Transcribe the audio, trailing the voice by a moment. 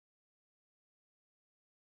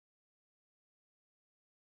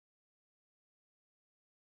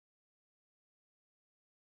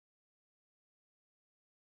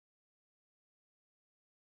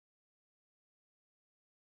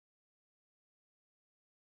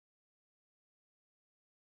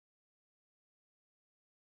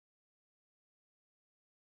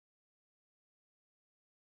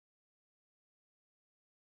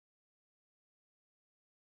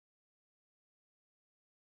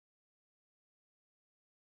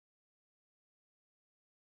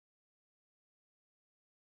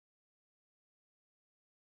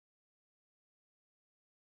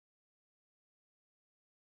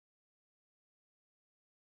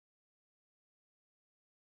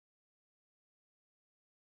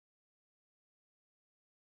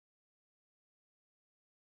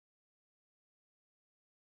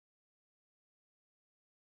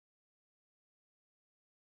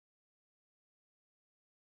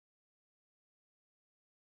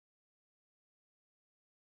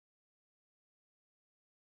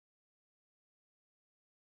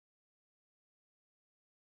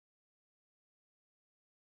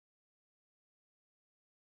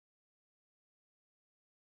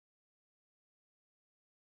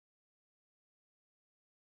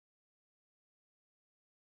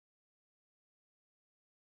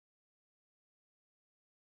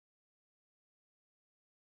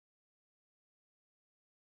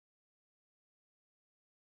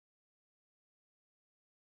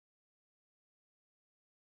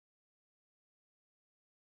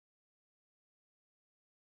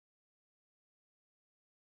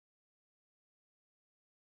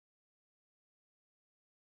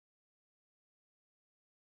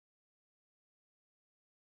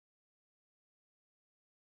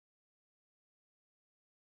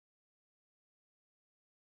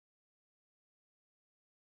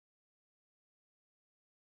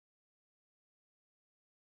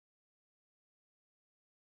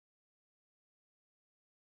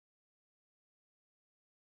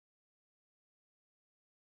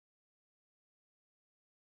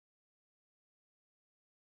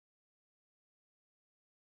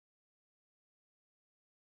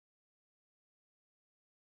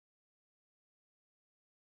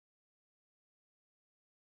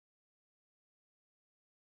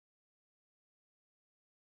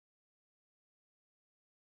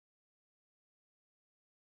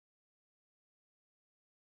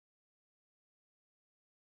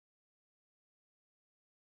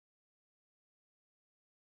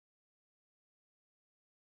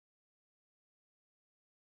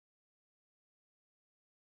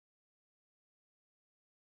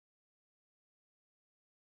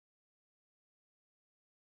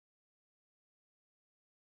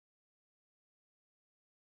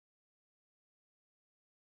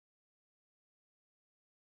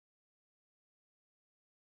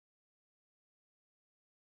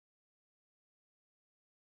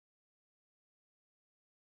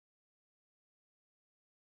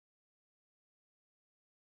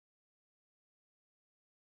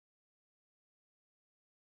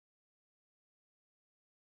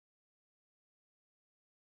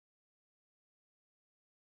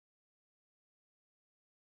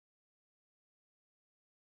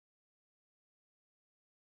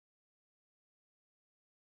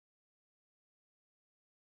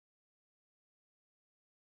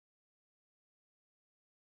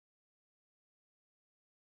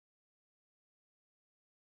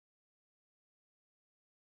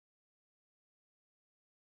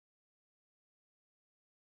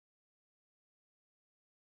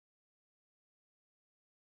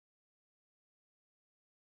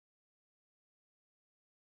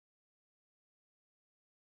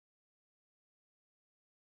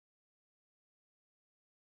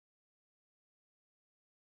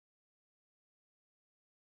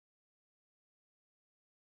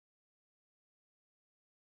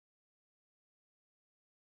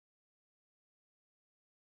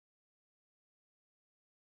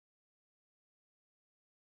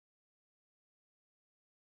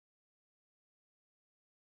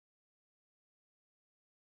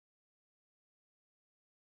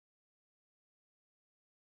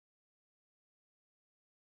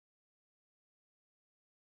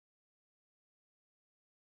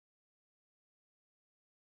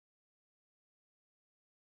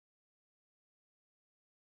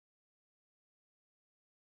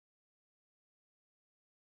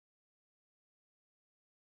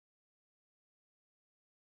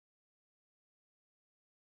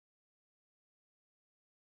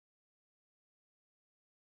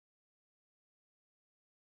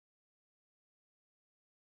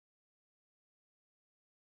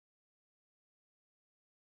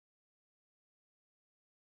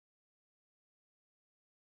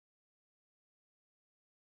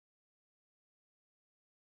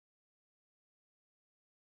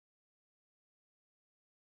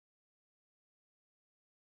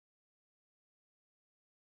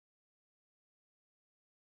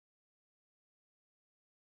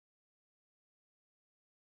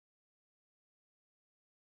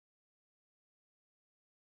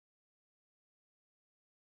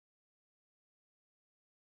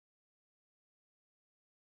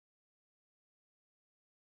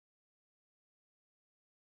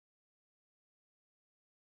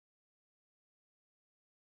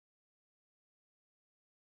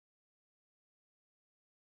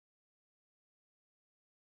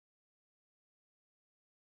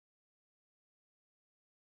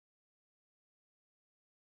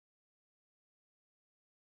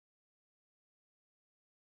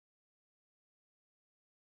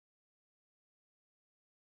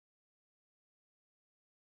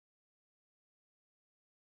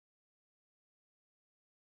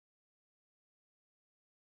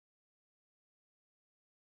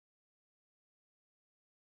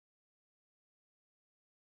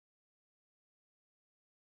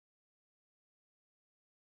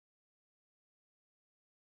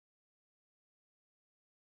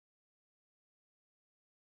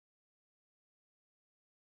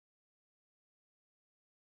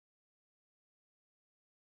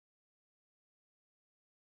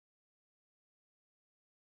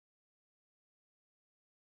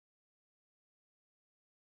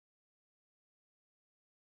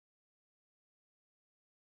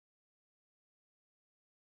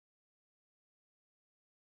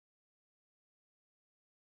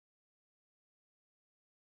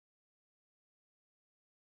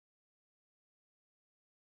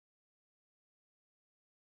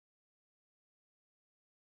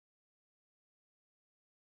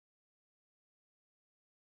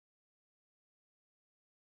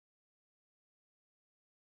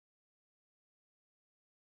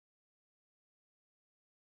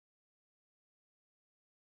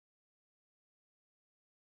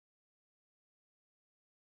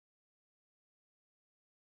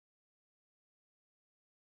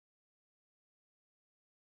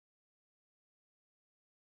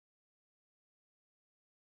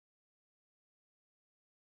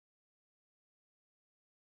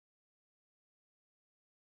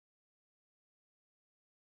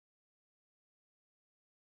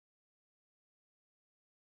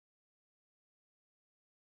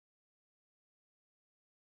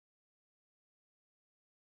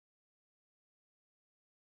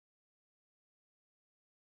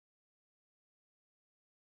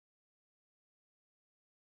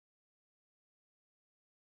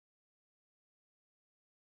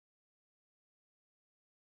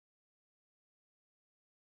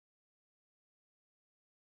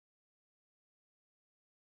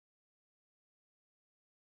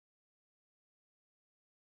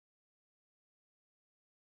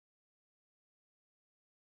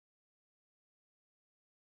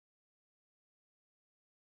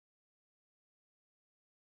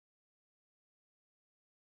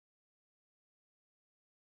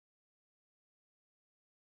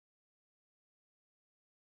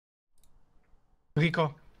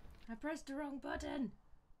Rico, I pressed the wrong button.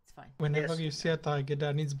 It's fine. whenever you see a target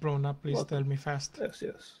that needs blown up, please tell me fast. Yes,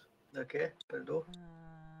 yes. Okay, will do.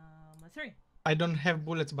 3. I don't have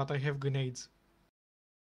bullets, but I have grenades.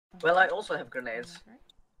 Well, I also have grenades.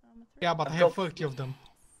 Yeah, but I have 30 of them.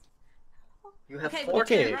 You have okay, 40?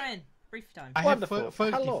 Okay, Ryan, brief time. I have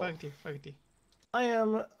 30. I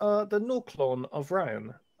am the null clone of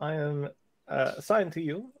Ryan. I am assigned to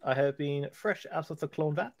you. I have been fresh out of the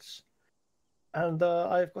clone vats. And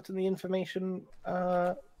I've gotten the information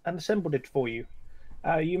and assembled it for you.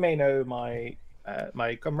 You may know my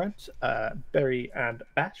comrades, Berry and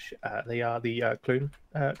Bash. They are the clone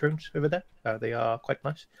drones over there. They are quite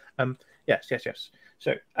nice. Yes.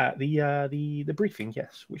 So the briefing,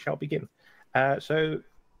 yes, we shall begin. So,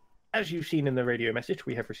 as you've seen in the radio message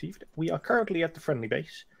we have received, we are currently at the friendly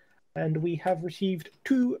base, and we have received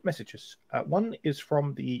 2 messages. One is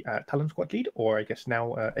from the Talon Squad lead, or I guess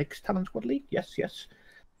now ex-Talon Squad lead. Yes.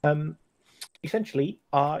 Essentially,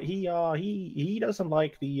 he doesn't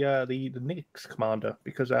like the Nyx commander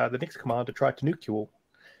because the Nyx commander tried to nuke you all.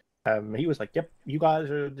 He was like, "Yep, you guys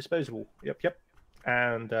are disposable. Yep,"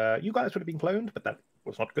 and you guys would have been cloned, but that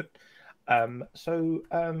was not good.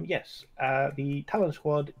 Yes, the Talon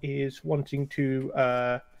Squad is wanting to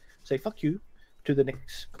say fuck you to the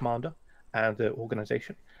Nyx commander and the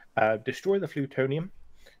organization, destroy the plutonium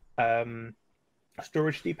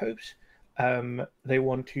storage depots. They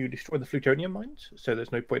want to destroy the plutonium mines, so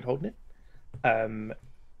there's no point holding it.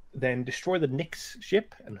 Then destroy the Nyx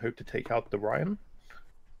ship and hope to take out the Ryan.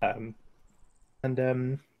 And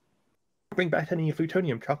bring back any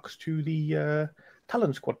plutonium trucks to the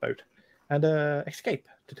Talon Squad boat and escape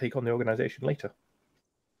to take on the organization later.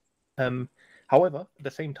 However, at the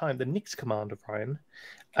same time, the Nyx commander, Ryan,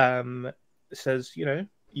 says,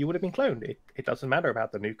 you would have been cloned. It doesn't matter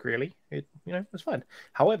about the nuke, really. It's fine.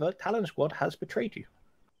 However, Talon Squad has betrayed you.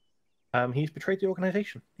 He's betrayed the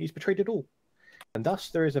organization. He's betrayed it all. And thus,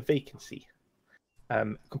 there is a vacancy.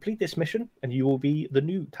 Complete this mission, and you will be the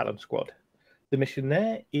new Talon Squad. The mission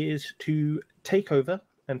there is to take over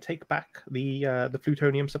and take back the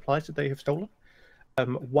plutonium supplies that they have stolen,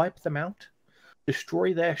 wipe them out,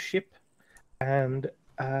 destroy their ship, and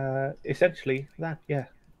essentially that, yeah.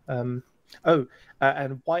 And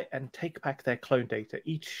take back their clone data.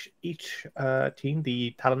 Each team,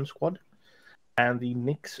 the Talon Squad and the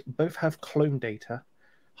Nyx, both have clone data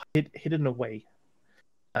hidden away.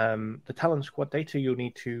 The Talon Squad data you'll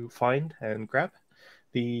need to find and grab.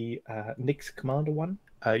 The Nyx Commander one,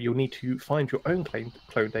 you'll need to find your own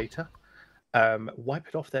clone data, wipe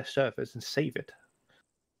it off their servers and save it.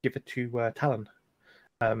 Give it to Talon.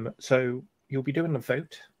 So you'll be doing a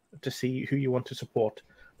vote to see who you want to support.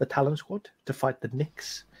 The Talon Squad to fight the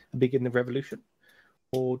Nyx and begin the revolution?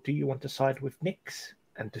 Or do you want to side with Nyx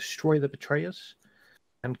and destroy the betrayers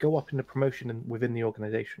and go up in the promotion within the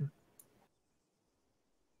organization?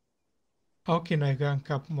 How can I rank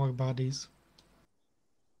up more bodies?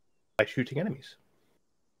 By shooting enemies.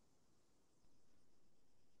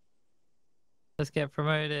 Let's get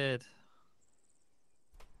promoted.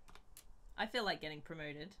 I feel like getting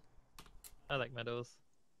promoted. I like medals.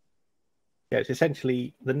 Yeah, it's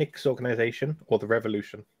essentially the Nyx organization or the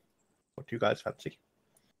revolution. What do you guys fancy?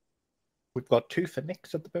 We've got 2 for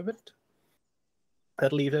Nyx at the moment.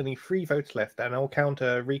 That leaves only 3 votes left, and I'll count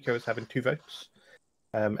Rico as having 2 votes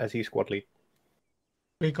as he's squad lead.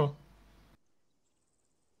 Rico,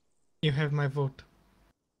 you have my vote.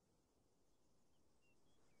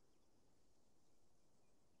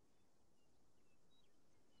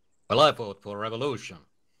 Well, I vote for revolution.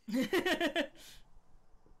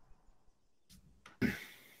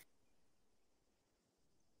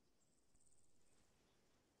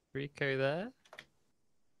 Rico there?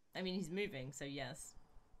 I mean, he's moving, so yes.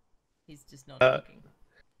 He's just not talking.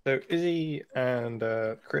 So Izzy and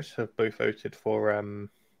Chris have both voted for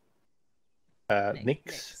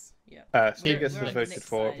Nyx. Yeah. Segas has voted Nyx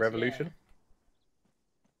for side, revolution.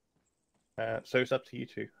 So it's up to you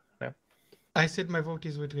 2 now. I said my vote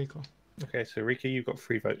is with Rico. Okay, so Rico, you've got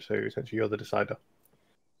 3 votes, so essentially you're the decider.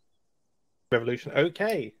 Revolution.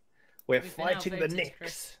 Okay, we're fighting the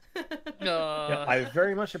Nyx. Yeah, I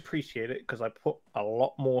very much appreciate it because I put a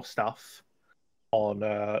lot more stuff on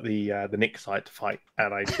the Nyx side to fight,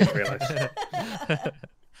 and I didn't realize.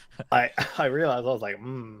 I realized I was like,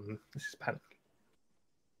 this is panic.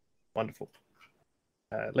 Wonderful.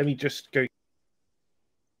 Let me just go.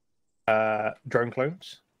 Drone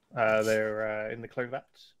clones. They're in the clone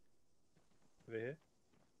vats over here.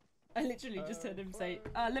 I literally just heard him say,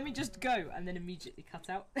 let me just go, and then immediately cut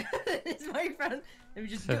out. It's my friend. Let me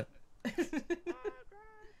just go.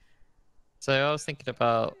 So I was thinking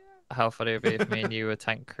about how funny it would be if me and you were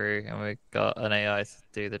tank crew and we got an AI to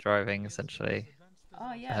do the driving essentially.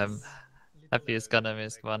 Oh yes. Have you as gunner, me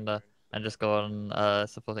as commander, and just go on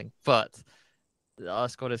supporting. But our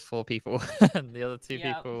squad is 4 people, and the other 2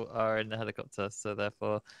 Yep. people are in the helicopter, so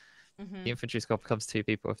therefore Mhm. the infantry squad becomes 2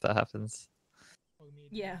 people if that happens.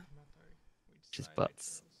 Yeah. Which is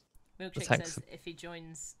butts. Milkshake tanks says if he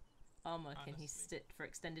joins Arma, can he sit for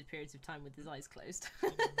extended periods of time with his eyes closed?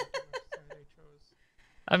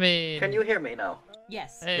 I mean, Can you hear me now?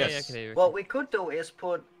 Yes. Hey, Yes. I can hear you. What we could do is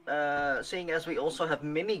put, seeing as we also have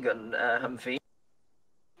minigun Humvee,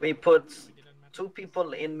 we put 2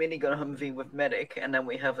 people in minigun Humvee with medic, and then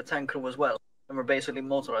we have a tank crew as well, and we're basically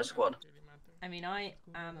motorized squad. I mean, I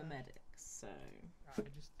am a medic, so.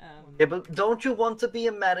 Yeah, but don't you want to be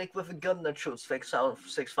a medic with a gun that shoots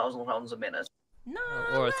 6,000 rounds a minute? No.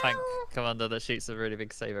 Or a tank well, commander that shoots a really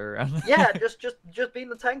big saber around. Yeah, just be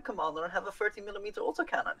the tank commander and have a 30mm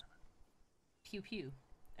autocannon. Pew pew.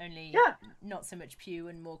 Only Yeah. not so much pew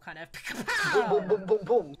and more kind of. Boom, boom, boom, boom,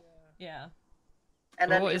 boom. Yeah. And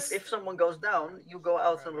Well, then what if, is- if someone goes down, you go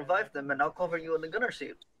out and revive them, and I'll cover you in the gunner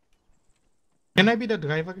seat. Can I be the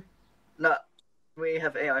driver? No, we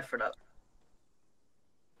have AI for that.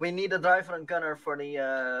 We need a driver and gunner for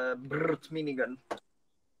the Brut minigun.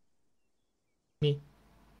 Me.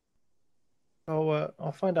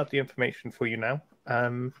 I'll find out the information for you now.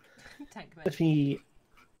 Tank Let medic. me.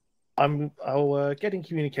 I'll get in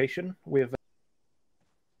communication with.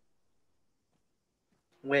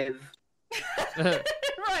 With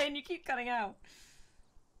Ryan, you keep cutting out.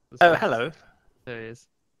 Oh, hello. There he is.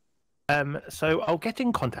 So I'll get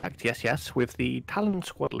in contact, yes, with the Talon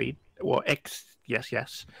squad lead, or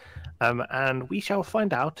yes, and we shall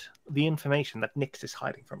find out the information that Nyx is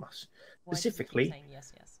hiding from us. Why does he keep Specifically, saying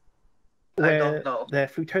yes, yes. I where don't know. their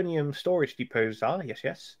plutonium storage depots are,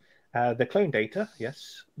 yes, the clone data,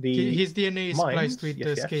 yes, the His DNA is mines, spliced with yes,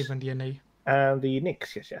 the yes. Skaven DNA. and the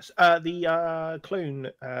Nyx, yes. The clone,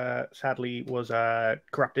 sadly, was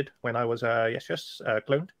corrupted when I was,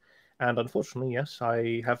 cloned. And unfortunately, yes,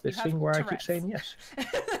 I have this You have thing where I keep Tourette's. saying yes.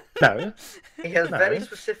 No, He has No. very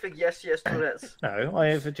specific yes Tourette's. no, I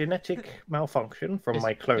have a genetic malfunction from Is-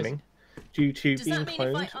 my cloning due to Does being that mean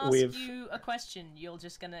if I cloned ask with. you a question, you're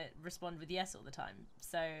just gonna respond with yes all the time?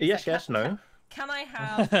 So Yes, so yes, no. Can I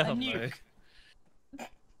have a Oh, nuke?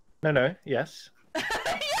 No, yes.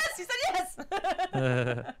 Yes, you said yes.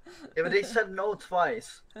 Yeah, but they said no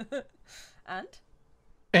twice. And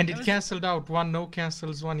And That it was- cancelled out. One no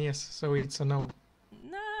cancels one yes, so it's a no.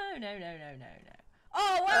 no.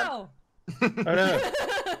 Oh wow. Oh no.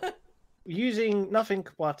 Using nothing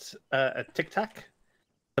but a tic tac,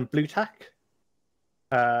 some blue tack,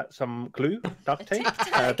 some glue, duct tape,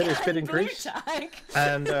 a bit of spitting Blue grease, tack.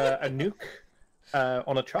 and a nuke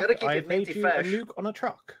on a truck. Gotta keep I it made minty you a fresh. nuke on a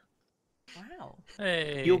truck. Wow.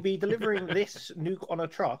 Hey. You'll be delivering this nuke on a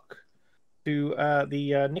truck to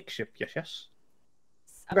the Nick ship. Yes.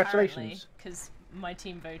 Congratulations. Because my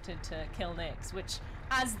team voted to kill Nyx, which,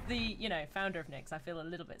 as the founder of Nyx, I feel a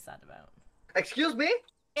little bit sad about. Excuse me?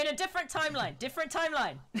 In a different timeline.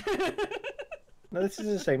 No, this is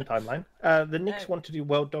the same timeline. The Knicks No. want to do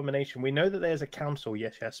world domination. We know that there's a council,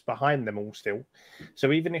 yes, behind them all still.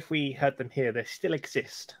 So even if we had them here, they still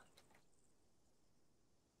exist.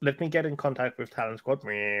 Let me get in contact with Talon Squad.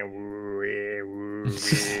 I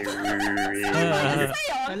Seance.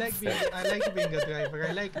 like being a driver.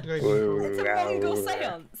 I like driving. It's a Mongol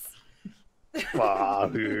seance.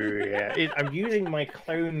 I'm using my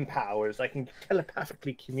clone powers. I can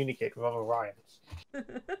telepathically communicate with other Ryans.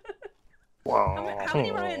 How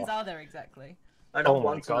many Ryans are there exactly? I don't Oh my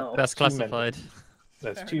want to God, know. That's Too many. classified.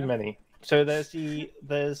 There's Fair too enough. many. So there's the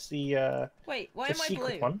Wait, why the am I secret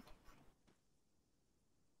blue? one.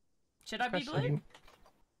 Should I be What do blue?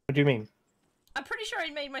 you mean? I'm pretty sure I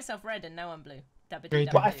made myself red and now I'm blue. Dabba-dee, Great.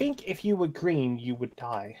 dabba-doo. Well, I think if you were green, you would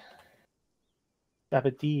die.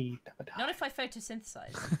 Dabba-dee, dabba-da. Not if I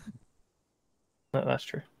photosynthesize. No, that's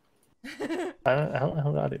true.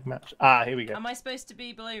 How did it match? Ah, here we go. Am I supposed to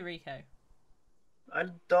be blue, Rico?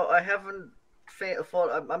 I haven't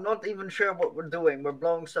thought. I'm not even sure what we're doing. We're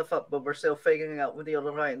blowing stuff up, but we're still figuring out with the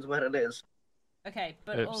other Ryans where it is. Okay,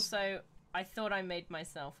 but Oops. also I thought I made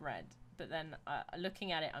myself red, but then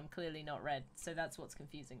looking at it, I'm clearly not red, so that's what's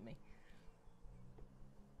confusing me.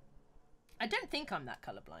 I don't think I'm that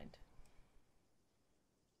colorblind.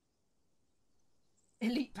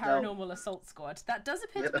 Elite No. Paranormal Assault Squad. That does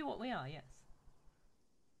appear to be what we are, yes.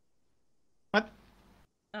 What?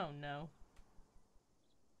 Oh no.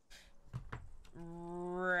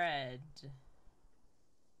 Red.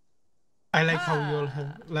 I like how you all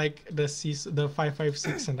have like the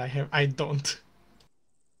 556 and I don't.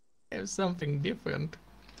 have something different.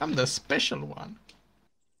 I'm the special one.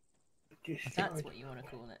 That's what you want to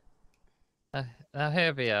call it. Now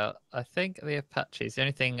hear me out. I think the Apache's the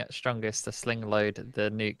only thing strongest to sling load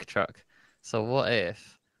the nuke truck. So what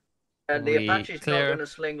if And the we Apache's clear- not gonna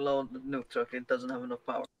sling load the nuke truck. It doesn't have enough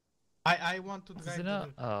power. I want to Does drive it the not?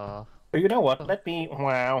 nuke. Oh. But you know what? Oh. Let me.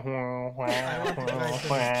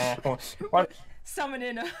 What? Summon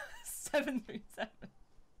in a 737.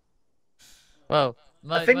 Well,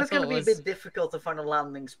 I think my it's gonna thought be was... a bit difficult to find a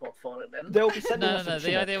landing spot for it then. They'll be sending No, us a the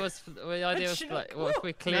Chinook. idea was like, what if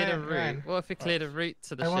we cleared a route? Ryan. What if we cleared a route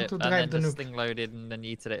to the I want ship to and drive then the just nuke. sling loaded and then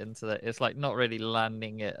yeeted it into the? It's like not really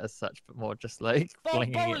landing it as such, but more just like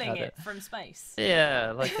flinging Bowling it at it from space.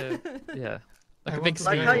 Yeah, like a I like a want big to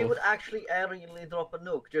Like drive how it. you speedball. would actually aerially drop a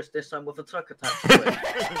nuke, just this time with a truck attached to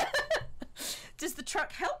it. Does the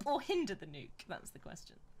truck help or hinder the nuke? That's the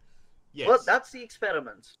question. Yes. Well, that's the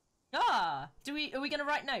experiment. Ah, are we gonna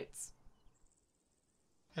write notes?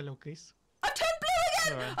 Hello, Chris. I've turned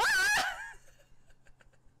blue again!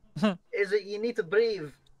 Alright. Is it you need to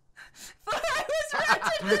breathe? I was red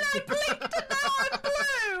and then I blinked and now I'm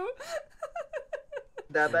blue!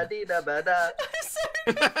 Da ba dee da ba da. I'm so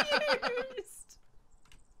confused!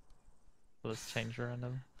 Let's change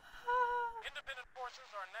random. Independent forces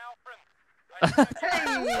are now friendly.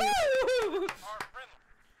 Hey! Woo! Are friendly.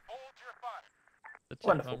 Hold your fire. The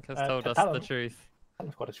Wonderful. chipmunk has told us Talon. the truth.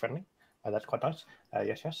 Talon squad is friendly. That's quite nice.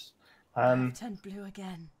 Yes, yes. I've turned blue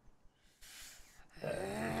again.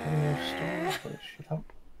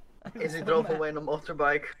 Is he drove away on a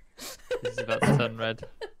motorbike? This is about to turn red.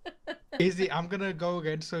 Easy, I'm gonna go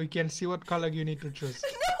again so you can see what color you need to choose. I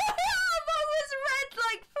was red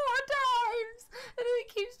like 4 times and it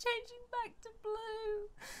keeps changing back to blue.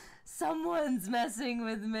 Someone's messing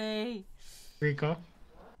with me. Rico.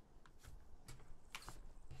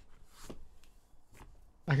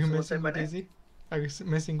 Are you Someone say messing my with name? Easy? Are you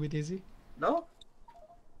messing with Easy? No?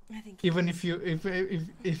 I think Even if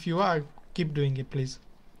you are, keep doing it, please.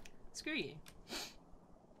 Screw you.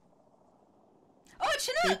 Oh, it's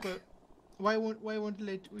Chinook! Rico, why won't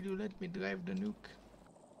you let me drive the nuke?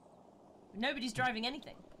 Nobody's driving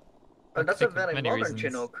anything. That's a think of very many modern reasons.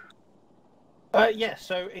 Chinook. Yes.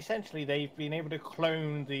 So essentially, they've been able to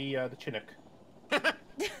clone the Chinook.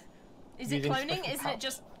 Is it Using cloning? special Isn't it powers.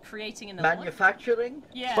 just creating another one? Manufacturing?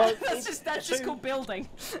 Yeah, Well, that's just so- called building.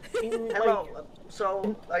 Hello.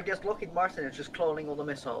 So, I guess Lockheed Martin is just cloning all the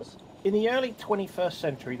missiles. In the early 21st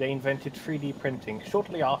century, they invented 3D printing.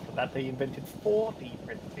 Shortly after that, they invented 4D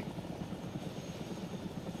printing.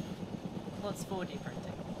 What's 4D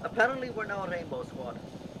printing? Apparently, we're now a Rainbow Squad.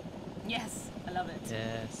 Yes, I love it.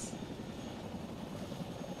 Yes.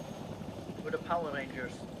 We're the Power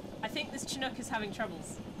Rangers. I think this Chinook is having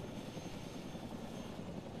troubles.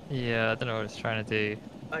 Yeah, I don't know what it's trying to do.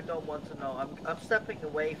 I don't want to know. I'm stepping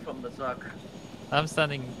away from the truck. I'm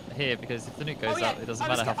standing here because if the nuke goes oh yeah, up, it doesn't I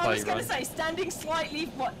was, matter how I far was you gonna run. say, standing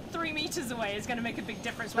slightly, 3 meters away is gonna make a big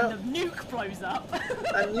difference when Well- the nuke blows up.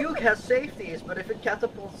 A nuke has safeties, but if it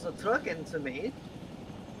catapults the truck into me,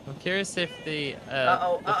 I'm curious if the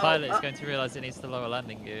Uh-oh, pilot is uh-oh. going to realise it needs to lower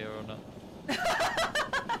landing gear or not.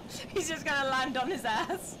 He's just gonna land on his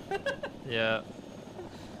ass. Yeah.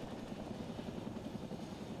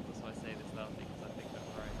 That's why I say this loudly because I think that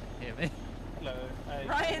Ryan can hear me. Hello.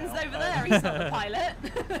 Ryan's now, over there, he's not the pilot.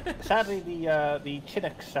 Sadly, the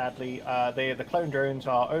Chinooks, the clone drones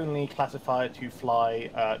are only classified to fly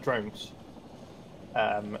drones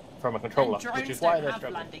from a controller, And drones which is why don't they're have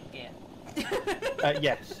struggling. landing gear.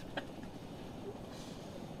 Yes.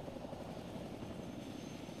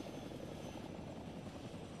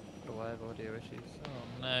 Do I have audio issues?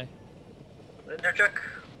 Oh no. Ranger check.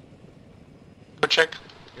 Go check.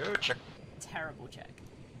 Go check. Terrible check.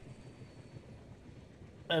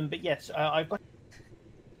 But yes, I've got.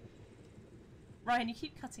 Ryan, you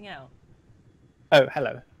keep cutting out. Oh,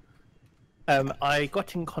 hello. I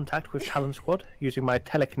got in contact with Talon Squad using my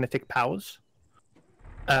telekinetic powers.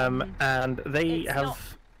 And they It's have. not-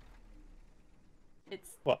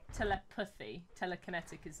 It's What? telepathy.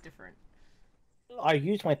 Telekinetic is different. I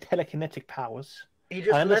used my telekinetic powers. He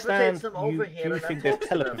just I understand levitates them over you here do and think then they're talks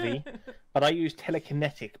to them. telepathy, but I use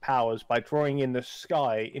telekinetic powers by drawing in the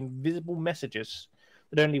sky invisible messages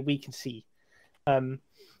that only we can see.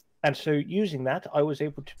 And so using that, I was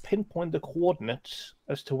able to pinpoint the coordinates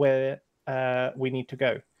as to where we need to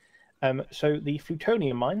go. So the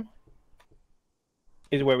plutonium mine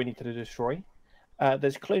is where we need to destroy.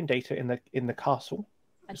 There's clone data in the castle.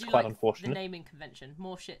 I It's do quite like unfortunate. the naming convention.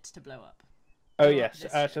 More shit to blow up. Oh Blow up yes,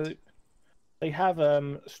 this so shit. they have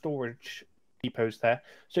storage depots there.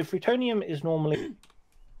 So plutonium is normally,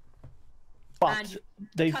 but And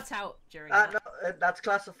They've cut out during that. No, that's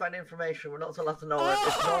classified information. We're not allowed to know it. Oh,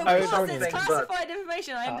 It's normally because something, it's but classified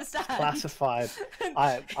information. I understand. classified.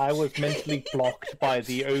 I was mentally blocked by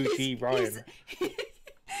the OG Ryan.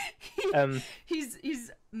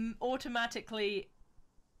 He's automatically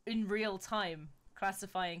in real time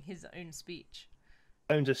classifying his own speech.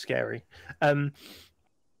 Phones are scary.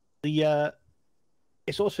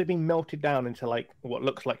 It's also been melted down into like what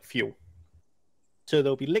looks like fuel. So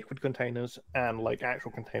there'll be liquid containers and like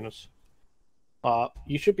actual containers.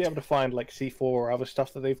 You should be able to find like C4 or other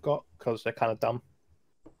stuff that they've got because they're kind of dumb.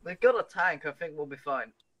 we've got a tank. I think we'll be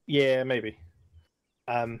fine. Yeah, maybe.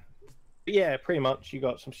 But yeah, pretty much. You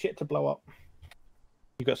got some shit to blow up.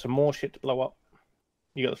 You got some more shit to blow up.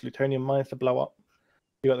 You got the plutonium mines to blow up.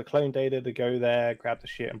 You got the clone data to go there, grab the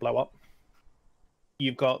shit, and blow up.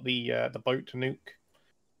 You've got the boat to nuke.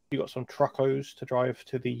 You got some truckos to drive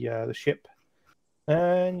to the ship.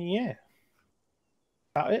 And yeah,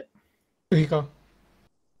 about it. Rico,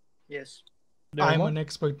 Yes. No I'm more? an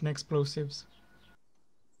expert in explosives.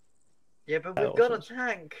 Yeah, but That we've got a also-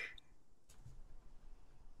 tank.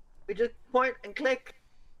 We just point and click.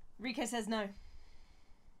 Rico says no.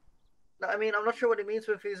 No, I mean, I'm not sure what he means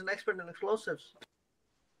if he's an expert in explosives.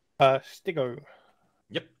 Stigo.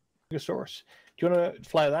 Yep. Stegosaurus. Do you want to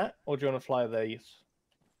fly that, or do you want to fly these?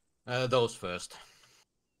 Those first.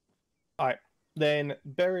 Alright. Then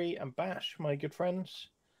Berry and Bash, my good friends,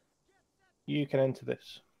 you can enter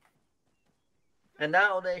this. And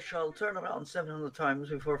now they shall turn around 700 times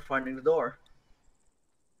before finding the door.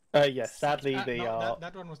 Yes, sadly they No, are.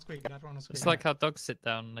 that one was quick. That one was quick. It's like how dogs sit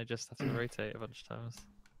down and they just have to rotate a bunch of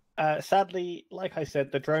times. Sadly, like I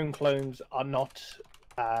said, the drone clones are not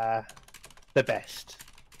the best.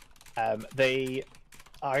 They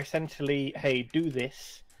are essentially, hey, do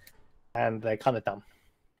this, and they're kind of dumb.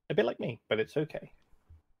 A bit like me, but it's okay.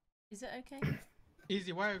 Is it okay?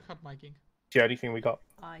 Easy. Why are you hot miking? It's the only thing we got.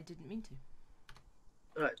 I didn't mean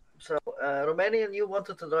to. Right, so, Romanian, you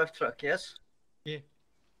wanted to drive truck, yes? Yeah.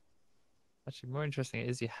 Actually, more interesting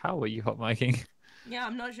is how are you hot miking? Yeah,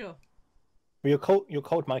 I'm not sure. Well, you're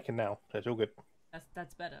cold micing now, so it's all good.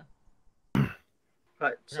 That's better.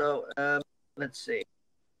 Right, so, let's see.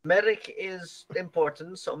 Medic is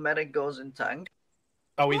important, so medic goes in tank.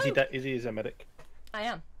 Oh, is he a medic? I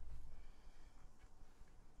am.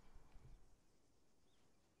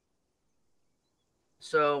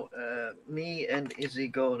 So, me and Izzy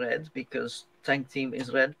go red because tank team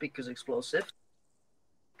is red because explosive.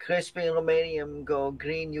 Crispy and Romanian go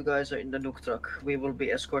green. You guys are in the nuke truck. We will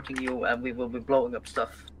be escorting you and we will be blowing up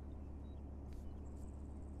stuff.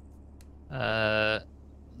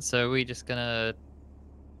 So are we just gonna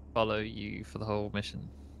follow you for the whole mission?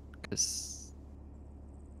 Because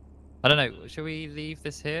I don't know. Should we leave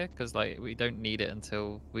this here? Because like we don't need it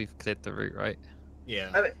until we've cleared the route, right? Yeah.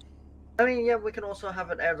 I mean, yeah, we can also have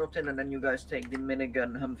it airdropped in and then you guys take the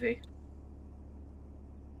minigun Humvee.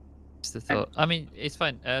 Just a thought. I mean, it's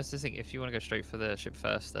fine. It's the thing. If you want to go straight for the ship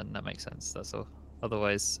first, then that makes sense. That's all.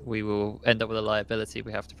 Otherwise, we will end up with a liability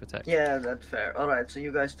we have to protect. Yeah, that's fair. Alright, so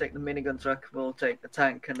you guys take the minigun truck, we'll take the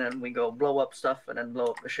tank, and then we go blow up stuff and then blow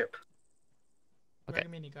up the ship. Okay.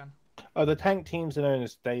 Very minigun. Oh, the tank teams are known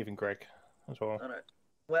as Dave and Greg as well. Alright.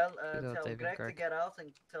 Well, Good old tell David Greg to Greg. get out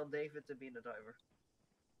and tell David to be the driver.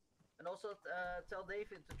 And also tell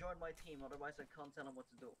David to join my team, otherwise I can't tell him what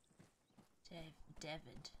to do.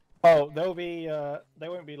 David. Oh, they'll be. They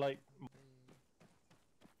won't be like.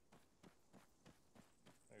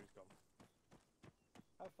 Oh, he's gone.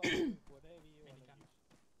 Have fun. Whatever you want to use.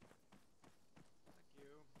 Thank you.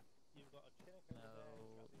 You've got a Chinook over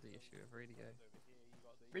No, the issue of radio.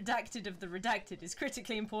 Redacted of the redacted is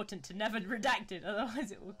critically important to never redact it,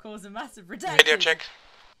 otherwise it will cause a massive redacted. Video check.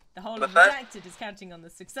 The whole of What's that? redacted is counting on the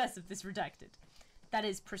success of this redacted. That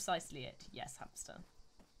is precisely it. Yes, hamster.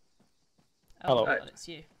 Oh, Hello. God, it's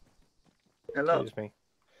you. Hello. Excuse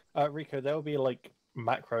me. Rico, they'll be like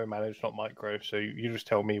macro managed, not micro, so you just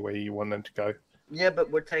tell me where you want them to go. Yeah, but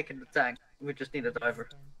we're taking the tank. We just need a driver.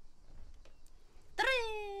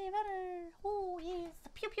 Oh, yes.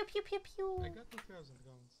 Pew, pew, pew, pew, pew. I got 2,000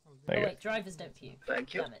 guns. I'll be There Oh, you right. wait, drivers don't pew.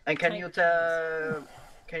 Thank you. Damn it. And can Tank you drivers.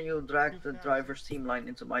 can you drag the driver's team line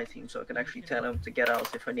into my team so I can actually tell him to get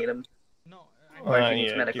out if I need him, No, or if Uh, he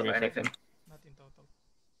needs yeah, medical give or me a anything. second. not in total.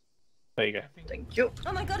 There you go. I think Thank you.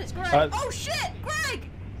 Oh my god, it's Greg! Uh, Oh shit! Greg!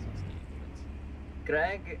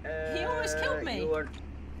 Greg, He almost killed me. You are...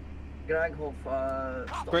 Greg, hope,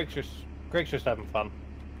 stop. Greg's just having fun.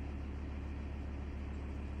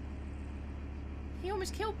 He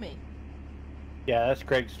almost killed me. Yeah, that's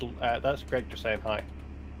Greg just saying hi.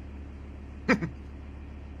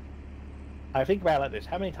 I think about it like this.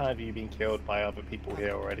 How many times have you been killed by other people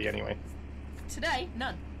here already anyway? Today,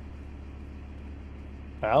 none.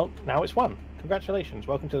 Well, now it's one. Congratulations.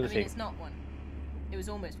 Welcome to the I mean, team. it's not one. It was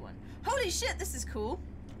almost one. Holy shit, this is cool.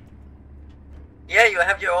 Yeah, you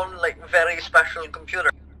have your own, like, very special computer.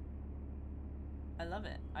 I love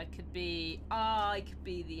it. I could be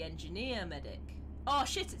the engineer medic. Oh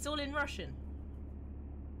shit, it's all in Russian.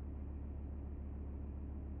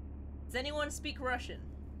 Does anyone speak Russian?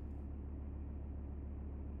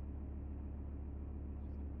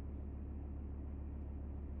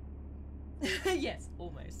 Yes,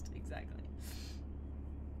 almost, exactly.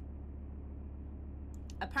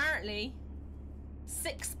 Apparently,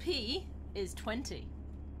 6p is 20.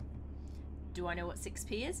 Do I know what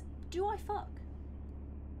 6p is? Do I fuck?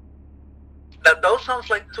 Now, those sounds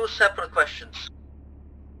like two separate questions.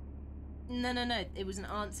 No, it was an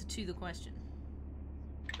answer to the question.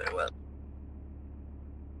 Very well.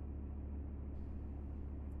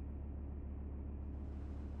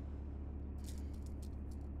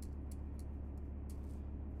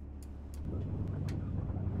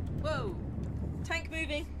 Whoa! Tank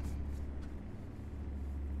moving!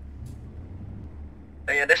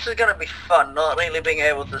 Yeah, this is gonna be fun, not really being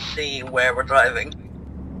able to see where we're driving.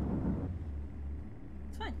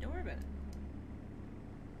 It's fine, don't worry about it.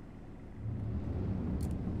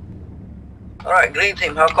 Alright, green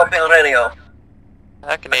team, how copy on radio?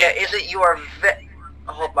 Okay, Okay, is it you are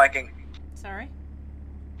hot micing? Sorry?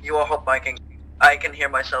 You are hot micing. I can hear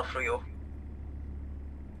myself through you.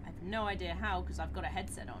 I have no idea how, because I've got a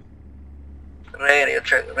headset on. Radio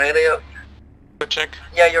check, radio. check.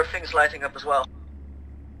 Yeah, your thing's lighting up as well.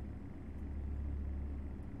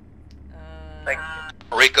 Like,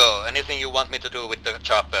 Rico, anything you want me to do with the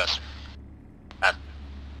choppers at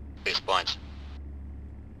these points?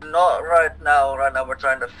 not right now. Right now we're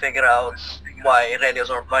trying to figure out why radios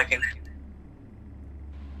aren't miking.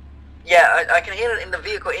 Yeah, I can hear it in the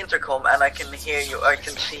vehicle intercom, and I can hear you. I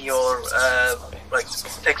can see your like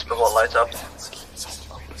text bubble light up.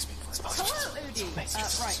 Hello, Udi! Right,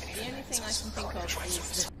 the only thing I can think of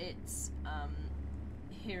is that it's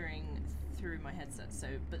hearing through my headset, so...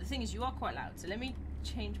 But the thing is, you are quite loud, so let me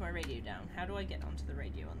change my radio down. How do I get onto the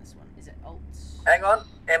radio on this one? Is it Alt? Hang on,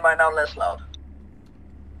 am I now less loud?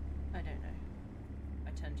 I don't know.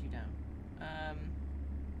 I turned you down.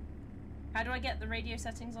 How do I get the radio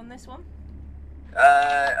settings on this one?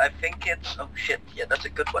 I think it's... Oh shit, yeah, that's a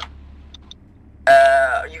good one.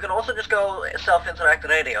 You can also just go self-interact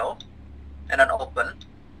radio, and then open.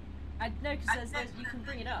 No, because you can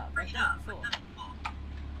bring it up. I've done it before.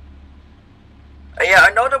 Yeah,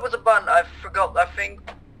 I know there was a button, I forgot, I think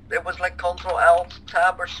it was like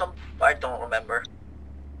Ctrl-Alt-Tab or something, I don't remember.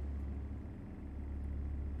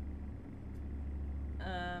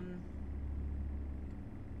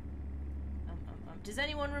 Does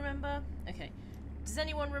anyone remember? Okay. Does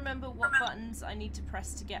anyone remember what buttons I need to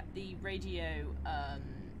press to get the radio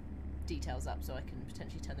details up so I can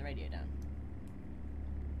potentially turn the radio down?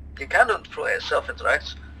 You can do it through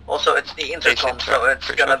self-interact. Also, it's the intercom, so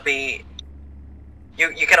it's gonna be...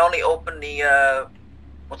 You can only open the,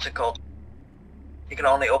 what's it called? You can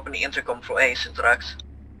only open the intercom through Ace Interact.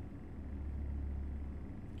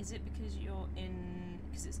 Is it because you're in...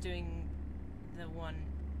 because it's doing the one...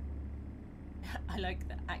 I like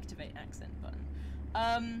the activate accent button.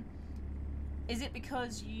 Is it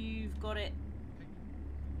because you've got it...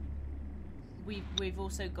 We've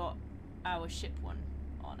also got our ship one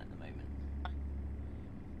on at the moment.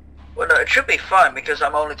 Well, no, it should be fine because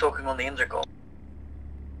I'm only talking on the intercom.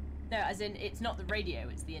 No, as in, it's not the radio,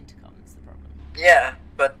 it's the intercom that's the problem. Yeah,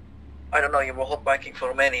 but I don't know, you were hot micing for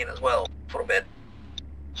Romanian as well, for a bit.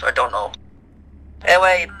 So I don't know.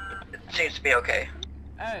 Anyway, it seems to be okay.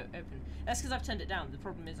 Oh, open. That's because I've turned it down. The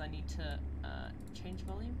problem is I need to change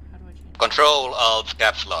volume. How do I change Control Alt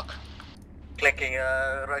Caps Lock. Clicking,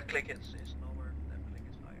 right click is lower, left click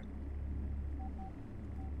is higher.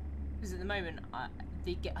 Because at the moment,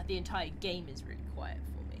 the entire game is really quiet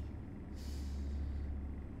for me.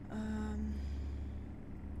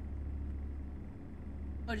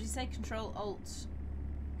 Oh, did you say Control Alt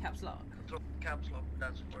Caps Lock? Control caps lock,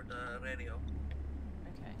 that's for the radio.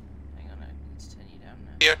 Okay, hang on, I need to turn you down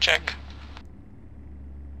now. Radio check.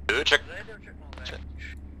 Do check. Radio check on Check.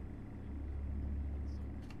 language.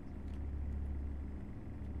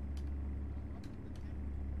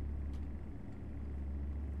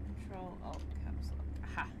 Control Alt Caps Lock.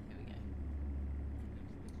 Aha, here we go.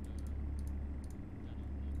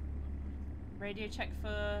 Radio check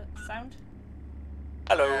for sound.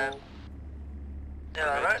 Hello.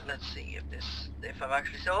 Yeah, alright, let's see if I'm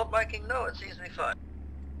actually still hot micing. No, it seems to be fine.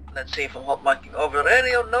 Let's see if I'm hot micing over the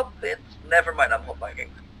radio. Nope, it's never mind. I'm hot micing.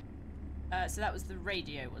 So that was the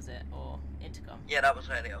radio, was it, or intercom? Yeah, that was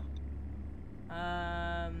radio.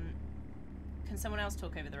 Can someone else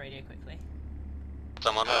talk over the radio quickly?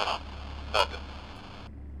 Someone.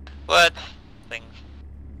 What? Things.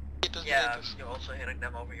 Yeah, you're also hearing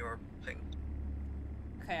them over your thing.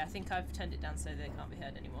 Okay, I think I've turned it down so they can't be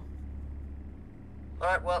heard anymore.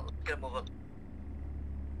 Alright, well, let's get moving.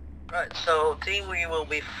 Right, so team, we will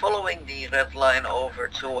be following the red line over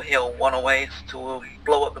to Hill 108 to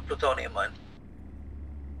blow up the plutonium mine.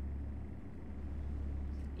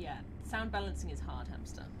 Yeah, sound balancing is hard,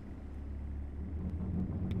 Hamster.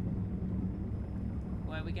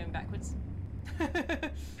 Why are we going backwards?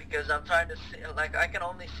 Because I'm trying to see, like, I can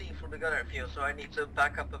only see from the gunner view, so I need to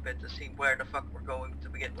back up a bit to see where the fuck we're going to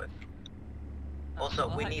begin with. Also,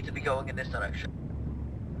 well, we need to be going in this direction.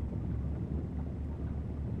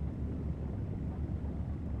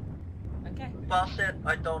 Okay. Past it,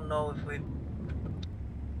 I don't know if we...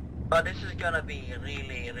 But this is gonna be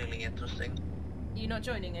really, really interesting. You not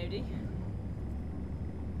joining, Odie?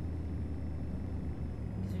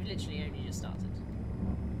 Because we've literally only just started.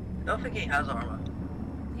 I don't think he has armor.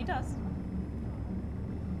 He does.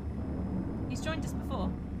 He's joined us before,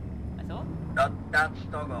 I thought. That's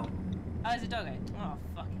Doggo. Oh, it's a doggo. Oh,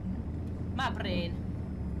 fuck. My brain.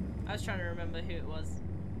 I was trying to remember who it was.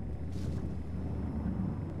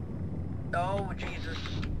 Oh, Jesus.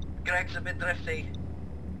 Greg's a bit drifty.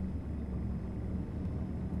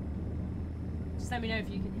 Just let me know if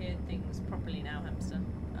you can hear things properly now, Hamster.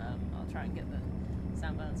 I'll try and get the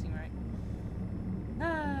sound balancing right.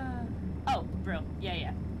 Oh, brill.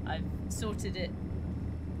 Yeah. I've sorted it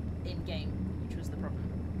in-game, which was the problem.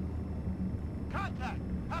 Contact!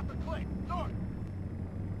 Half a click, north!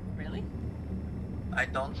 Really? I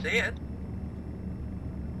don't see it.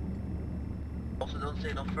 Also don't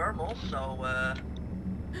see no thermals, so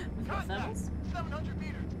We've got Contact! thermals? 700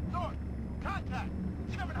 meters, north! Contact!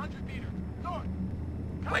 700 meters, north!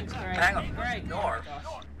 wait, Contact! hang on, Greg. north. Gosh.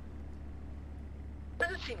 North! Where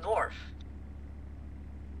does it see north?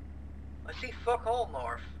 I see fuck all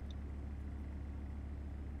north.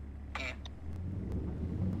 Eh.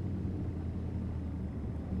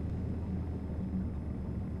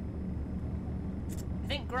 I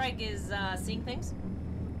think Greg is seeing things.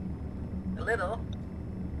 A little.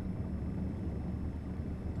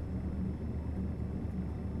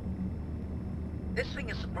 This thing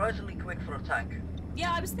is surprisingly quick for a tank.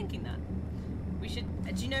 Yeah, I was thinking that. We should...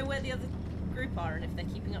 do you know where the other group are and if they're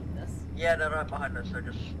keeping up with us? Yeah, they're right behind us, they're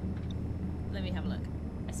just... Let me have a look.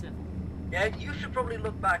 I swivel. Yeah, you should probably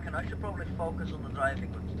look back and I should probably focus on the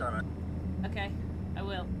driving with the stunner. Okay, I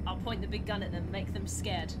will. I'll point the big gun at them, make them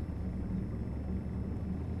scared.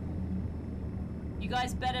 You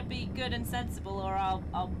guys better be good and sensible or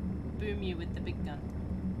I'll boom you with the big gun.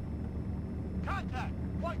 Contact!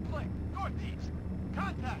 One click, northeast!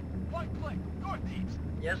 Contact! One click, northeast!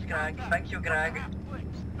 Yes, Greg. Contact, Thank you, Greg. 1.5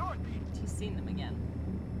 clicks, northeast! He's seen them again.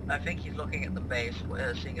 I think he's looking at the base,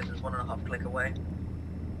 seeing as it's 1.5 click away.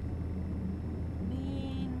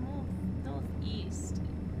 Northeast.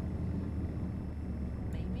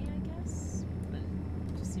 Maybe, I guess? But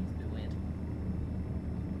it just seems a bit weird.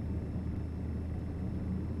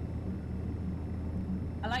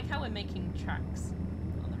 I like how we're making tracks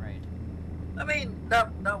on the road. I mean,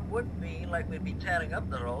 that would be like we'd be tearing up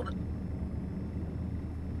the road.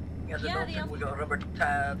 Yes, Yeah, I don't the think we other- got rubber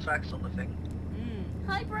tracks on the thing.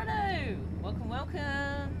 Hi, Bruno! Welcome.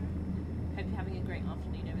 Hope you're having a great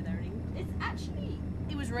afternoon over there in England. It's actually...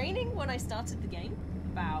 It was raining when I started the game,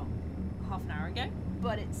 about half an hour ago,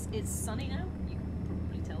 but it's sunny now. You can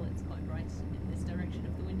probably tell it's quite bright in this direction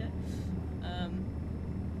of the window.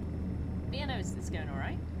 But yeah, no, it's going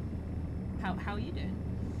alright. How are you doing?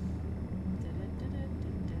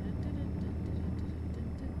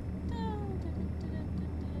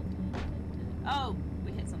 Oh,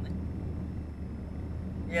 we hit something.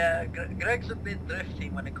 Yeah, Greg's a bit drifty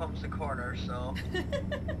when it comes to corners, so...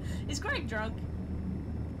 Is Greg drunk?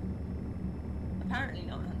 Apparently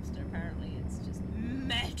not, Hamster. Apparently it's just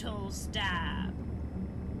metal stab.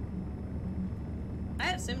 I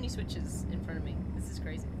have so many switches in front of me. This is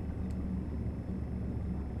crazy.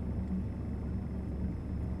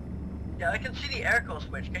 Yeah, I can see the aircon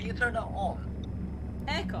switch. Can you turn that on?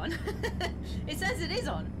 Aircon? It says it is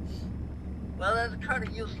on. Well, that's kind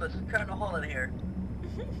of useless. It's kind of hot in here.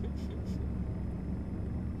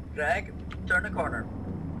 Greg, turn the corner.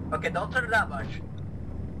 Okay, don't turn it that much.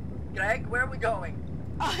 Greg, where are we going?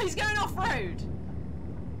 Oh, he's going off-road!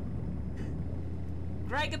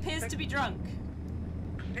 Greg appears to be drunk.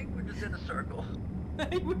 I think we're just in a circle.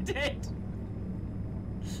 We did.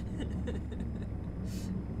 A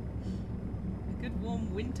good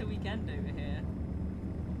warm winter weekend over here.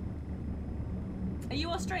 Are you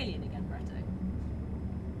Australian again, Bretto?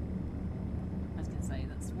 I was gonna say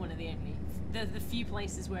that's one of the only the few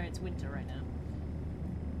places where it's winter right now.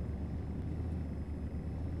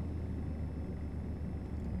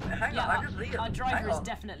 Hang Yeah, on, I just realized. our driver is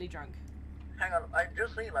definitely drunk. Hang on, I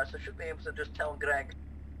just realized I should be able to just tell Greg.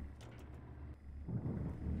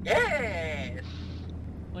 Yes!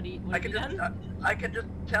 What have I you can just, done? I can just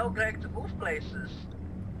tell Greg to move places,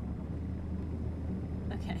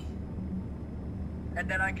 Okay. and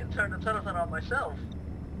then I can turn the telephone on myself.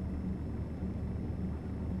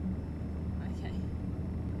 Okay.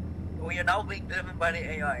 We are now being driven by the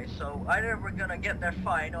AI, so either we're gonna get there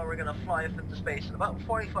fine, or we're gonna fly off into space in about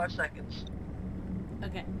 45 seconds.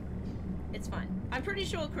 Okay. It's fine. I'm pretty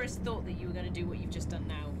sure Chris thought that you were going to do what you've just done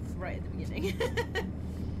now, right at the beginning.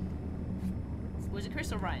 Was it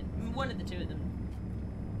Chris or Ryan? One of the two of them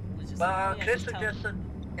was just like, oh, yeah, Chris just tell suggested,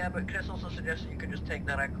 yeah, but Chris also suggested you could just take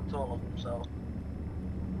direct control of them, so.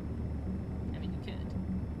 I mean, you could.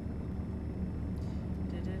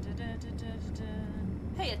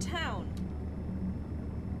 Hey, a town!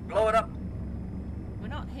 Blow it up! We're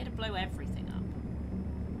not here to blow everything up.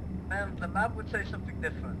 Man, the map would say something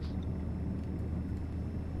different.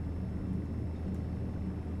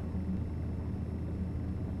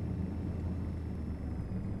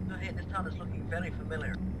 Oh, hey, this town is looking very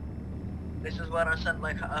familiar. This is where I sent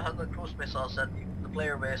like 100 cruise missiles at the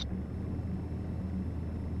player base.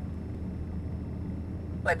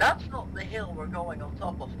 Wait, that's not the hill we're going on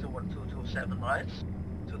top of 227, right?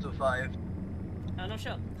 225. I'm not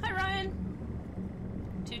sure. Hi, Ryan!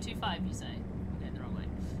 225, you say? I'm going the wrong way.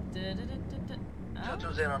 Oh,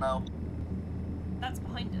 220 now. that's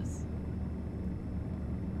behind us.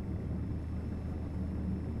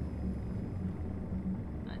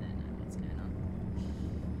 I don't know what's going on.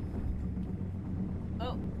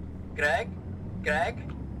 Oh. Greg? Greg?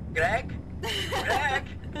 Greg? Greg?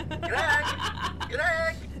 Greg?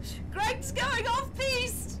 Greg? Greg's going off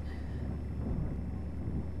piste!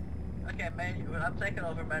 Okay, man, I'm taking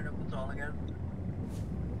over manual control again.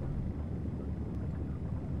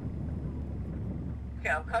 Okay,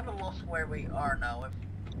 I'm kind of lost where we are now.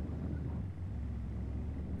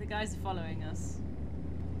 The guys are following us.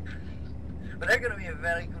 But they're gonna be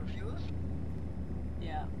very confused.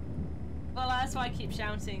 Yeah. Well, that's why I keep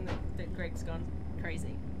shouting that Greg's gone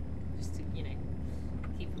crazy. Just to, you know,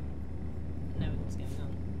 keep them knowing what's going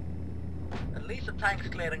on. At least the tank's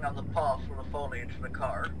clearing on the path for the foliage for the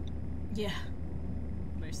car. Yeah.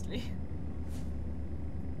 Mostly.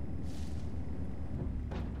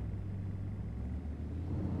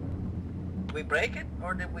 Did we break it,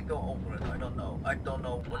 or did we go over it? I don't know. I don't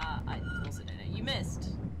know what... I also don't know. You missed.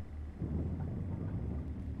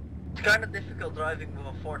 It's kind of difficult driving with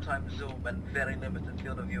a 4x zoom and very limited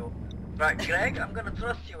field of view. Right, Greg, I'm gonna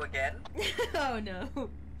trust you again. Oh no.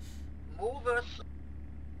 Move us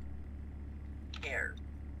here.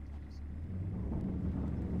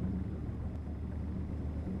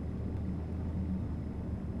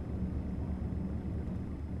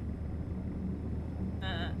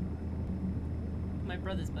 My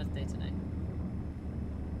brother's birthday today.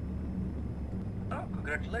 Oh,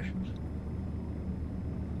 congratulations.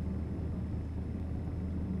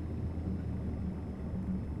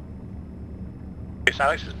 It's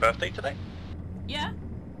Alex's birthday today? Yeah?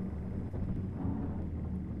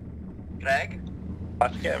 Greg? I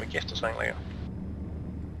have to get him a gift or something later.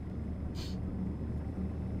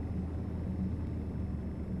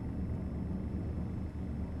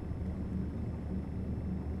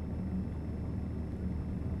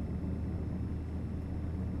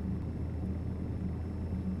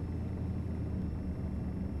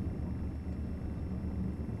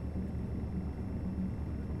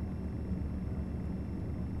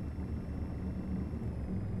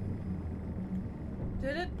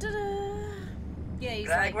 Yeah, he's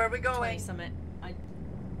Greg, like where are we going? 20 something. I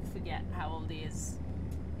forget how old he is.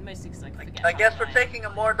 Mostly because I forget. I how guess old we're I am. taking a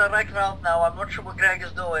more direct route now. I'm not sure what Greg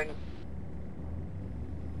is doing.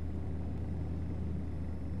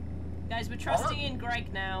 Guys, we're trusting in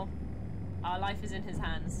Greg now. Our life is in his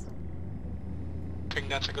hands. I think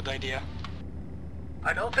that's a good idea.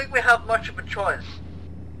 I don't think we have much of a choice.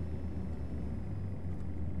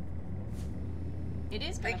 It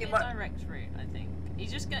is going to Thank be you, a Ma- direct route, I think.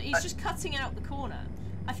 He's just cutting out the corner.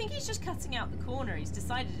 I think he's just cutting out the corner. He's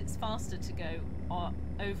decided it's faster to go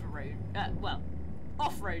over road. Well,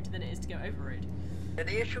 off road than it is to go over road. And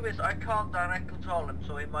the issue is I can't direct control him,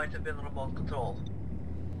 so he might have been remote control.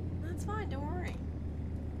 That's fine. Don't worry.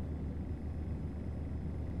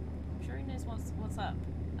 I'm sure already knows what's up,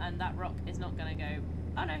 and that rock is not gonna go.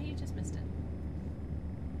 Oh no, he just missed it.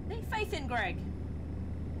 Need faith in Greg.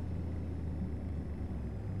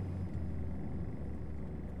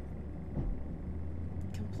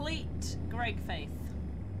 Complete Greg faith.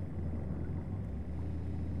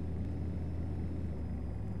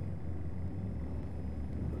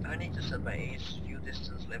 I need to set my HQ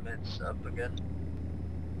distance limits up again.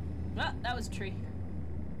 Ah, that was a tree.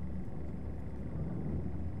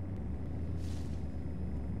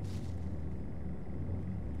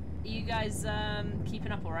 Are you guys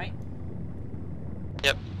keeping up all right?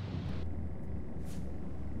 Yep.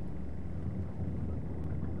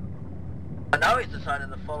 But now he's decided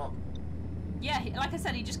to follow. Yeah, like I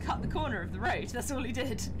said, he just cut the corner of the road. That's all he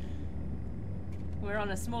did. We're on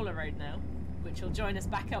a smaller road now, which will join us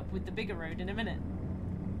back up with the bigger road in a minute.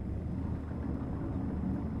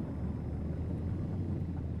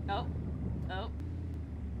 Oh. Oh.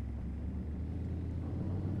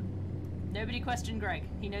 Nobody question Greg.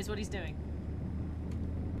 He knows what he's doing.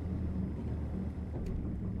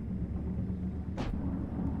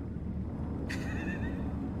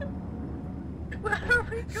 Where are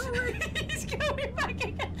we going? He's going back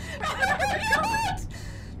again. Oh my god!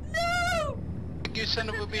 No! You son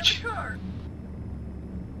of a bitch.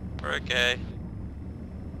 We're okay.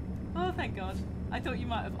 Oh, thank god. I thought you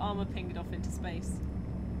might have armor pinged off into space.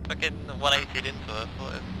 Fucking 180 into it.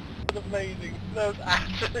 What Amazing. That was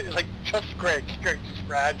absolutely like just Greg. Greg just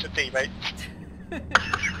ran to teammates.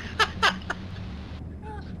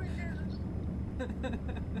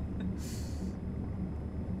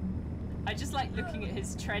 I just like looking at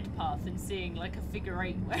his tread path and seeing like a figure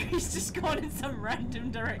 8 where he's just gone in some random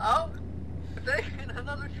direction. Oh, taking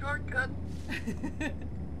another shortcut.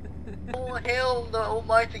 Oh hail the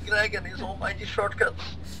almighty Greg and his almighty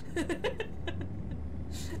shortcuts.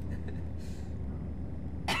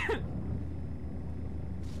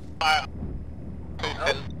 Oh.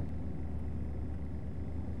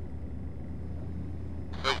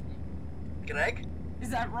 Greg?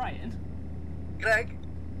 Is that Ryan? Greg?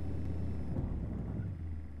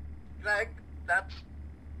 Greg? That's...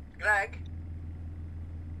 Greg?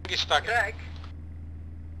 He's stuck. Greg?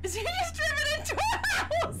 Is he just driven into a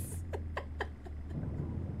house?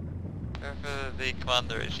 Whoever the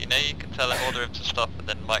commander is, you know you can tell him, order him to stop and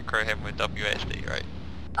then micro him with WSD, right?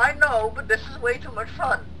 I know, but this is way too much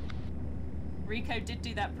fun. Rico did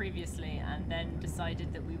do that previously and then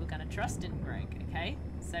decided that we were going to trust in Greg, okay?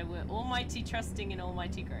 So we're almighty trusting in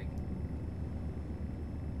almighty Greg.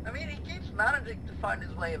 I mean, he keeps managing to find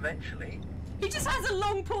his way eventually. He just has a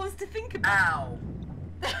long pause to think about. Ow!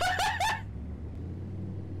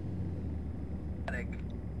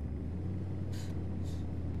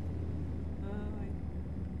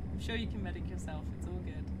 I'm sure you can medic yourself, it's all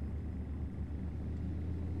good.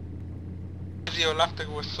 Your laughter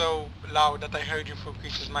was so loud that I heard you through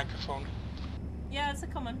Chris's microphone. Yeah, it's a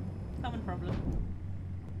common problem.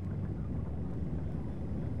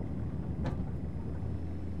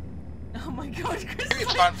 Oh my god, Chris!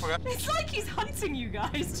 It's fine for us. It's like he's hunting you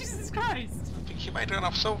guys, Jesus Christ! I think he might run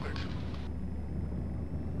off somewhere.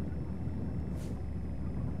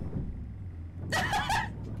 I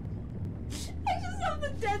just love the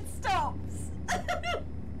dead stops!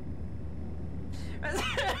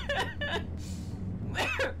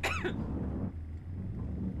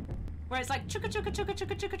 Where it's like chugga chugga chugga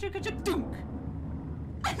chugga chugga chugga chugga dunk!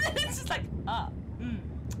 And then it's just like,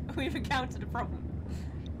 we've encountered a problem.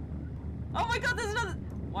 Oh my god, there's another.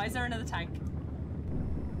 Why is there another tank?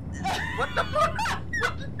 What the fuck?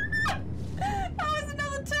 That was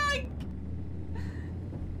another tank!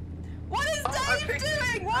 What is Dave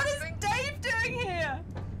doing? What is Dave doing here?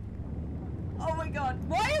 Oh my god,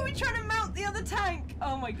 why are we trying to mount the other tank?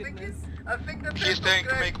 Oh my goodness. I think that's He's trying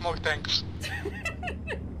to make more tanks.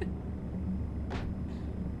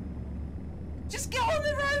 Just get on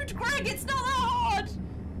the road, Greg, it's not that hard!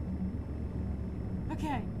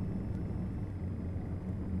 Okay.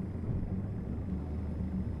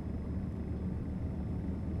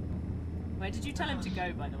 Where did you tell him to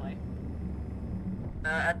go, by the way?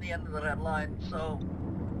 at the end of the red line, so...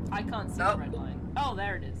 I can't see the red line. Oh,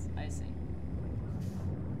 there it is. I see.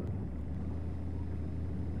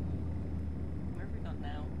 Where have we gone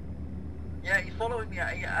now? Yeah, he's following the,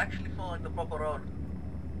 actually following the proper road.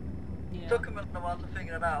 Yeah. Took him a while to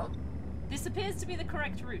figure it out. This appears to be the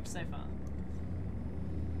correct route so far.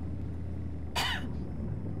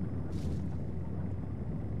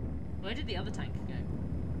 Where did the other tank go?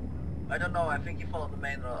 I don't know, I think he followed the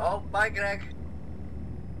main road. Oh, bye Greg!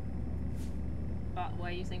 But where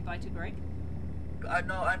are you saying bye to Greg? I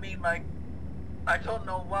know, I mean like... I don't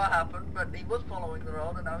know what happened, but he was following the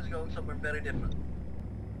road and I was going somewhere very different.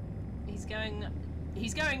 He's going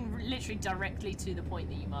literally directly to the point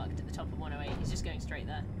that you marked at the top of 108. He's just going straight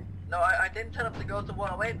there. No, I didn't tell him to go to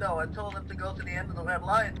 108 though. I told him to go to the end of the red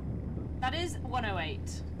line. That is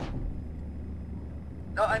 108.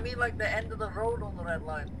 No, I mean like the end of the road on the red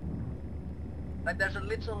line. Like there's a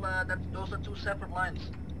little, those are two separate lines.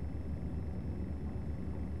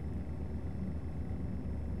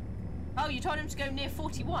 Oh, you told him to go near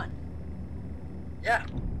 41? Yeah.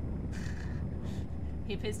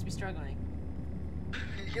 He appears to be struggling.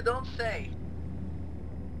 You don't say.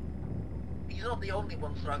 He's not the only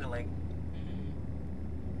one struggling.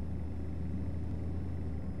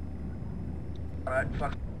 Alright,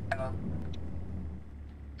 fuck. Hang on.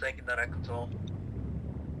 Taking direct control.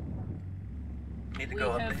 Need to We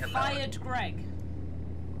go up have the hill fired Greg.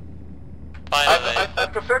 I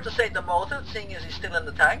prefer to say demoted, seeing as he's still in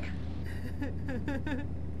the tank.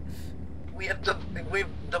 We've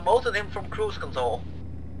demoted him from cruise control.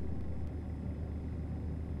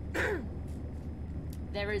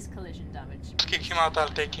 There is collision damage. Kick him out, I'll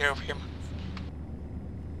take care of him.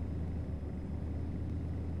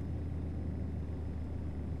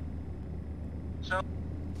 So,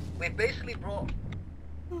 we basically brought...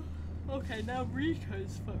 Okay, now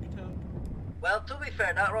Rico's fucked up. Well, to be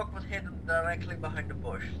fair, that rock was hidden directly behind the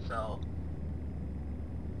bush, so...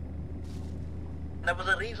 There was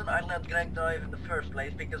a reason I let Greg drive in the first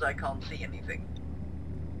place, because I can't see anything.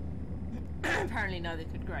 Apparently neither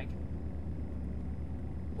could Greg.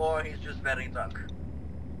 Or he's just very drunk.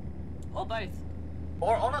 Or both.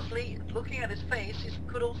 Or honestly, looking at his face, he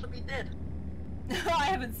could also be dead. I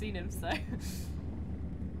haven't seen him, so...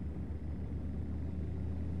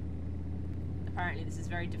 Apparently this is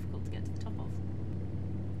very difficult to get to the top of.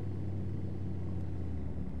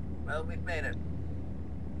 Well, we've made it.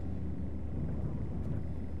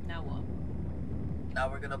 Now what? Now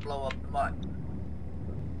we're gonna blow up the mine.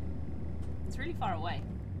 It's really far away.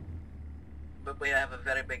 But we have a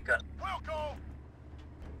very big gun. We'll go.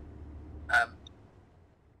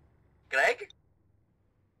 Greg?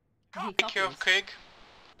 He Take care of copies. Craig.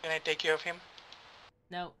 Can I take care of him?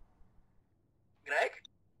 No. Greg?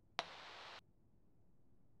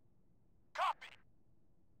 Copy.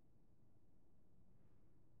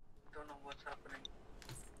 Don't know what's happening.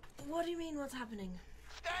 What do you mean what's happening?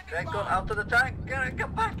 Standing Greg, by. go out to the tank. Greg,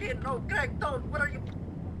 come back in. No, Greg, don't. What are you...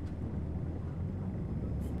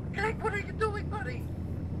 Greg, what are you doing, buddy?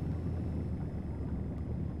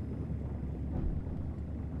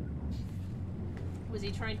 Was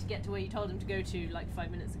he trying to get to where you told him to go to like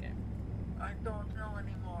 5 minutes ago? I don't know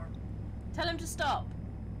anymore. Tell him to stop.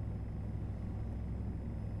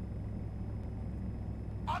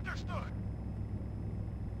 Understood.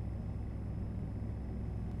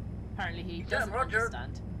 Apparently he Yeah, doesn't Roger.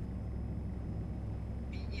 understand.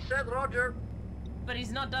 He said Roger. But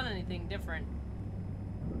he's not done anything different.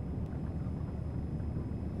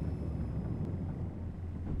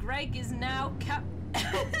 Greg is now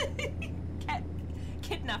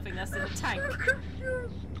kidnapping us in the tank. I'm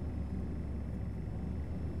confused.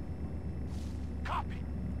 Copy.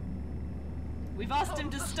 We've asked him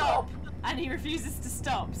to stop, and he refuses to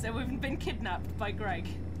stop, so we've been kidnapped by Greg.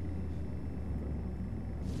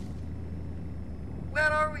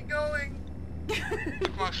 Where are we going?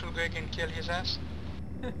 Marshal Greg and kill his ass.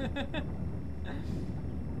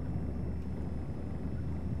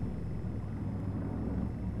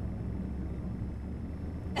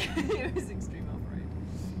 It was extreme off-road.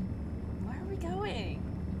 Where are we going?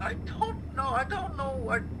 I don't know. I don't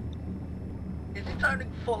know. Is he trying to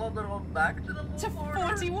follow the road back to the To border?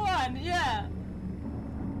 41, yeah.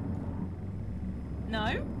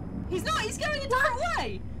 No? He's not, he's going a different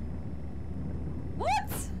way!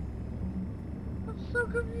 What? I'm so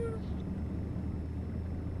confused.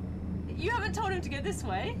 You haven't told him to go this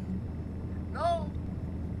way? No.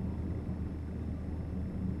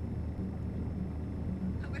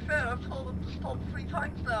 To be fair, I've told him to stop 3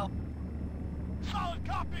 times now. Solid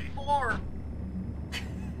copy. 4.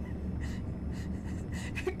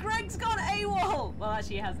 Greg's gone AWOL! Well,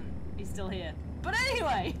 actually he hasn't. He's still here. But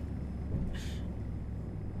anyway!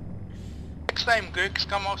 Next time Greg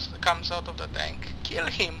comes out of the tank, kill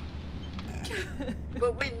him.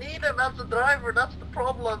 But we need him as the driver, that's the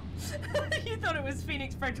problem. You thought it was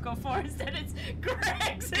Phoenix Protocol 4, instead it's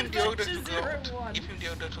Greg's Give him the order Adventure to go out. 01. Give him the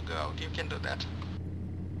order to go out. You can do that.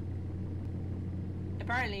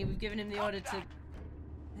 Apparently we've given him the order to...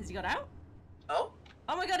 Has he got out? Oh?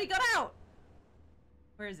 Oh my god, he got out!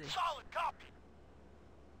 Where is he? Solid copy.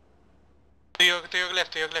 To your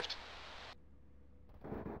left, to your left.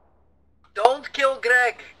 Don't kill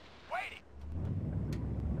Greg! Waiting.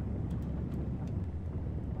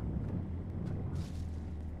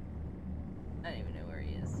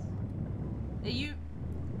 Are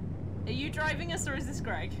you driving us or is this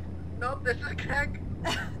Greg? No, this is Greg.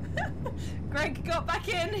 Greg got back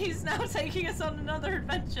in. He's now taking us on another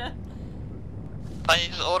adventure. I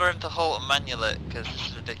just order him to halt and manual it because this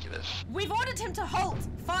is ridiculous. We've ordered him to halt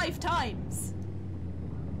 5 times.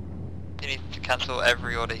 You need to cancel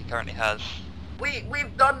every order he currently has.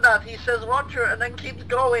 We've done that. He says Roger and then keeps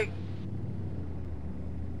going.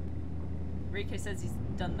 Rico says he's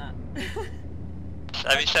done that.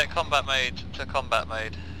 Have you set combat mode to combat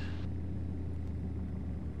mode?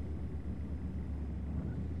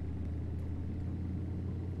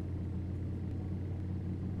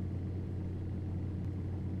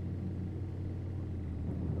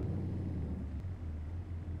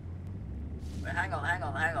 Wait, hang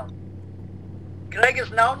on. Greg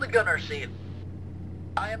is now in the gunner seat.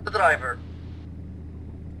 I am the driver.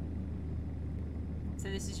 So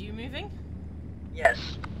this is you moving?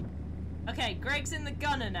 Yes. Okay, Greg's in the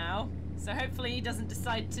gunner now, so hopefully he doesn't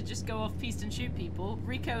decide to just go off piste and shoot people.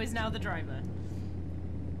 Rico is now the driver.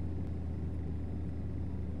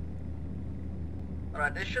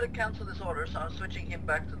 Alright, this should have cancelled this order, so I'm switching him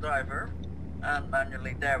back to driver. And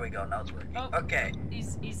manually, there we go, now it's working. Oh, okay.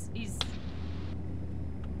 He's...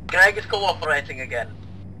 Greg is cooperating again.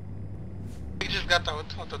 We just got the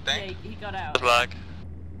auto Yeah, tank. he got out. Lag.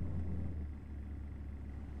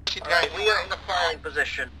 Alright, we are in the firing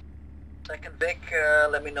position. Second Vic,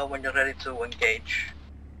 let me know when you're ready to engage.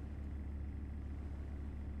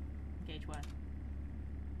 Engage what?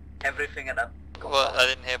 Everything and up. What? I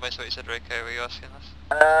didn't hear most of what you said, Rico. Were you asking us?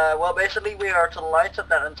 Well, basically we are to light up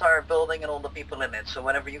that entire building and all the people in it, so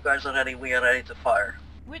whenever you guys are ready, we are ready to fire.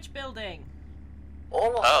 Which building?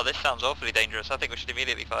 All of Oh, this sounds awfully dangerous. I think we should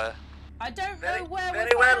immediately fire. I don't very, know where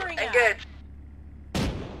very we're well, firing at. engage.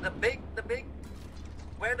 The big,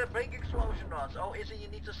 where the big explosion was. Oh, Izzy, you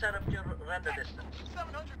need to set up your render distance.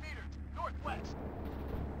 700 meters, northwest.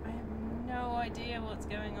 I have no idea what's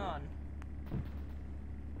going on.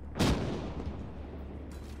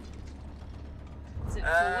 Is it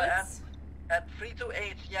forwards? At 3 to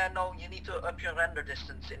 8, yeah, no, you need to up your render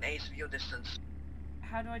distance in ace view distance.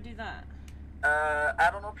 How do I do that?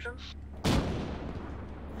 Add-on options?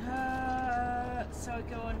 So I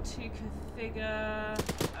go on to configure,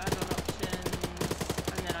 add-on options,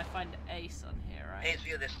 and then I find ace on here, right? Ace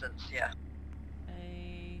view distance, yeah.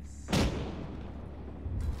 Ace.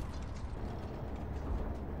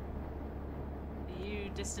 View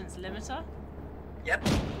distance limiter? Yep.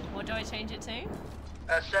 What do I change it to?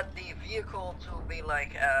 Set the vehicle to be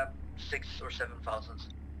like 6 or 7 thousandths.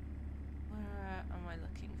 Where am I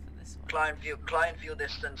looking for this one? Client view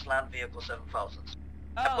distance, land vehicle 7 thousandths.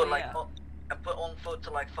 Oh, And put on foot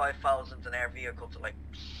to like 5,000 and air vehicle to like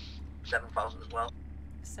 7,000 as well.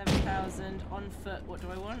 7,000 on foot. What do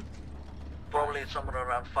I want? Probably somewhere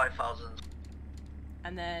around 5,000.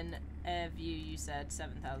 And then air view, you said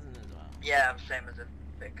 7,000 as well. Yeah, same as it,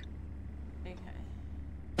 Vic. Okay.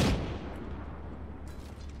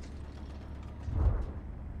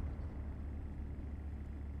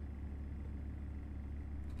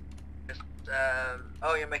 Just,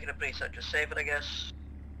 oh, you're making a preset. Just save it, I guess.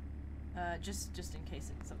 Just in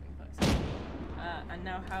case it's something close. And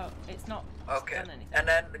now how it's not Okay. done anything. And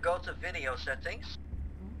then go to video settings.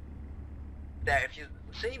 There, if you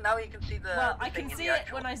see now, you can see the. Well, the I thing can in see the it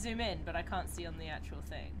actual. when I zoom in, but I can't see on the actual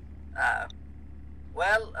thing.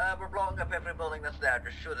 Well, we're blowing up every building that's there.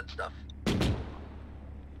 Just shoot at stuff.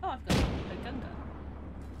 Oh, I've got a gun.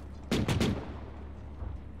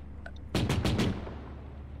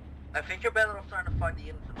 I think you're better off trying to find the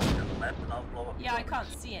infantry on the left, and I'll blow up. Yeah, I can't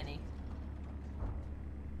see any.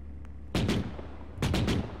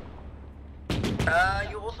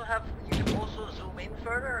 You can also zoom in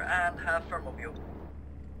further and have thermal view.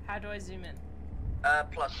 How do I zoom in?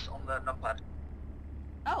 Plus on the numpad.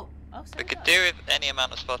 Oh, so We could good. do with any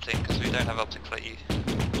amount of spotting because we don't have optics like you.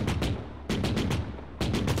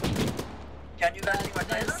 Can you guys see my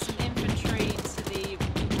There's trailers? some infantry to the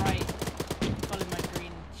right. Follow my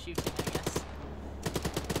green shooting, I guess.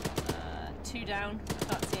 2 down. I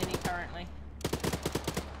can't see any currently.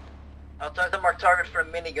 I'll try to mark target for a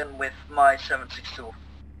minigun with my 7.62.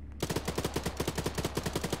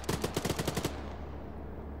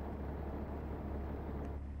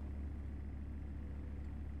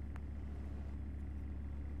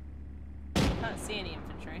 Can't see any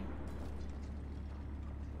infantry.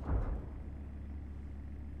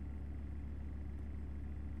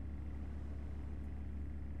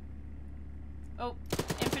 Oh,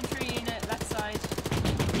 infantry unit left side.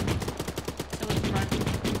 Towards the front.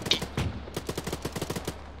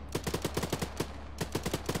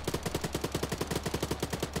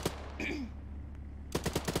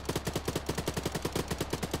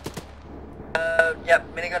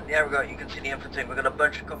 minigun. There we go. You can see the infantry. We got a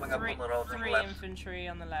bunch coming up on the road on the Three left. infantry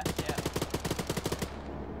on the left. Yeah.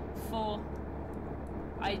 4.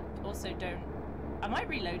 I also don't. Am I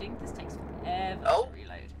reloading? This takes forever Oh. to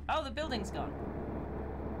reload. Oh, the building's gone.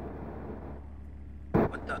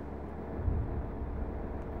 What the?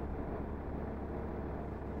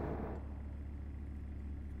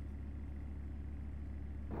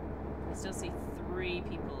 I still see 3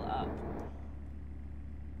 people up.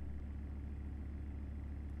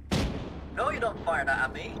 No, you don't fire that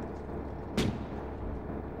at me.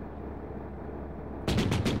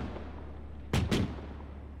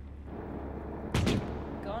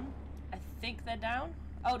 Gone? I think they're down.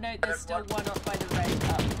 Oh no, there's still one. one up by the red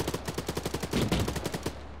up.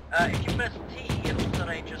 If you press T, it also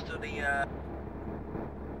ranges to the.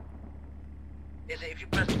 If you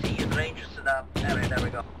press T, it ranges to that area. There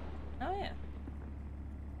we go. Oh yeah.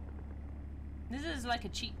 This is like a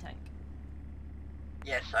cheat tank.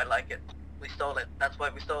 Yes, I like it. We stole it. That's why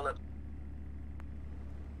we stole it.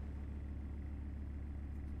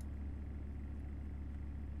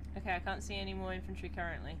 Okay, I can't see any more infantry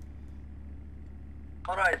currently.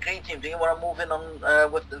 Alright, green team, do you want to move in on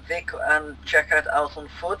with the Vic and check out on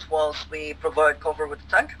foot whilst we provide cover with the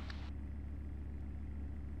tank?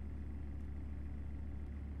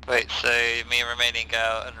 Wait, so me and remaining go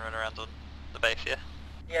out and run around on the base, yeah?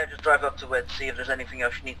 Yeah, just drive up to it, see if there's anything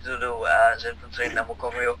else you need to do as infantry, and then we'll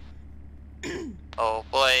cover you. Oh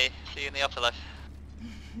boy, see you in the afterlife.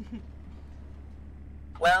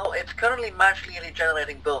 Well, it's currently magically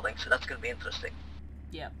regenerating buildings, so that's going to be interesting.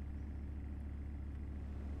 Yep.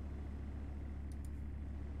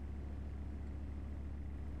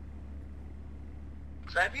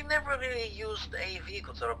 So have you never really used a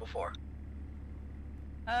vehicle turret before?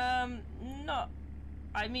 Not.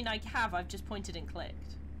 I mean, I have. I've just pointed and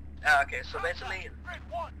clicked. Ah, okay, so basically, Grid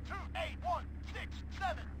 1, 2, 8, 1, 6,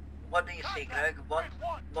 7. what do you see, Greg?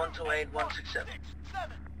 128, 167. 6, 7.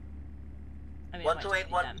 I mean, 128,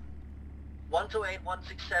 1. 128,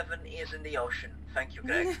 167 is in the ocean. Thank you,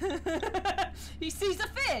 Greg. He sees a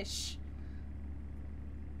fish.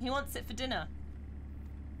 He wants it for dinner.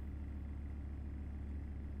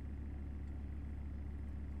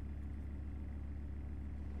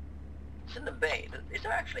 It's in the bay. Is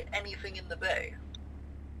there actually anything in the bay?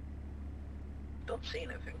 Don't see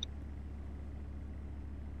anything.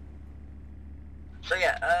 So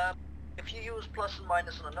yeah, if you use plus and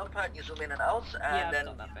minus on a numpad, you zoom in and out, and Yeah, I've then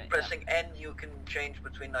got that bit, pressing N, you can change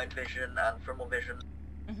between night vision and thermal vision.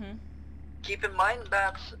 Mhm. Keep in mind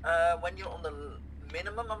that when you're on the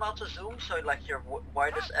minimum amount of zoom, so like your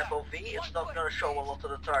widest FOV, it's not going to show a lot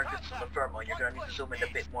of the targets on the thermal. You're going to need to zoom in a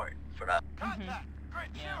bit more for that. Contact. Grid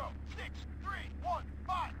Yeah. 0, 6, 3, 1,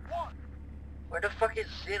 5, 1. Where the fuck is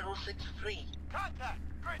 063? Contact.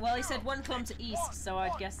 Grid Well, he 0, said 1 kilometer 6, east, 1, so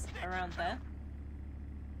I'd 1, guess 6, around there.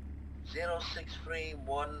 063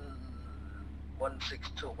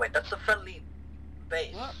 162. Wait, that's a friendly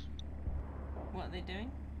base. What? What are they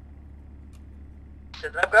doing?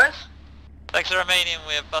 Set it up, guys. Thanks to Romanian,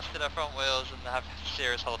 we have busted our front wheels and have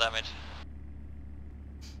serious hull damage.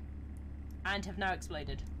 And have now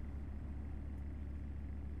exploded.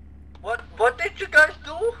 What did you guys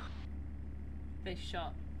do? They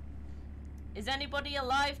shot. Is anybody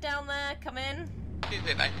alive down there? Come in. He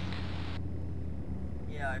did, I think.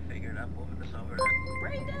 Yeah, I figured I'm moving this over.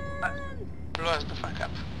 Brayden! Blew us the fuck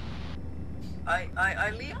up.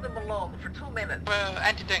 I leave them alone for 2 minutes. Well,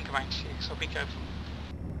 anti-tank mines here, so be careful.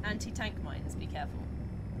 Anti-tank mines, be careful.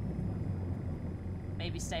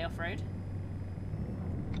 Maybe stay off-road.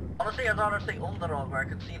 Honestly, I'd rather stay on the road where I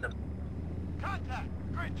can see them. Contact.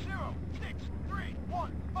 Grid 0, 6, 3,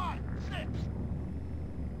 1, 5, 6.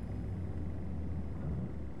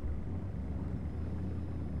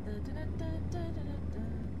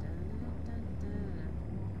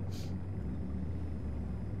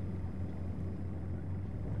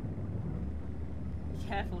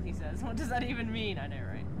 Careful, he says. What does that even mean? I know,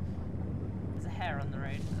 right? There's a hare on the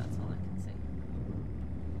road, but that's all I can see.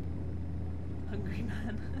 Hungry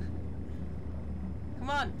man. Come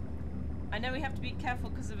on! I know we have to be careful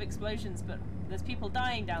because of explosions, but there's people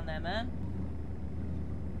dying down there, man.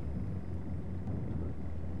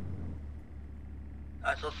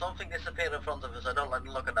 I saw something disappear in front of us. I don't like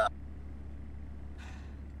to look at that.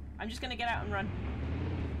 I'm just gonna get out and run.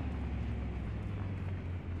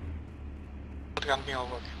 Shotgun me all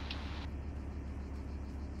working.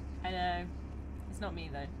 I know. It's not me,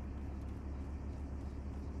 though.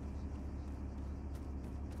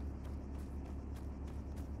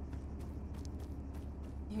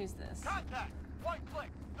 Who's this? Contact. 1 click.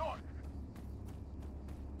 North.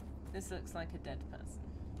 This looks like a dead person.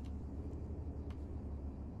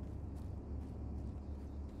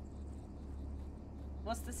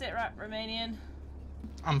 What's the sit rep, Romanian?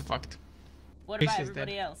 I'm fucked. What Chris about is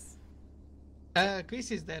everybody dead. else?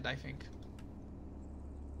 Chris is dead, I think.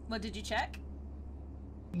 What, did you check?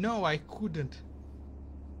 No, I couldn't.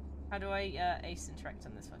 How do I ace interact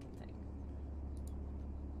on this fucking thing?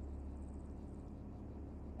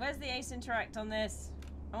 Where's the ace interact on this?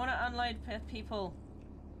 I want to unload people.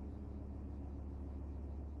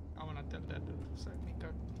 I wanna tell that to send me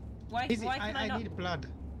code. Why Easy, can I not? need blood.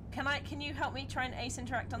 Can you help me try and ace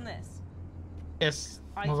interact on this? Yes,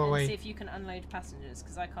 I move can away. see if you can unload passengers,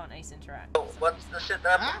 because I can't ace interact. So what's the sit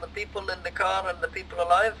rep on the people in the car and the people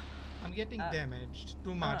alive? I'm getting damaged.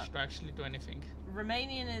 Too much to actually do anything.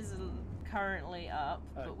 Romanian is currently up,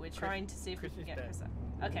 but we're trying to see if we can get Chris up.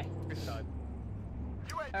 Okay.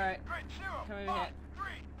 Alright. Come over here.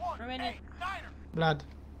 Romanian. Blood.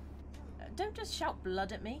 Don't just shout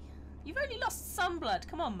blood at me. You've only lost some blood.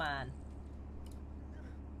 Come on, man.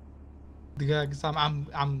 Because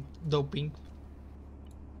I'm doping.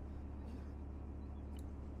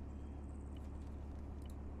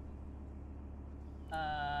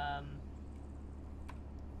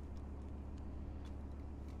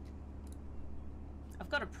 I've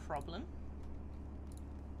got a problem.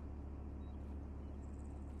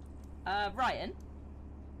 Ryan?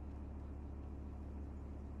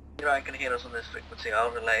 Ryan can hear us on this frequency.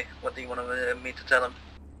 I'll relay. What do you want me to tell him?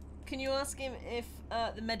 Can you ask him if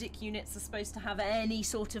the medic units are supposed to have any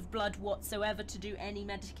sort of blood whatsoever to do any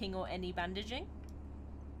medicing or any bandaging?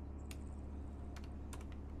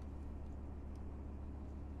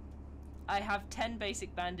 I have 10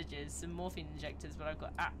 basic bandages, some morphine injectors, but I've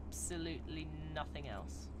got absolutely nothing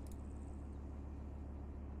else.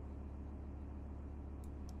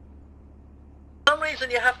 For some reason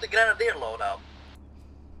you have the grenadier loadout.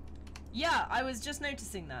 Yeah, I was just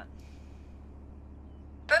noticing that.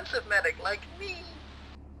 Defensive medic like me.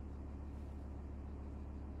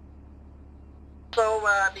 So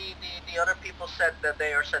the other people said that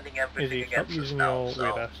they are sending everything Izzy, stop against us using now. your So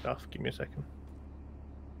weird ass stuff. Give me a second.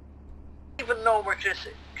 I don't even know where Chris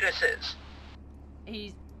is.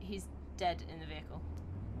 He's dead in the vehicle.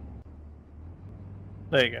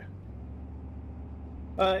 There you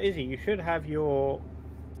go. Izzy, you should have your.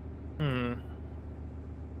 You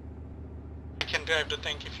can drive the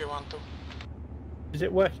tank if you want to. Is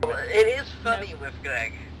it working? It is funny with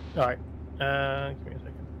Greg. Alright. Give me a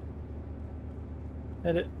second.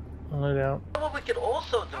 Edit. Load out. What we could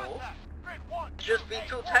also do is just be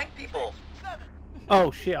 2 tank people. Oh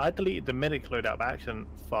shit, I deleted the medic loadout by accident.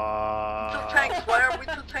 2 Fuck. tanks. Why are we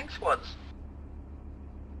 2 tank squads?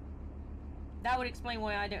 That would explain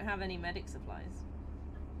why I don't have any medic supplies.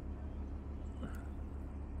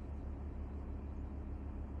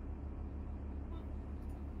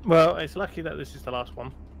 Well, it's lucky that this is the last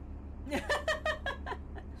one.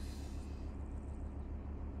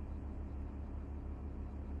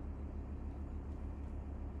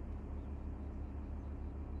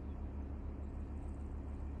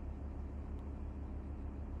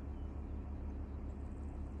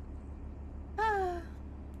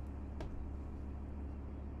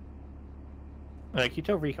 Can you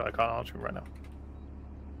tell Rico I can't answer him right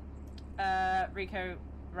now? Rico,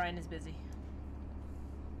 Ryan is busy.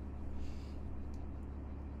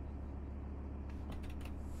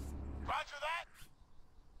 Roger that.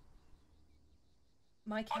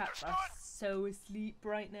 My cats are so asleep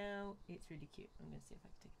right now. It's really cute. I'm gonna see if I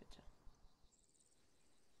can take a picture.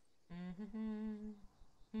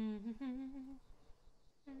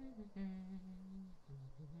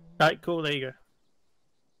 Alright, cool, there you go.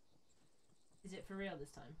 Is it for real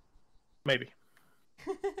this time? Maybe.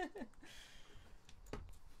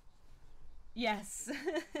 Yes.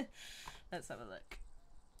 Let's have a look.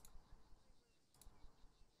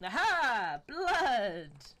 Aha!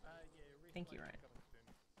 Blood! Thank you, Ryan.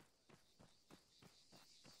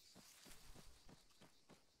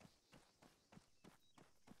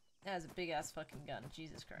 That was a big ass fucking gun.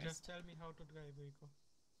 Jesus Christ. Just tell me how to drive, Rico.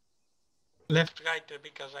 Left, right,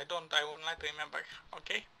 because I will not remember.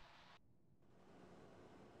 Okay.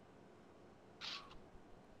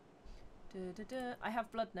 I have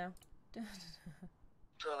blood now. Right,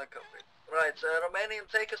 Romanian,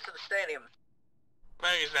 take us to the stadium.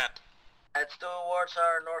 Where is that? It's towards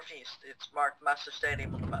our northeast. It's marked Massive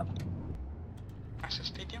Stadium on the map. Massive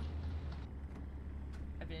Stadium?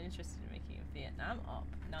 I've been interested in making a Vietnam op.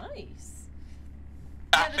 Nice.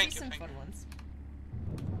 Ah, Yeah, thank there's you, some thank fun you. ones.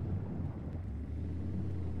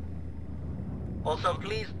 Also,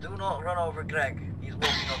 please do not run over Greg. He's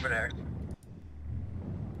walking over there.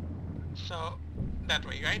 So, that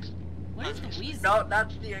way, right? What is the weasel? No,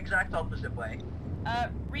 that's the exact opposite way.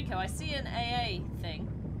 Rico, I see an AA thing.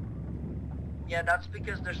 Yeah, that's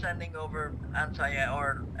because they're sending over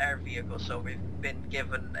anti-or air vehicles, so we've been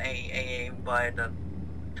given a aim by the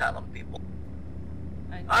Talon people.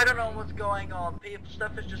 Okay. I don't know what's going on.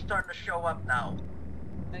 Stuff is just starting to show up now.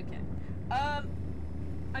 Okay. I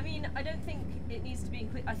mean, I don't think it needs to be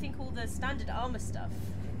included. I think all the standard armor stuff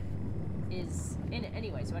is in it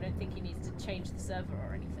anyway, so I don't think he needs to change the server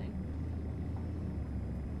or anything.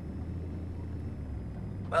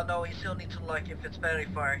 Well, no, he still needs to, like, if it's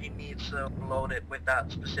Verifier, he needs to load it with that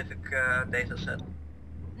specific data set.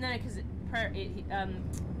 No, because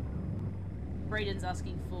Brayden's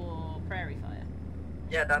asking for Prairie Fire.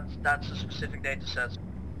 Yeah, that's a specific data set.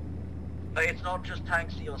 But it's not just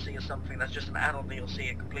Tanks DLC or something, that's just an add-on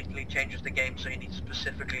DLC. It completely changes the game, so you need to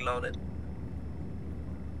specifically load it.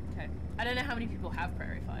 Okay. I don't know how many people have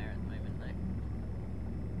Prairie Fire at the moment, though.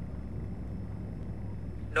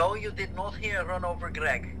 No, you did not hear run over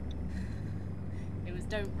Greg. It was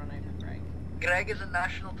don't run over Greg. Greg is a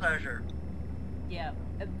national treasure. Yeah,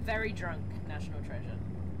 a very drunk national treasure.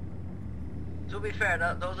 To be fair,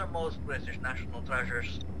 those are most British national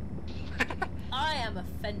treasures. I am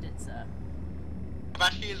offended, sir.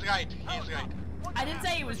 But he is right, he is right. I didn't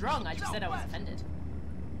say he was wrong, I just said I was offended.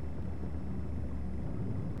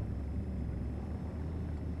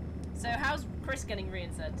 So how's Chris getting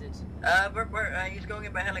reinserted? He's going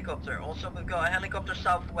in by helicopter. Also, we've got a helicopter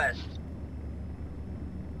southwest.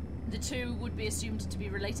 The two would be assumed to be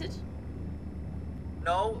related?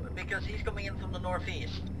 No, because he's coming in from the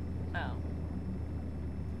northeast. Oh.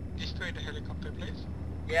 Destroy the helicopter, please.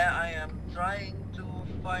 Yeah, I am trying to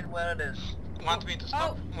find where it is. Want me to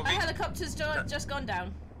stop A moving? helicopter's just gone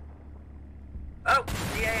down. Oh,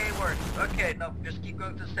 the AA works. Okay, no, just keep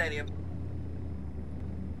going to the stadium.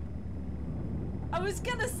 I was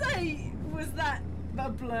gonna say, was that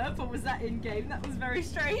a blurb or was that in-game? That was very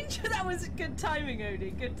strange. That was good timing,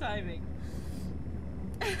 Odie. Good timing.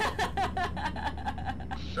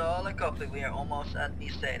 Solid copy, we are almost at the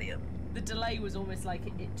stadium. The delay was almost like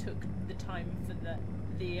it took the time for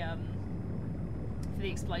the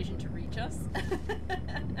explosion to reach us.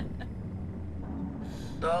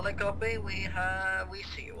 Solid copy, we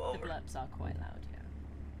see you, over. The blurps are quite loud, yeah.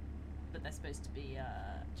 But they're supposed to be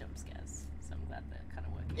jump scares, so I'm glad they're kind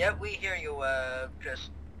of working. Yeah, we hear you, Chris.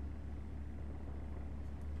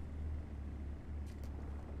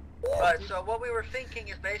 Right, so what we were thinking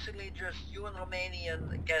is basically just you and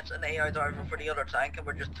Romanian gets an AI driver for the other tank, and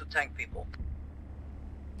we're just two tank people.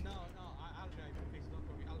 No, I'll drive it. Please don't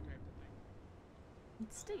worry. I'll drive the tank.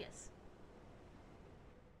 It's Stigus.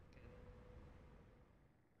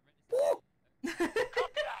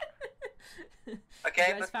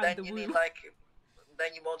 Okay, but then you need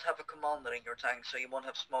then you won't have a commander in your tank, so you won't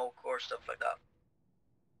have smoke or stuff like that.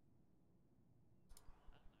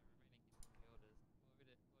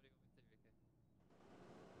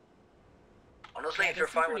 Honestly, if you're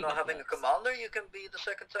fine with not having a commander, you can be the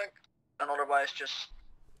second tank, and otherwise just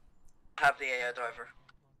have the AI driver.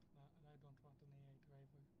 I don't want an AI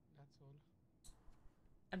driver, that's all.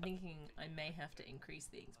 I'm thinking I may have to increase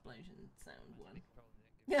the explosion sound one.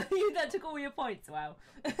 That took all your points, wow.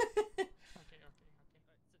 Okay.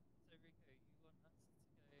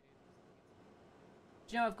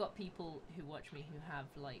 Do you know I've got people who watch me who have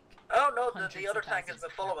like... Oh no, the other tank has been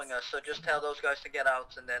following us, so just tell those guys to get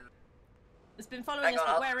out and then... It's been following us,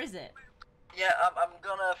 but where is it? Yeah, I'm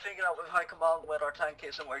gonna figure out with high command where our tank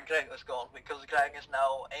is and where Greg is gone, because Greg is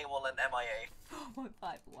now AWOL and MIA.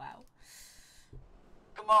 4.5, wow.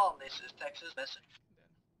 Come on, this is Texas message.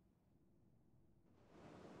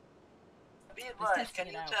 Be advised, can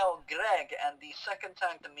you tell Greg and the second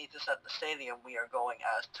tank to meet us at the stadium we are going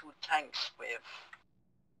as two tanks with...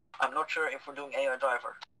 I'm not sure if we're doing AI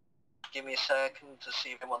driver. Give me a second to see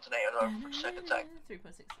if I want an AI driver for the second tank.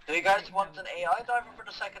 3.6. Do you guys want an AI driver for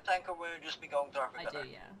the second tank, or will you just be going driver I together?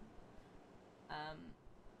 do, yeah.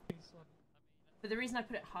 But the reason I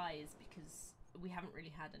put it high is because we haven't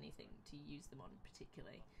really had anything to use them on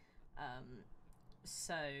particularly.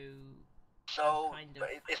 So kind of...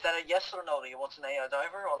 is that a yes or no? Do you want an AI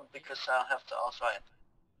driver, or because I'll have to ask Ryan?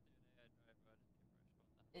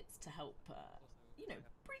 It's to help, you know,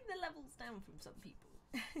 bring the levels down from some people.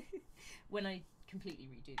 When I completely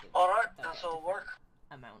redo them. Alright, that'll work.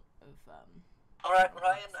 Amount of, Alright,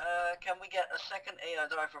 Ryan, can we get a second AI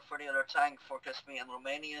driver for the other tank for Crispy and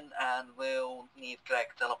Romanian, and we'll need Greg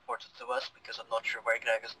teleported to us, because I'm not sure where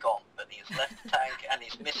Greg has gone, but he's left the tank and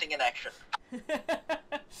he's missing in action.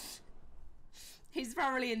 He's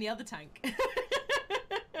probably in the other tank.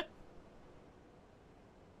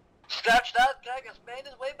 Scratch that, Greg has made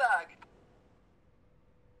his way back.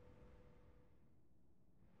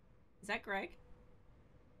 Is that Greg?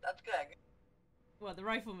 That's Greg. What, the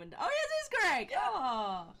rifleman? Oh, yes, it's Greg! Yeah.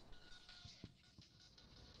 Oh.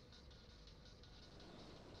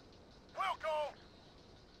 We'll go.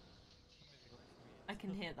 I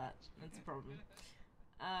can hear that. That's a problem.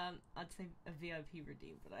 I'd say a VIP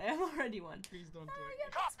redeem, but I am already one. Please don't do Oh, it. yeah,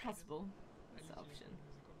 that's possible. I That's an literally option. have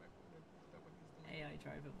music on my phone. Please don't. AI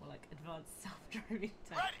driver, more like advanced self-driving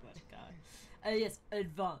tank. Ready. What a guy. Yes,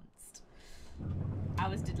 advanced.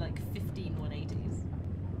 Ours did like 15 180s.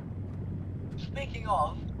 Speaking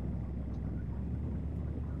of,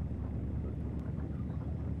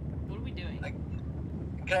 What are we doing? like,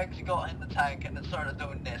 Greg got in the tank and then started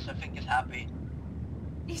doing this. I think he's happy.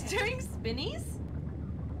 He's doing spinnies?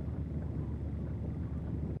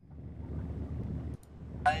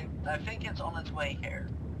 I think it's on its way here.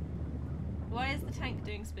 Why is the tank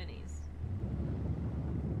doing spinnies?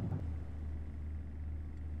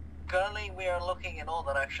 Currently, we are looking in all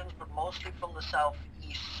directions, but mostly from the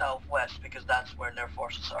southeast, southwest, because that's where their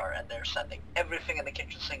forces are, and they're sending everything in the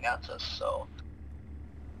kitchen sink at us, so...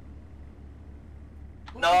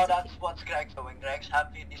 No, that's what Greg's doing. Greg's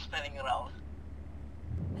happy and he's spinning around.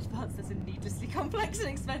 Advanced as in needlessly complex and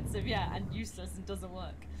expensive, yeah, and useless and doesn't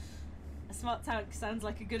work. A smart tank sounds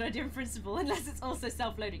like a good idea in principle, unless it's also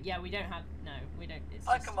self-loading. Yeah, we don't have... No, we don't... It's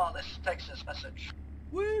I just... command this Texas message.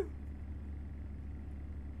 Woo!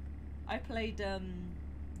 I played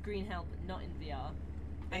Green Hell, but not in VR.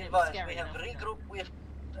 And it was Advise, scary we have enough, no. regrouped with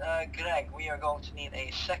Greg. We are going to need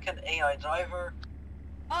a second AI driver.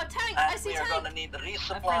 Oh, tank! And I see we tank! are going to need the friendly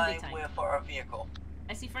resupply tank. with our vehicle.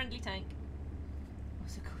 I see friendly tank.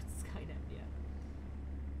 What's it called? Skynet, yeah.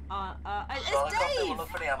 So It's helicopter will Dave! look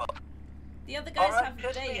for the ammo. The other guys Alright, have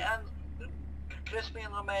Crispy Dave.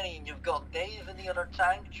 and Romanian, you've got Dave in the other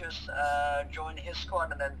tank. Just join his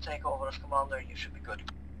squad and then take over as commander. You should be good.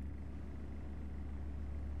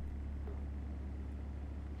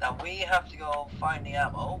 Now we have to go find the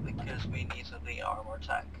ammo because we need to rearm our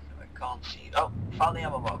tank. I can't see. Oh, found the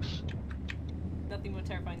ammo box. Nothing more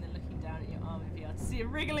terrifying than looking down at your arm in VR to see a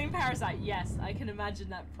wriggling parasite. Yes, I can imagine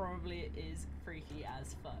that probably is freaky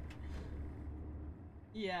as fuck.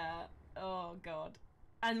 Yeah. Oh god.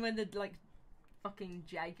 And when the like fucking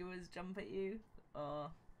jaguars jump at you, oh,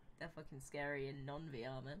 they're fucking scary in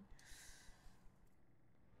non-VR, man.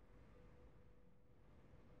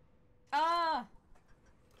 Ah.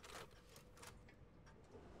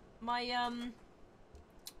 My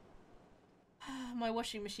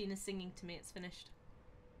washing machine is singing to me. It's finished.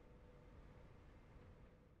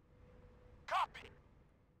 Copy.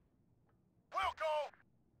 We'll go.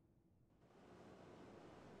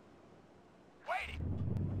 Waiting.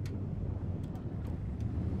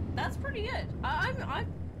 That's pretty good.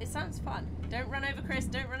 It sounds fun. Don't run over Chris.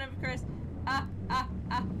 Don't run over Chris.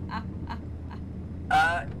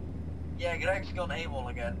 Yeah, Greg's gone AWOL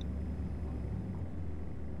again.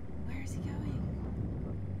 Where is he going?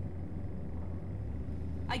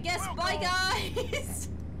 I guess bye, guys.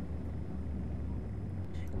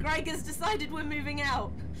 Greg has decided we're moving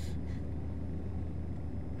out.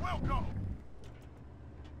 We'll go.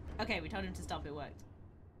 Okay, we told him to stop. It worked.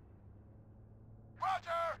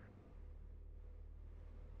 Roger.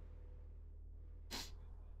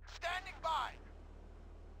 Standing by.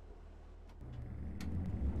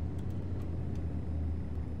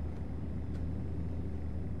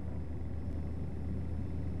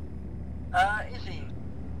 Izzy,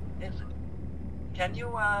 can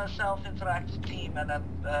you self-interact team and then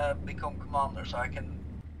become commander so I can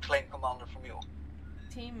claim commander from you?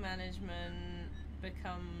 Team management,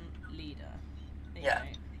 become leader. There you Yeah.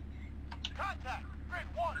 go. Contact. Grid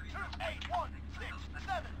 12816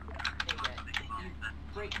 7. There you go. You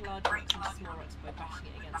break large rocks into small rocks by bashing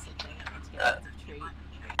it against something and to get out of the tree.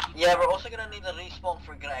 Yeah, we're also gonna need a respawn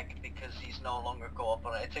for Greg because he's no longer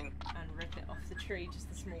cooperating. And rip it off the tree, just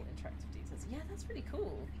the small interactive details. Yeah, that's really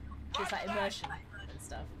cool. Just that immersion and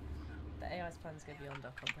stuff. The AI's plans go beyond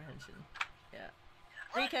our comprehension. Yeah.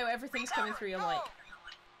 Rico, everything's coming through your mic.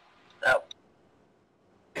 No,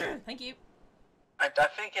 Thank you. I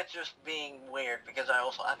think it's just being weird because I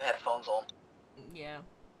also have headphones on. Yeah.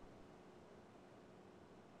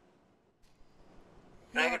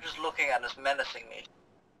 Greg is just looking at us, menacing me.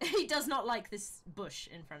 He does not like this bush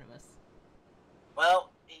in front of us.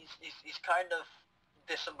 Well, he's kind of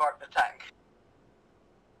disembarked the tank.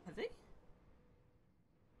 Has he?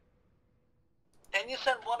 Can you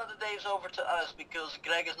send one of the Daves over to us because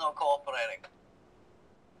Greg is not cooperating?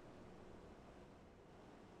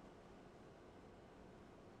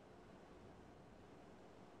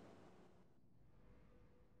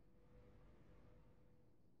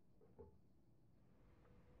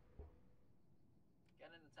 Get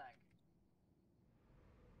in the tank.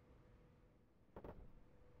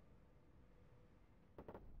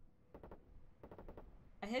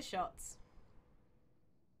 hear shots.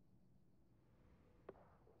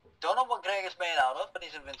 Don't know what Greg is made out of, but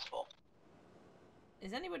he's invincible.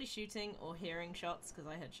 Is anybody shooting or hearing shots? Because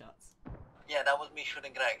I heard shots. Yeah, that was me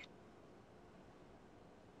shooting Greg.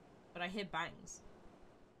 But I hear bangs.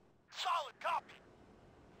 Solid copy.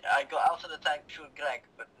 Yeah, I go out to the tank to shoot Greg,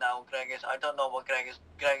 but now Greg is... I don't know what Greg is...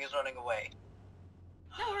 Greg is running away.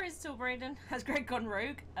 No worries still, Brayden. Has Greg gone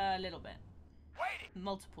rogue? A little bit. Waiting.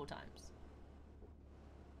 Multiple times.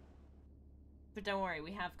 But don't worry,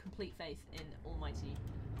 we have complete faith in almighty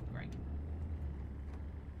Greg.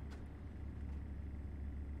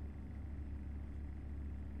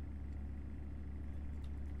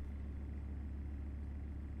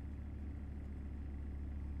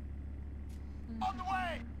 On the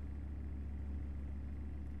way.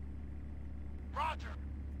 Roger.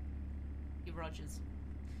 You Rogers.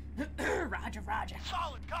 Roger, Roger.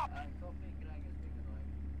 Solid copy. Copy, Greg is being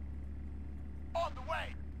annoying. On the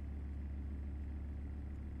way.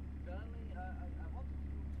 Currently, I wanted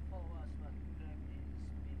you to follow us, but Greg is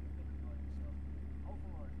being a bit annoying, so...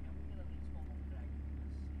 Overlord, can we get a lead spawn on Greg?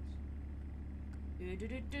 Because Do do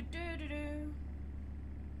do do do do.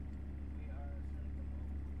 we are setting up all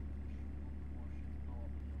portion of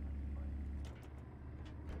the 95.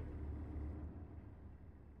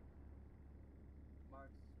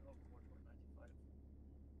 Marks Overwatch 195.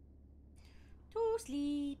 Too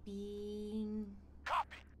sleeping.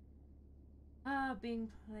 Copy. Been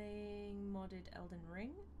playing modded Elden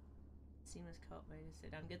Ring. Seamless co-op way to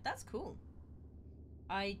sit down good. That's cool.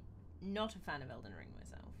 I'm not a fan of Elden Ring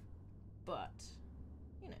myself, but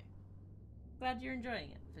you know, glad you're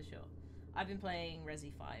enjoying it for sure. I've been playing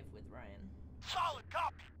Resi 5 with Ryan. Solid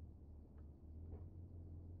copy.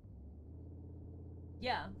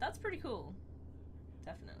 Yeah, that's pretty cool.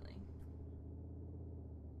 Definitely.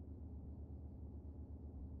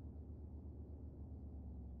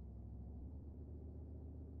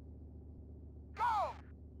 Go.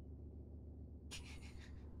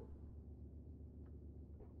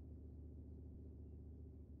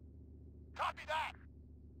 Copy that.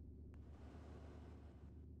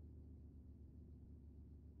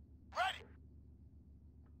 Ready.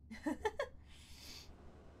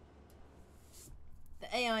 The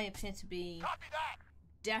AI appear to be Copy that.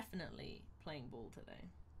 definitely playing ball today.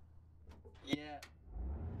 Yeah.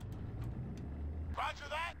 Roger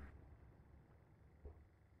that.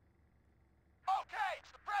 Okay,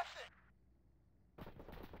 suppressing.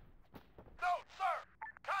 No, sir.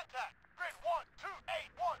 Contact. Grid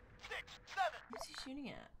 1281667. Who's he shooting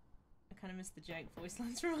at? I kind of missed the Jake voice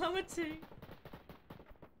lines from Arma 2.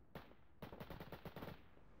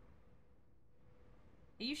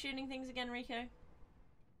 Are you shooting things again, Rico?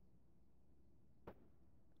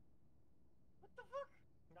 What the fuck?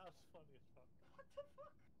 That was funny as fuck. What the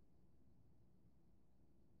fuck?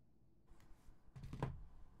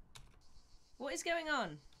 What is going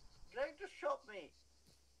on? Greg just shot me.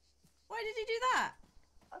 Why did he do that?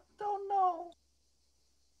 I don't know.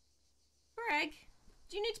 Greg,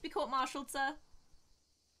 do you need to be court-martialed, sir?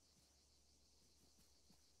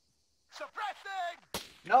 Suppressing.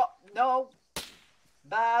 No, no.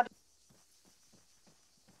 Bad.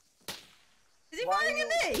 Is he Why firing at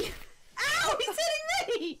me? Ow, he's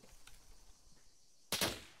hitting me!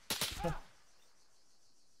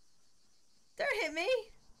 Don't hit me!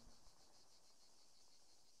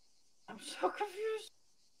 I'm so confused.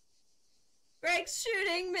 Greg's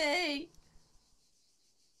shooting me!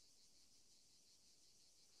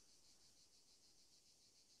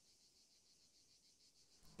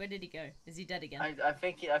 Where did he go? Is he dead again? I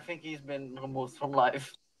think he's been removed from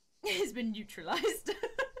life. He's been neutralized.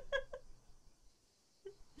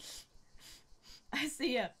 I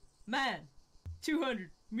see ya. Man. 200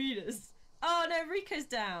 meters. Oh no, Rico's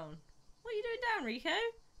down. What are you doing down, Rico?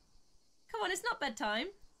 Come on, it's not bedtime.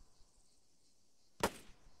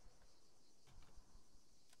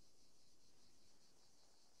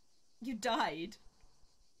 You died.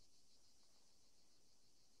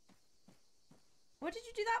 What did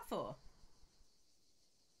you do that for?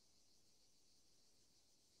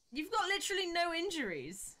 You've got literally no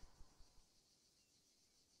injuries.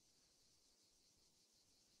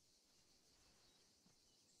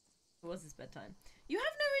 It was his bedtime. You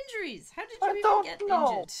have no injuries. How did you even get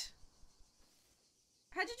injured?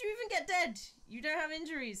 How did you even get dead? You don't have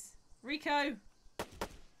injuries. Rico,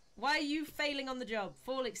 why are you failing on the job?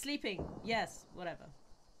 Falling, sleeping. Yes, whatever.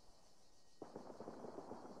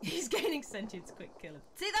 He's gaining sentience, quick kill him.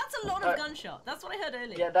 See, that's a lot of gunshot. That's what I heard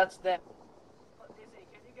earlier. Yeah, that's them. Izzy,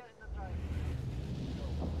 can you get in the drive?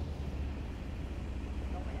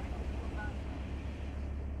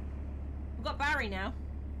 We've got Barry now.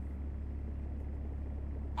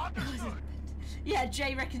 Understood. Yeah,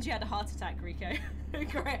 Jay reckons you had a heart attack, Rico.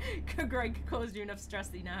 Greg caused you enough stress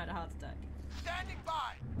that you now had a heart attack. Standing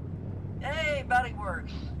by. Hey, batting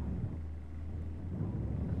works.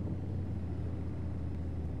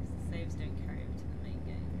 Saves don't carry over to the main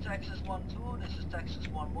game. Texas 1-2, this is Texas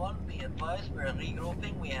 1-1. Be advised, we're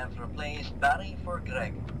regrouping. We have replaced Barry for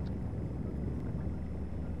Greg.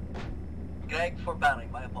 Greg for Barry,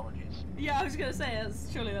 my apologies. Yeah, I was gonna say,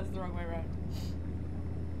 surely that's the wrong way around.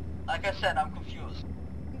 Like I said, I'm confused.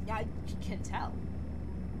 I can tell.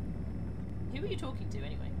 Who are you talking to,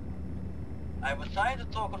 anyway? I was trying to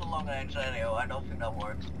talk on the long range radio, I don't think that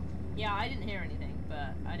works. Yeah, I didn't hear anything,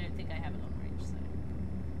 but I don't think I have a long range,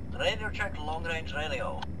 so... Radio check long range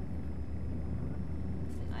radio.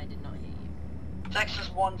 I did not hear you. Texas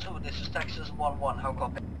 1-2, this is Texas 1-1, how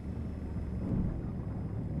copy?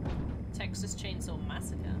 Texas Chainsaw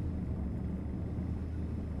Massacre.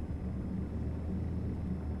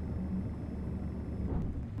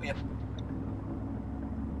 We have...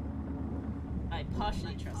 I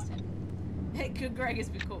partially trust him. Greg has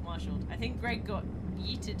been court-martialed. I think Greg got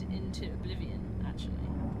yeeted into oblivion, actually.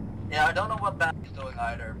 Yeah, I don't know what Barry's doing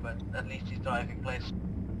either, but at least he's driving place.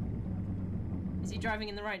 Is he driving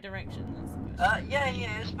in the right direction? That's the question. Yeah, he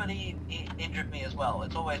is, but he injured me as well.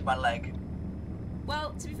 It's always my leg.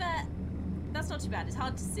 Well, to be fair, that's not too bad. It's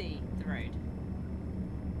hard to see the road.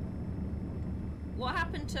 What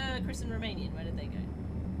happened to Chris and Romanian? Where did they go?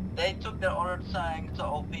 They took their other tank to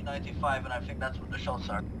OP-95, and I think that's where the shots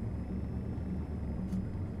are.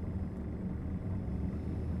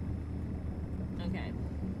 Okay.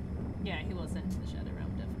 Yeah, he was sent to the Shadow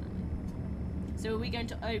Realm, definitely. So are we going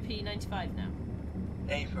to OP-95 now?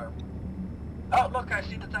 A firm. Oh, look, I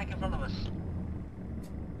see the tank in front of us.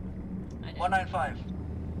 I don't. 195.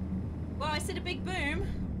 Well, I said a big boom.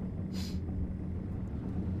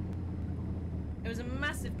 It was a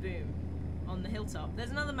massive boom on the hilltop. There's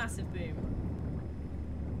another massive boom.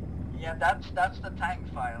 Yeah, that's the tank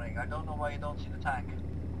firing. I don't know why you don't see the tank.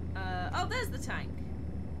 Oh, there's the tank.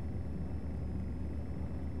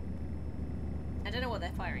 I don't know what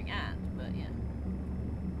they're firing at, but yeah.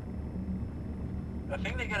 I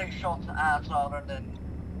think they're getting shot at rather than...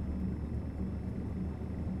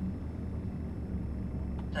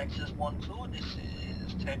 Texas 1-2, this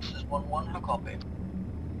is Texas 1-1, how copy?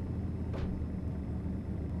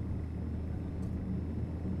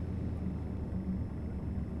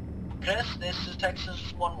 Chris, this is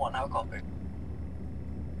Texas 1-1, how copy?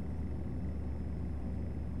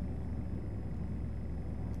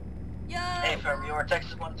 Yeah. Hey firm, you are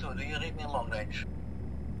Texas 1-2, do you read me in long range?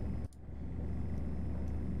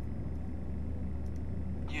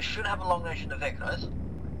 You should have a long range in the Vic, right?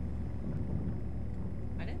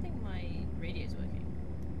 I don't think my radio's working.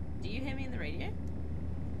 Do you hear me in the radio?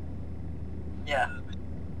 Yeah.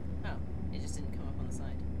 Oh, it just didn't come up on the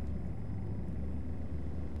side.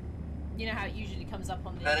 You know how it usually comes up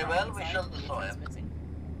on the Very well, right-hand we side shall when you're destroy it. transmitting?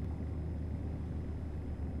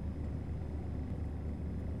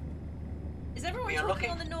 Is everyone We are talking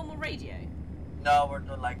looking- on the normal radio? No, we're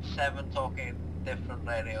doing like 7 talking different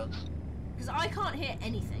radios. Because I can't hear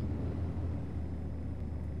anything.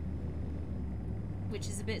 Which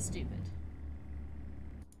is a bit stupid.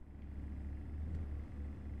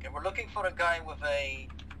 Okay, we're looking for a guy with a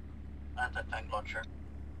anti-tank launcher.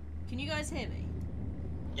 Can you guys hear me?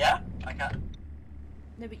 Yeah, I can.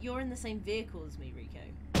 No, but you're in the same vehicle as me, Rico.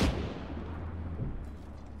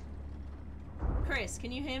 Chris,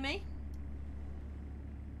 can you hear me?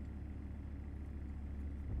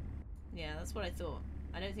 Yeah, that's what I thought.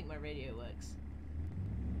 I don't think my radio works.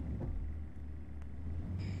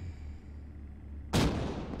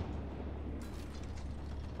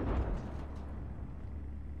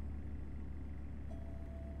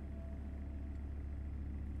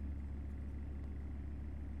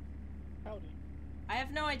 Howdy. I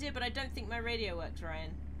have no idea, but I don't think my radio works,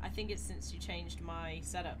 Ryan. I think it's since you changed my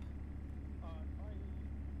setup.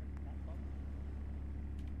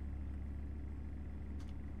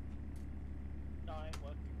 No, it ain't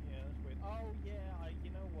working. Yeah, that's weird. Oh yeah,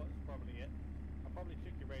 you know what's probably it. I probably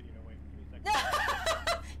took your radio away. Give me a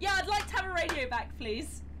second. Yeah, I'd like to have a radio back,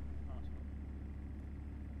 please.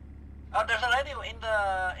 Oh, there's a radio in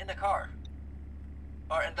the car,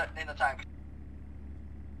 or in the tank.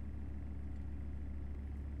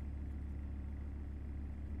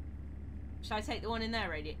 Should I take the one in there,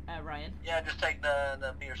 Ryan? Yeah, just take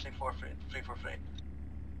the BRC 343.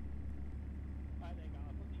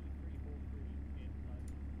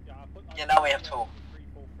 Yeah, now we have 2.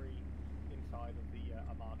 343 inside of the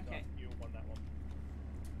Arma. Okay. You won that one.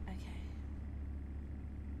 Okay.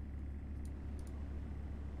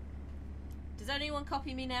 Does anyone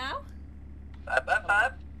copy me now?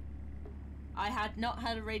 Bap. I had not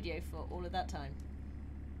had a radio for all of that time.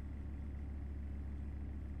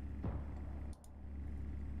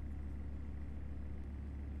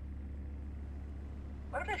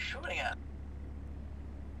 Where are they shooting at?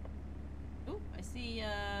 Ooh, I see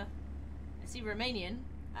Romanian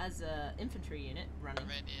as a infantry unit running.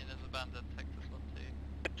 Romanian is abandoned. Texas one too.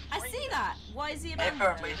 I see that. Why is he Hey,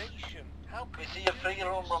 abandoned? Formation. How could we see a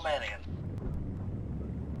 3-room Romanian?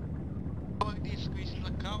 Oh, this is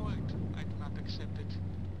a coward. I do not accept it.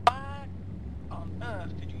 Why on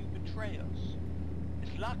earth did you betray us?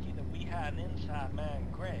 It's lucky that we had an inside man,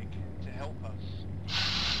 Greg, to help us.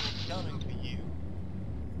 It's gunning for you.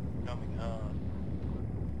 Coming hard.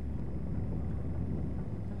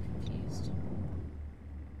 I'm confused.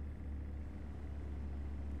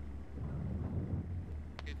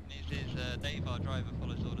 Good news is Dave, our driver,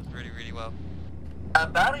 follows orders really, really well.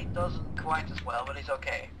 Barry doesn't quite as well, but he's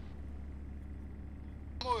okay.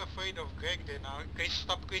 I'm more afraid of Greg than now. Please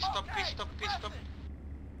stop, please stop, please stop, please stop.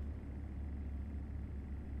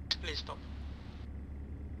 Please stop.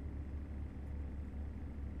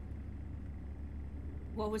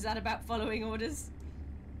 What was that about following orders?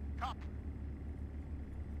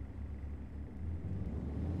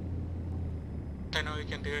 I know you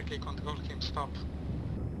can directly control him, stop.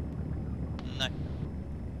 No.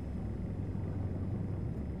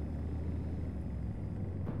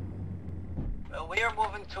 Well, we are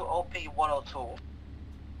moving to OP 102.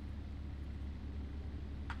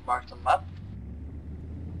 Mark the map.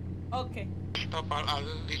 Okay. Stop, I'll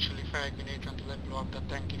literally fire a grenade until I blow up the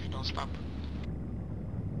tank if you don't stop.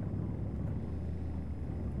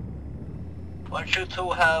 Once you two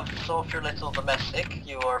have solved your little domestic,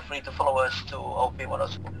 you are free to follow us to OP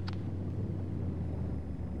 102.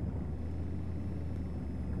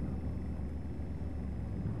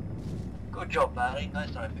 Good job, Barry.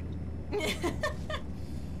 Nice driving.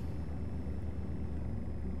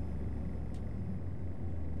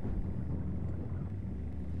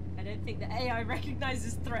 I don't think the AI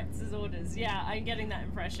recognizes threats as orders. Yeah, I'm getting that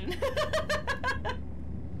impression.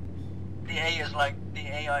 The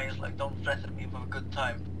AI is like, don't threaten me with a good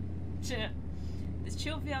time. This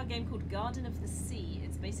chill VR game called Garden of the Sea.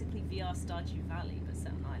 It's basically VR Stardew Valley, but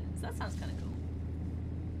set on islands. That sounds kind of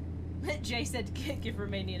cool. Jay said, give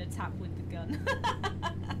Romanian a tap with the gun.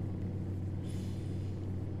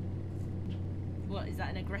 What, is that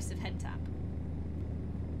an aggressive head tap?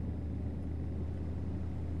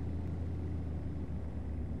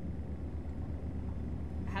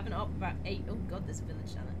 I have an op about 8. Oh god, there's a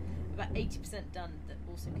village down there. About 80% done that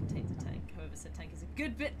also contains a tank. However, said tank is a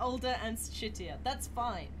good bit older and shittier. That's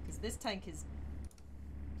fine, because this tank is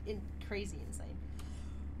crazy insane.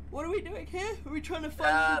 What are we doing here? Are we trying to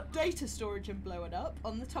find the data storage and blow it up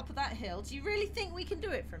on the top of that hill? Do you really think we can do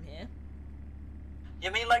it from here? You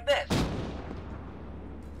mean like this?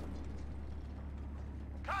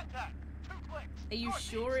 Contact! 2 clicks! Are you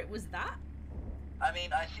sure it was that? I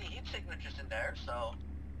mean, I see heat signatures in there, so...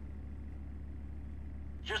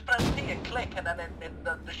 Just press T and click, and then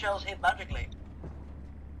the shells hit magically.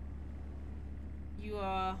 You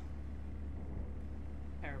are...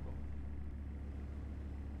 terrible.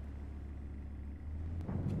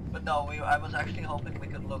 But no, I was actually hoping we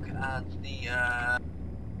could look at the,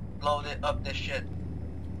 blow up this shit.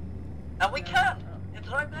 And we can! It's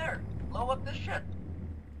right there! Blow up this shit!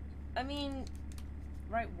 I mean...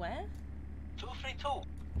 right where? 232,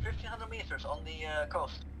 1500 meters on the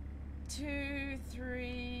coast. 2,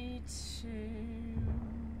 3, 2...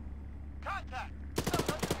 Contact!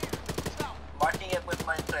 700 meters south! Marking it with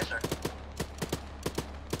my tracer.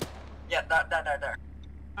 Yeah, there.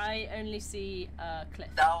 I only see a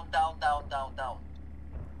cliff. Down.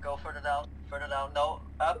 Go further down. No,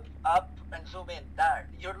 up, and zoom in. There.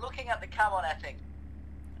 You're looking at the camo netting.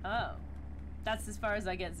 Oh. That's as far as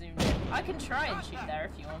I get zoomed in. I can try and shoot there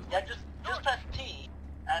if you want. Yeah, just press T,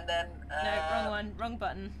 and then, No, wrong one. Wrong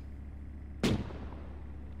button.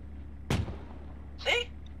 See?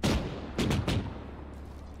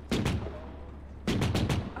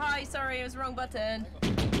 Hi, sorry, it was wrong button.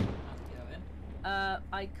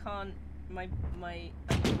 I can't. My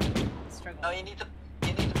struggle. No, you need to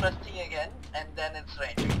press T again, and then it's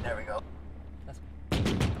ranging. There we go.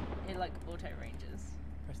 It like auto ranges.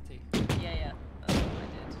 Press T. Yeah. That's what I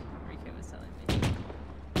did. Rico was telling me.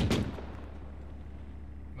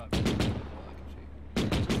 Might be I can shoot. Yeah,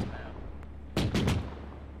 just about.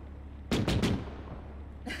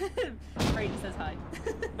 Brayden says hi.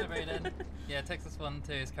 Hi, Brayden. Yeah, Texas 1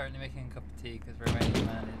 2 is currently making a cup of tea because Romanian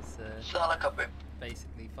man is Solid copy.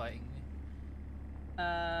 basically fighting me.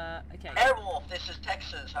 Okay. Airwolf, this is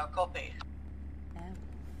Texas. How copy?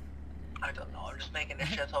 I don't know, I'm just making this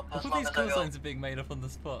shit up as All long these as I call go. signs are being made up on the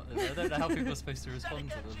spot. I don't know how people are supposed to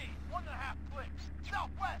respond to them. Dalek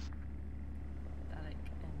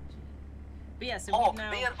MG. But yeah, so Oh, we've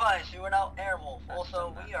now... be advised, you are now Airwolf.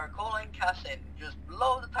 Also, we are calling Cassin. Just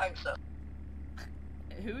blow the tanks up.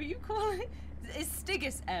 Who are you calling? Is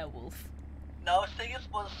Stygus Airwolf? No, Stygus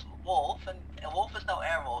was Wolf, and Wolf is now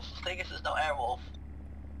Airwolf, so Stygus is now Airwolf.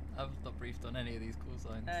 I've not briefed on any of these call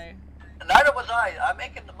signs. No. And neither was I. I'm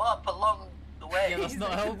making them up along the way. Yeah, that's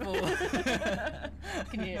not helpful.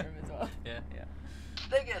 Can you hear him as well? Yeah. Yeah.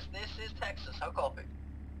 Stygus, this is Texas. How copy?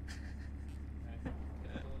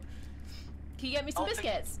 Can you get me some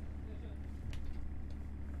biscuits?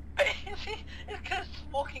 Is he just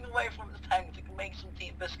walking away from the tank to make some tea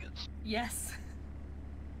and biscuits? Yes.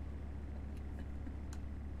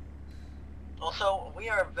 Also, we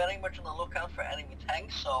are very much on the lookout for enemy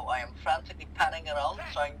tanks, so I am frantically panning around,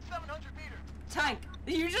 trying... 700 meters! Tank!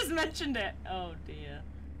 You just mentioned it! Oh dear.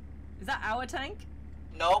 Is that our tank?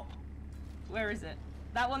 Nope. Where is it?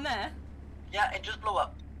 That one there? Yeah, it just blew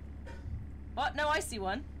up. What? No, I see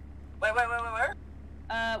one. Wait, where?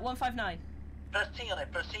 159. Press T on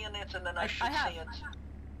it, and then I should I have. see it.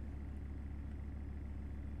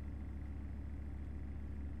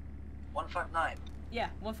 $159. Yeah,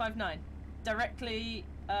 159. Directly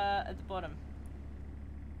at the bottom.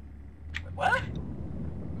 Wait, what?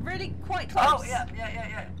 Really quite close. Oh, yeah.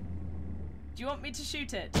 Do you want me to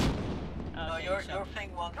shoot it? No, Okay, your sure.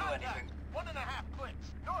 thing won't do anything. 1.5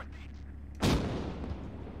 clicks, northeast.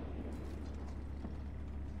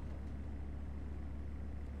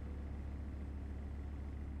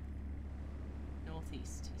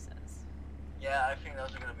 Northeast, he says. Yeah, I think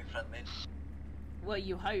those are gonna be friendlies. Well,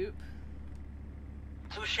 you hope.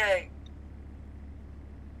 Touché.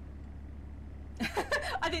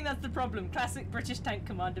 I think that's the problem. Classic British tank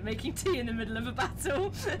commander making tea in the middle of a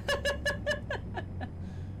battle. Is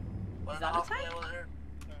that a tank?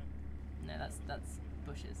 No, that's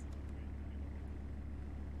bushes.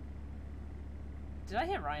 Did I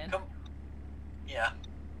hear Ryan? Come. Yeah.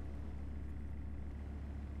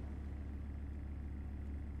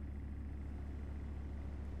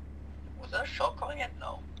 Was that a shot coming in?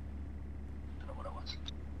 No. Don't know what it was.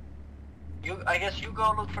 I guess you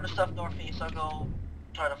go look for the stuff northeast. I'll go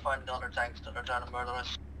try to find the other tanks that are trying to murder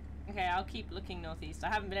us. Okay, I'll keep looking northeast. I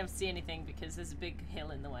haven't been able to see anything because there's a big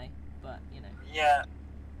hill in the way, but you know. Yeah.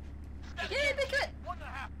 Yeah, big hit.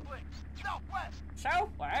 1.5 clicks, southwest.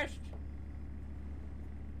 Southwest.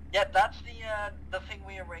 Yeah, that's the thing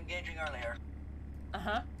we were engaging earlier.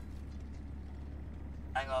 Uh-huh.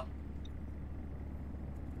 Hang on.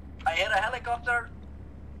 I hit a helicopter.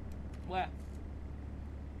 Where?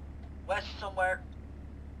 West somewhere.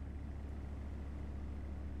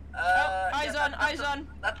 Eyes on, eyes on.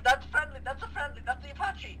 That's friendly. That's a friendly. That's the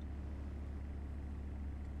Apache.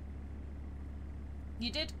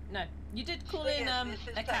 You did? No. You did call Stiggis, in this is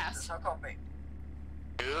a Texas, cast. I'll copy.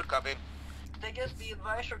 Good copy. Stiggis, the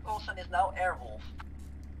advisor call sign is now Airwolf.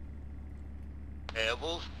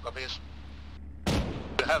 Wolf copies.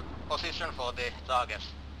 You have position for the targets.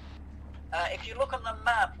 If you look on the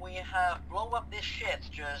map, we have blow up this shit.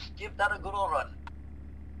 Just give that a good old run.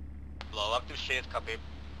 Blow up to shit, copy.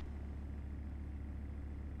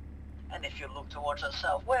 And if you look towards the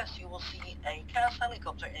southwest, you will see a cast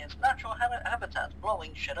helicopter in its natural habitat,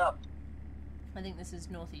 blowing shit up. I think this is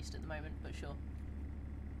northeast at the moment, but sure.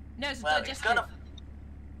 No, it's Well, it's digestive.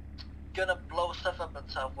 gonna blow stuff up in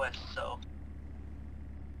southwest, so...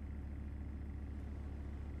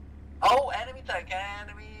 Oh, enemy tank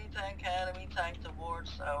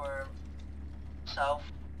towards our south.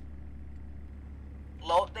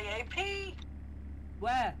 Load the AP!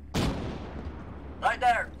 Where? Right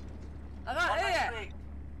there! I can't hear it. 193.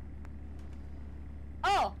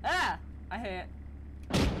 Oh, ah! I hear it.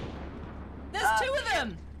 There's two of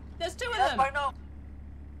them! There's two of Yes, them! I know.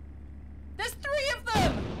 There's three of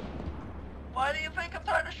them! Why do you think I'm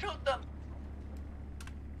trying to shoot them?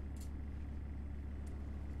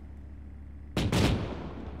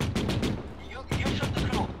 You shoot the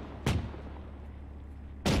crew.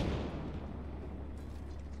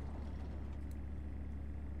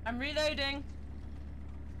 I'm reloading.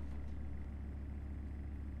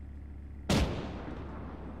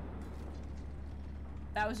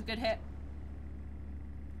 That was a good hit.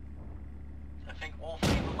 I think all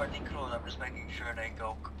three of them are decrewed. I'm just making sure they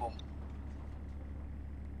go kaboom.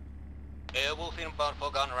 Wolf inbound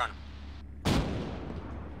for gun run.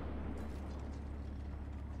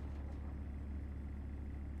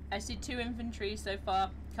 I see 2 infantry so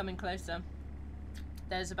far, coming closer.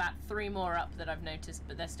 There's about 3 more up that I've noticed,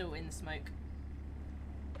 but they're still in the smoke.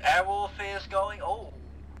 Airwolf is going. Oh,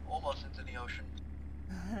 almost into the ocean.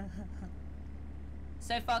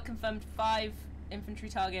 So far confirmed 5 infantry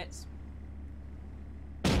targets.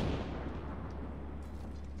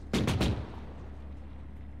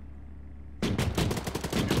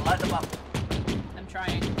 Just light them up. I'm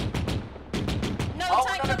trying. No Oh,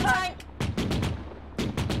 tank, another no tank!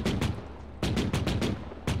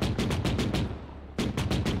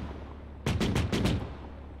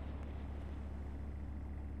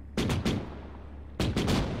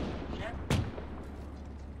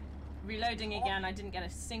 Reloading again, I didn't get a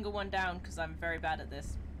single one down because I'm very bad at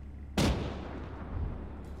this. Okay,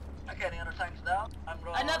 the other tank's down. I'm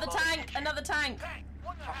rolling. Another tank! AP. Another tank!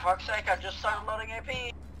 For fuck's sake, I just started loading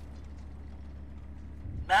AP.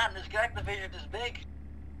 Man, this Greg division is big.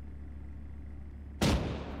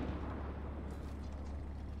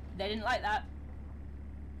 They didn't like that.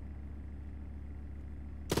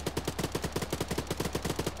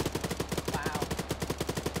 Wow.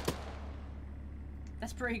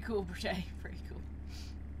 That's pretty cool, British. Pretty cool.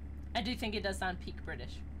 I do think it does sound peak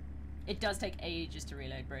British. It does take ages to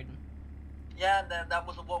reload, Braden. Yeah, that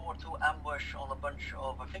was a World War II ambush on a bunch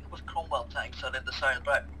of, I think it was Cromwell tanks, so they decided,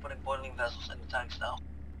 right, we're putting boiling vessels in the tanks now.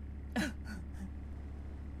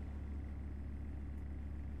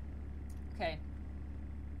 Okay.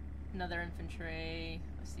 Another infantry.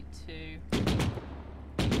 I see 2.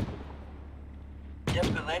 Yep,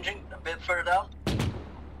 good ranging, a bit further down.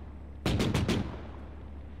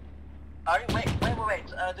 Are you, wait,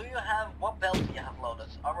 do you have, what belt do you have loaded?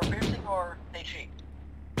 Armor piercing or HE?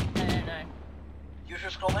 I don't know. Use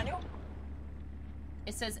your scroll menu?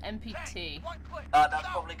 It says MPT. That's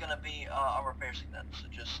probably gonna be armor piercing then, so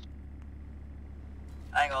just...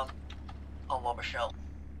 Hang on. I'll lob a shell.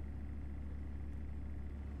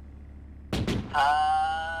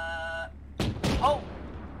 Oh!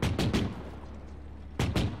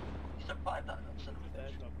 He survived that, that's a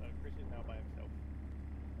Chris is now by himself.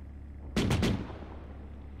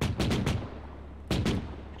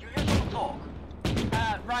 Did you hear someone talk?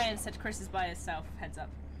 Ryan said Chris is by himself, heads up.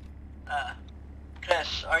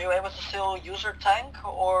 Chris, are you able to still use your tank,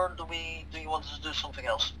 or do you want us to do something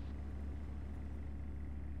else?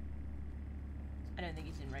 I don't think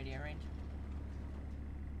he's in radio range.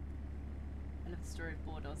 I love the story of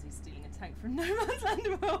bored Aussie stealing a tank from No Man's Land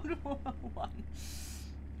in World War I.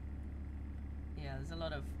 Yeah, there's a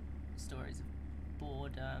lot of stories of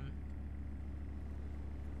bored,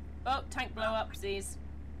 Oh, tank blow up, Z's.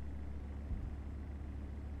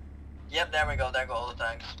 Yep, there we go, there go all the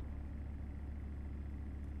tanks.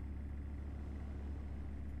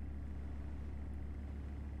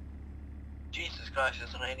 Jesus Christ,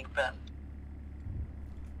 it's raining pen.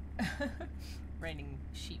 Raining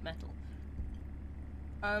sheet metal.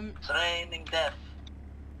 It's raining death.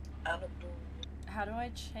 How do I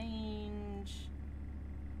change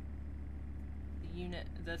the unit,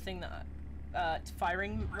 the thing that,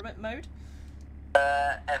 firing mode?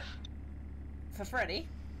 F. For Freddy?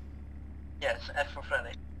 Yes, F for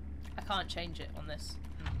Freddy. I can't change it on this.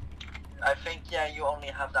 I think, yeah, you only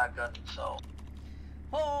have that gun, so...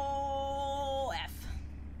 Oh, F.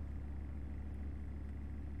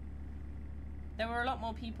 There were a lot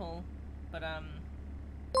more people, but,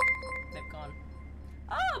 they've gone.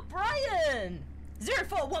 Oh, Brian!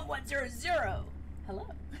 041100! Hello.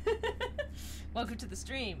 Welcome to the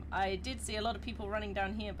stream. I did see a lot of people running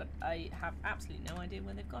down here, but I have absolutely no idea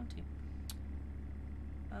where they've gone to.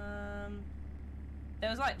 There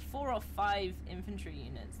was like 4 or 5 infantry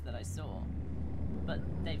units that I saw, but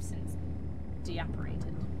they've since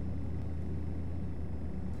deapparated.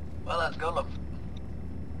 Well, let's go look.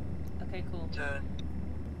 Okay, cool.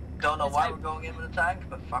 Don't know Let's why hope- we're going in with a tank,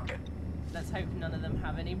 but fuck it. Let's hope none of them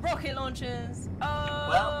have any rocket launchers. Oh!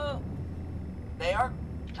 Well, they are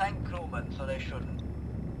tank crewmen, so they shouldn't.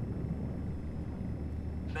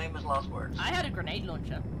 Famous last words. I had a grenade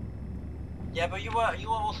launcher. Yeah, but you were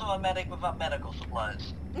also a medic without medical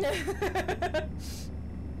supplies.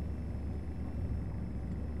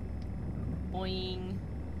 Boing.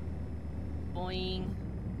 Boing.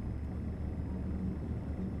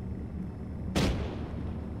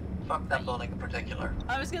 Fuck that building in particular.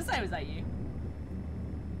 I was gonna say, was that you?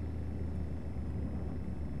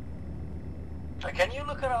 Can you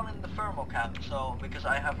look around in the thermal cam? So, because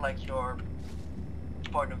I have like your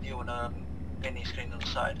point of view on a mini screen on the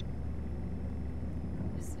side.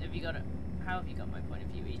 Have you got it? How have you got my point of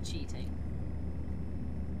view? Are you cheating?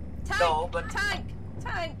 Tank! No, but- Tank!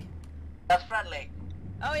 Tank! That's friendly.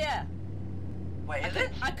 Oh yeah. Wait, is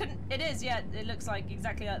it? I couldn't. It is. Yeah. It looks like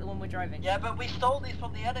exactly like the one we're driving. Yeah, but we stole these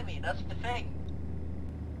from the enemy. That's the thing.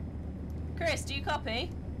 Chris, do you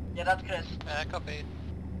copy? Yeah, that's Chris. Copy.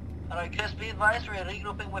 Alright, Chris, be advised, we're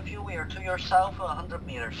regrouping with you. We are to your south 100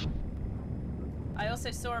 meters. I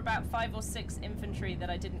also saw about 5 or 6 infantry that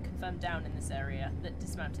I didn't confirm down in this area that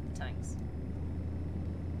dismounted the tanks.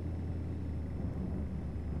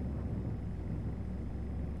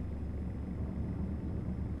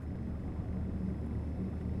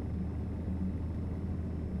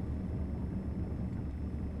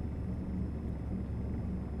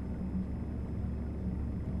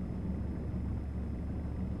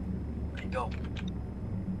 Go.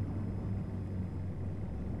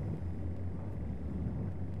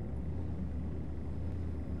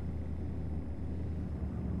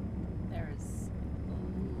 There is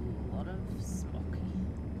a lot of smoky.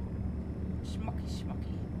 Schmucky.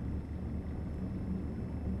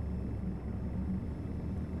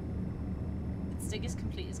 Did Stiggis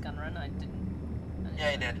complete his gun run? I didn't.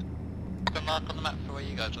 Yeah, he did. Put a mark on the map for where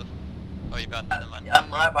you guys are. Oh, you got the man. I'm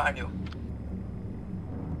right behind you.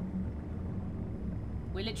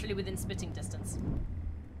 We're literally within spitting distance.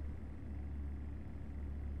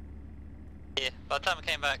 Yeah, by the time I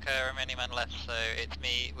came back, remaining man left, so it's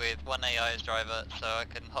me with one AI as driver, so I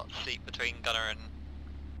can hot seat between gunner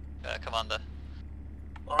and commander.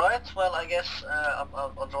 Alright, well, I guess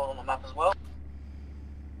I'll draw on the map as well.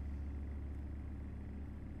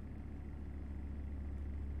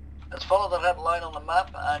 Let's follow the red line on the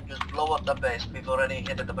map and just blow up the base. We've already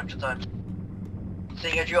hit it a bunch of times.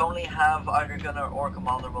 Seeing as you only have either gunner or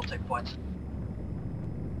commander, will take points.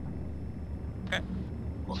 Okay.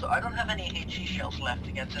 Also, I don't have any HE shells left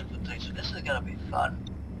against infantry, so this is gonna be fun.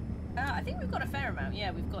 I think we've got a fair amount.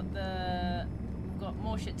 Yeah, we've got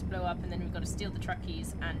more shit to blow up, and then we've got to steal the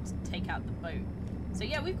truckies and take out the boat. So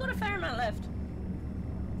yeah, we've got a fair amount left.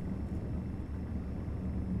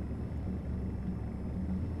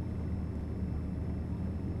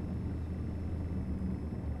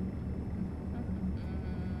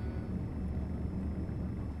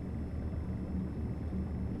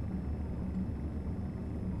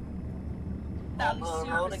 That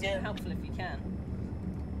would be super helpful if you can.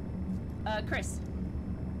 Chris.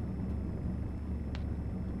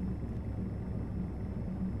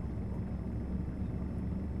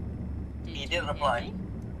 He did reply.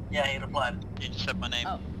 Yeah, he replied. You just said my name.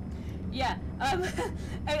 Oh. Yeah,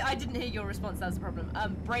 I didn't hear your response, that's the problem.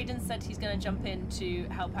 Braden said he's going to jump in to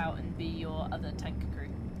help out and be your other tank crew.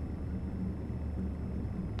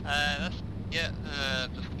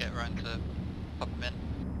 Just get around to pop him in.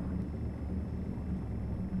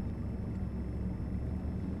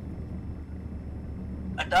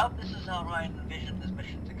 I doubt this is how Ryan envisioned this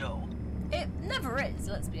mission to go. It never is,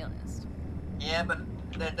 let's be honest. Yeah, but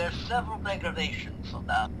there's several degradations on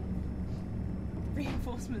that.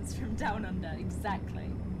 Reinforcements from down under,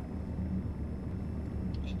 exactly.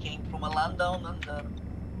 He came from a land down under.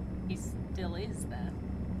 He still is there.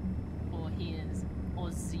 Or he is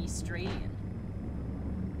Aussie-Australian.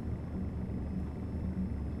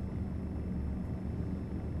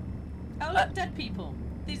 Oh look, dead people.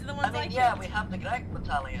 These are the ones I killed. Yeah, we have the Greg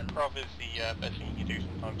Battalion. Prov is the best thing you can do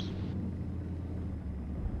sometimes.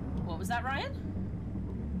 What was that, Ryan?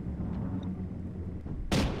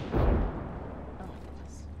 Oh my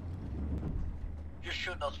goodness. Just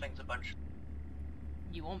shoot those things a bunch.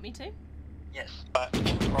 You want me to? Yes. But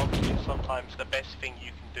improv is sometimes the best thing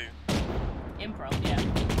you can do. Improv, yeah.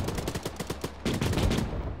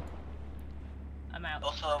 I'm out.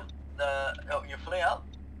 Also, you're fully out?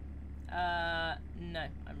 No,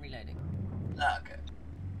 I'm reloading. Ah, okay.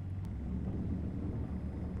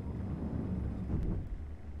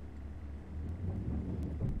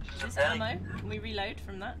 Is this ammo? Can we reload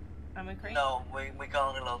from that ammo crate? No, we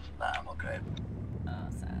can't reload from that ammo crate. Oh,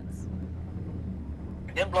 sad.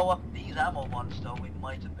 We didn't blow up these ammo ones, though. We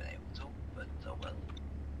might have been able to, but oh well.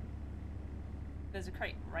 There's a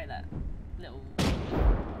crate right there. Little... Oh my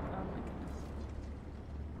goodness.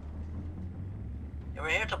 Yeah, we're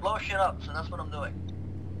here to blow shit up, so that's what I'm doing.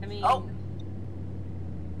 I mean... Oh!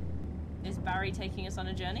 Is Barry taking us on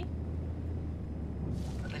a journey?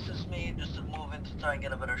 This is me just to move in to try and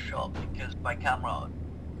get a better shot, because my camera,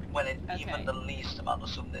 when it even the least amount of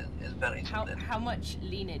zoomed in, is very zoomed in. How much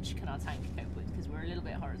leanage can our tank cope with? Because we're a little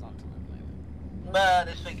bit horizontal at the moment. But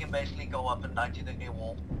this thing can basically go up a 90-degree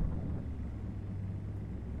wall.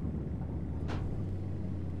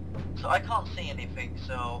 So I can't see anything,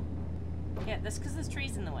 so... Yeah, that's because there's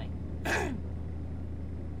trees in the way.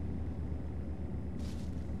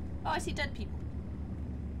 Oh, I see dead people.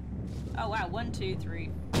 Oh wow, 1, 2, 3,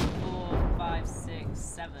 4, 5, 6,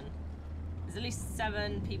 7. There's at least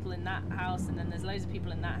 7 people in that house, and then there's loads of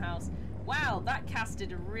people in that house. Wow, that cast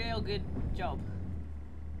did a real good job.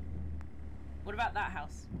 What about that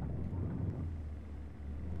house?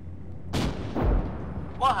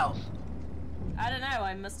 What house? I don't know,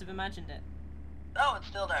 I must have imagined it. No, it's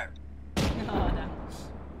still there. Oh, damn.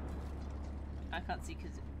 I can't see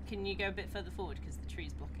because... Can you go a bit further forward because the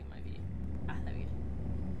tree's blocking my view? Ah, there we go.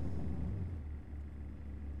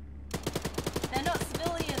 They're not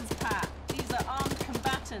civilians, Pat. These are armed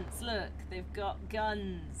combatants. Look, they've got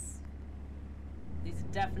guns. These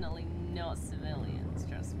are definitely not civilians,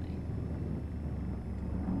 trust me.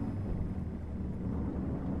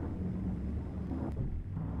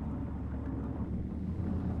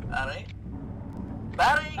 Barry?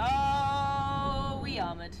 Barry! Oh, we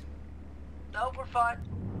armored. No, we're fine.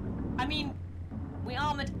 I mean, we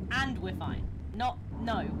armored and we're fine. Not,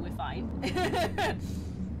 no, we're fine.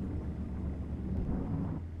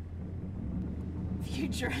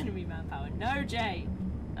 Future enemy manpower. No, Jay.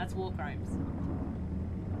 That's war crimes.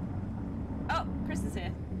 Oh, Chris is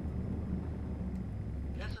here.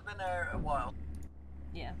 This has been there a while.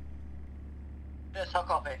 Yeah. Yes, how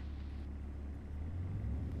copy?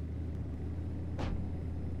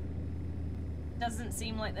 Doesn't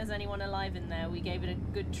seem like there's anyone alive in there. We gave it a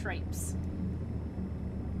good traipse.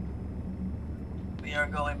 We are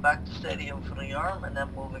going back to Stadium for the arm and then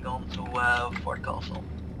moving on to Fort Castle.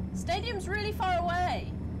 Stadium's really far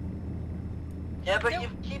away. Yeah, but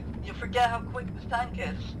you forget how quick this tank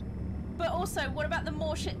is. But also, what about the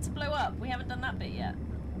more shit to blow up? We haven't done that bit yet.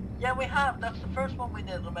 Yeah, we have. That's the first one we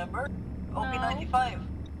did, remember? OP-95.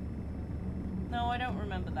 No, I don't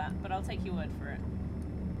remember that, but I'll take your word for it.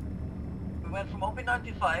 We went from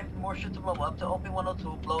OP-95, more shit to blow up, to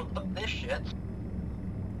OP-102, blow up this shit.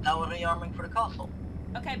 Now we're rearming for the castle.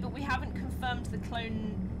 Okay, but we haven't confirmed the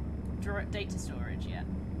clone data storage yet.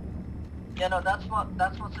 Yeah, no, that's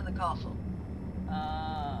what's in the castle.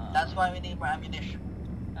 That's why we need more ammunition.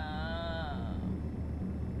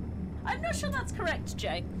 I'm not sure that's correct,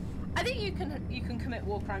 Jay. I think you can commit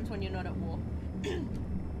war crimes when you're not at war.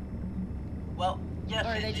 Well, yes, or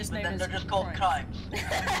are they just but known then as they're just called crimes.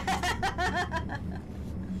 I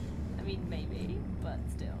mean, maybe, but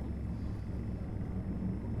still.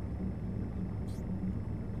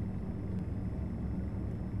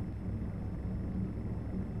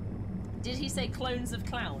 Did he say clones of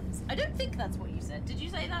clowns? I don't think that's what you said. Did you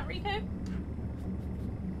say that, Rico?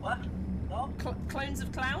 What? No? Clones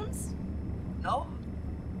of clowns? No?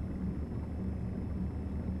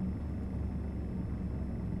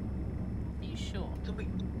 Are you sure?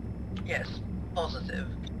 Yes, positive.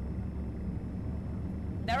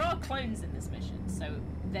 There are clones in this mission, so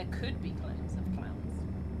there could be clones of clowns.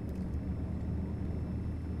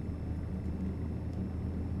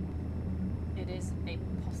 It is a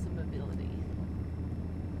possibility.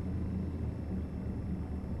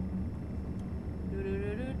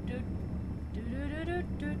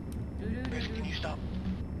 Chris, can you stop?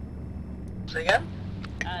 Say again?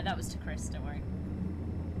 That was to Chris, don't worry.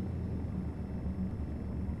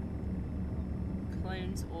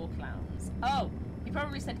 Clones or clowns? Oh, he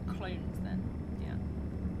probably said clones then. Yeah.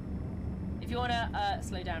 If you want to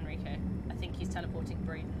slow down, Rico, I think he's teleporting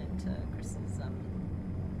Braden into Chris's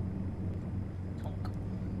honk.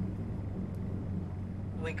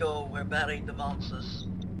 We go where Barry demands us.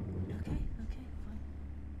 Okay, fine.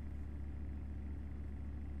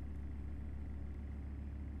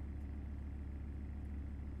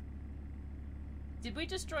 Did we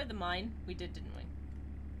destroy the mine? We did, didn't we?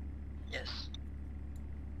 Yes.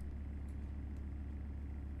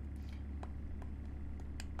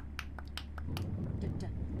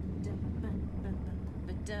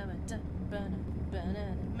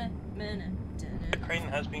 The crane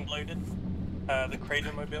has been loaded. The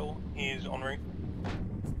Cradle-mobile is en route.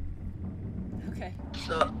 Okay.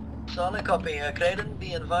 So, solid copy. Creighton,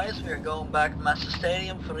 be advised, we are going back to Master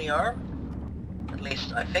Stadium for rearm. At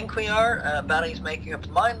least I think we are. Barry's making up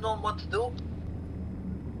his mind on what to do.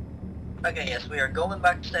 Okay, yes, we are going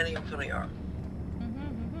back to Stadium for rearm.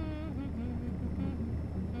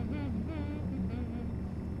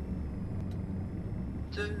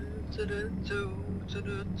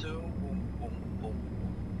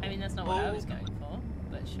 I mean, that's not what I was going for,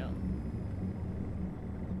 but sure.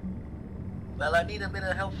 Well, I need a bit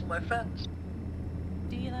of help from my friends.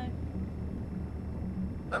 Do you though?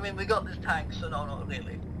 I mean, we got this tank, so no, not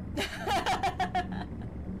really.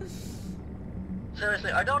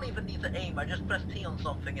 Seriously, I don't even need to aim, I just press T on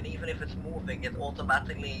something, and even if it's moving, it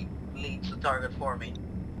automatically leads the target for me.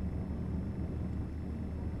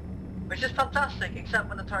 Which is fantastic, except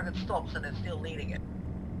when the target stops and it's still leading it.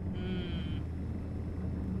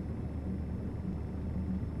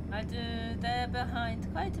 I do. They're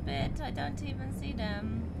behind quite a bit. I don't even see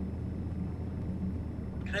them.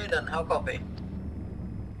 Creighton, how copy?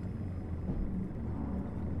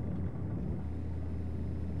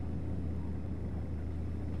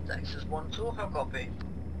 Texas 1-2, how copy?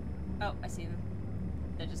 Oh, I see them.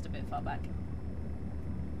 They're just a bit far back.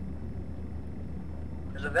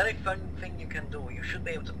 There's a very fun thing you can do. You should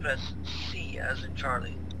be able to press C as in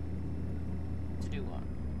Charlie. To do what?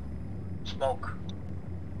 Smoke.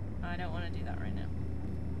 I don't want to do that right now.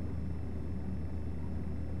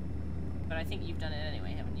 But I think you've done it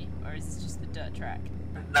anyway, haven't you? Or is this just the dirt track?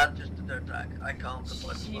 Not just the dirt track. I can't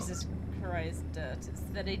apply smoke. Jesus Christ, dirt. It's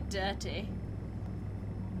very dirty.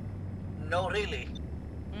 No, really.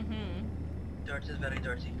 Mm-hmm. Dirt is very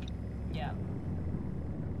dirty. Yeah.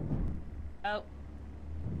 Oh.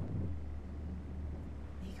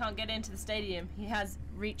 He can't get into the stadium. He has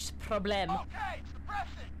reached problem. Okay, suppress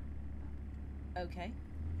it. Okay.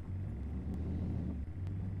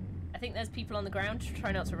 I think there's people on the ground.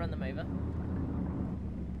 Try not to run them over.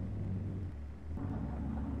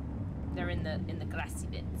 They're in the grassy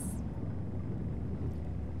bits.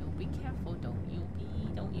 Oh, be careful!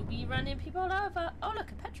 Don't you be running people over! Oh,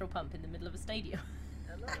 look, a petrol pump in the middle of a stadium.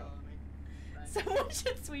 Hello. Someone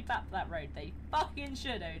should sweep up that road. They fucking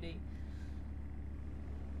should, Odie.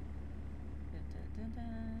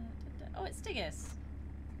 Oh, it's Stiggus.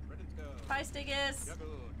 Ready to go. Hi, Stiggus. You're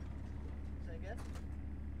good. Say again?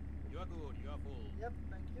 You are good. You are full. Yep,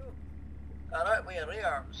 thank you. Alright, we are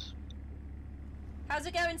rearms. How's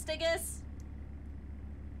it going, Stiggus?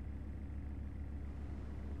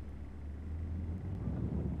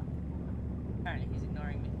 Apparently he's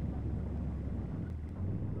ignoring me.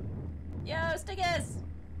 Yo, Stiggus!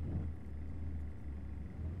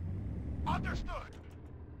 Understood.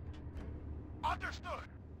 Understood.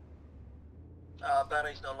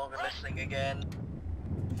 Barry's no longer listening again.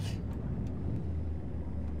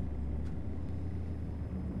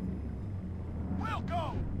 We'll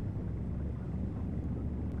go.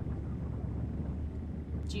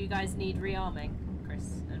 Do you guys need rearming,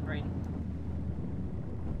 Chris and Brain?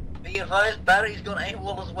 Be advised, Barry's gone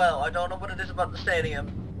AWOL as well. I don't know what it is about the stadium.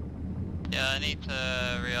 Yeah, I need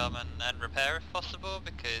to rearm and repair if possible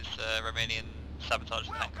because Romanian sabotaged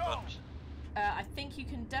the tank a bunch. I think you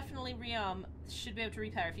can definitely rearm. Should be able to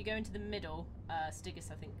repair. If you go into the middle,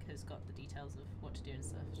 Stiggus I think has got the details of what to do and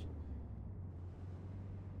stuff.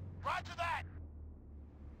 Roger that.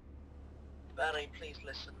 Barry, please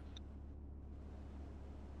listen.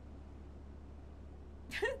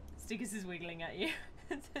 Stiggus is wiggling at you.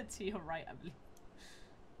 To your right, I believe.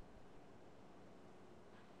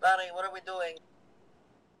 Barry, what are we doing?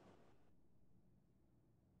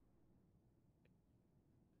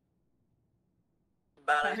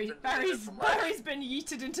 Barry's been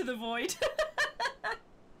yeeted into the void.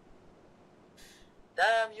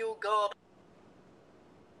 Damn you, God!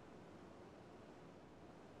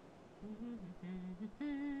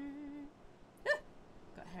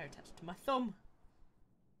 Got hair attached to my thumb.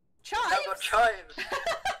 Chives! I've got chives!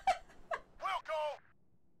 We'll go.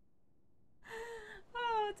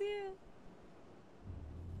 Oh dear.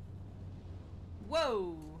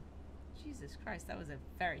 Whoa! Jesus Christ, that was a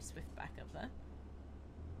very swift backup there.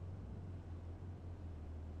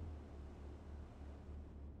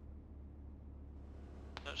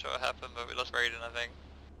 Not sure what happened, but we lost Raiden, I think.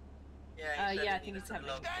 Yeah, Yeah, I think he's having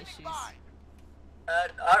issues.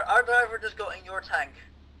 Our driver just got in your tank.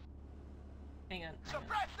 Hang on.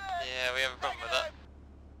 Suppress it. Yeah, we have a problem with that.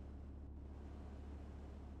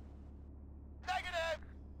 Negative.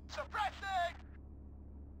 Suppressing.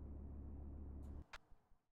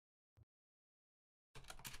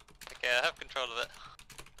 Okay, I have control of it.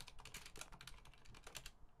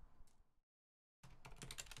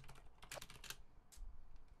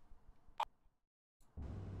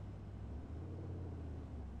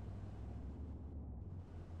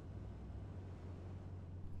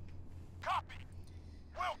 Copy.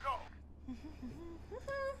 We'll go.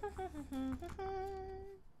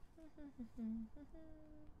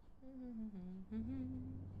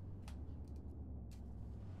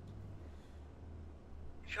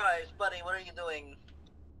 Chives, buddy, what are you doing?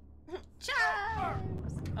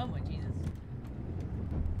 Chives! Oh my Jesus.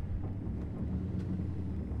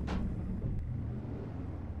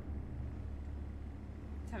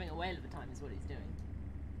 He's having a whale of a time is what he's doing.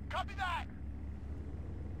 Copy that.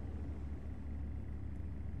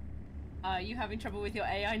 Are you having trouble with your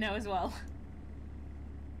AI now as well?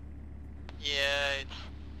 Yeah, it's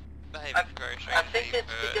behaving very strangely I think it's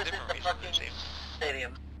for because different it's the reasons, it fucking seems.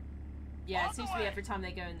 stadium. Yeah, it seems to be every time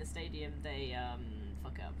they go in the stadium, they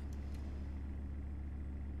fuck up.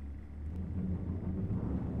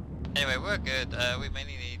 Anyway, we're good. We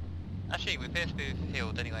mainly need... Actually, we appear to be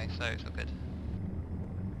healed anyway, so it's all good.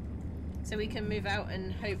 So we can move out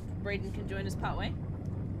and hope Raiden can join us partway?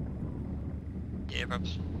 Yeah,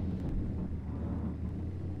 perhaps.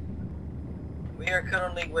 We are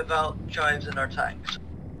currently without chives in our tanks.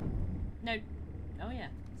 No. Oh yeah,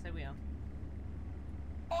 so we are.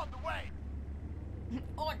 On the way!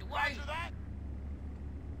 On the way! Roger that!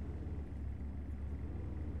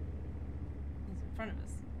 He's in front of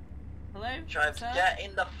us. Hello? Chives, sir? get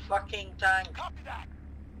in the fucking tank! Copy that!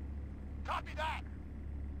 Copy that!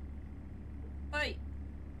 Oi!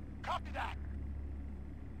 Copy that!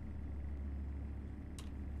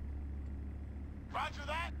 Roger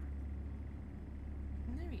that!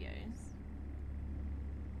 There he goes.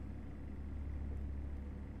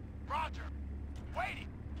 Roger! Waiting!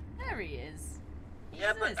 There he is. He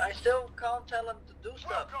Yeah, but I exists. still can't tell him to do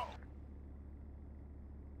stuff.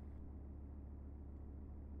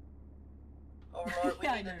 We'll go! Overlord, we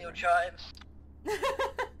Yeah, I need know, a new right? chives.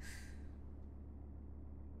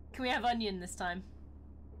 Can we have onion this time?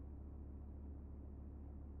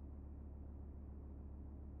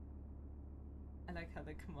 I like how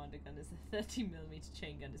the commander gun is a 30mm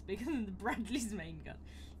chain gun. It's bigger than the Bradley's main gun.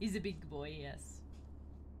 He's a big boy, yes.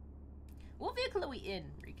 What vehicle are we in,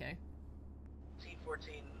 Rico? C-14,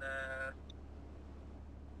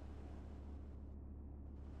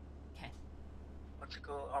 Okay. what's it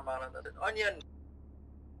called? Armada. Onion!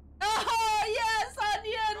 Oh, yes,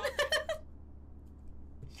 onion!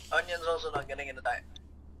 Onion's also not getting in the tank.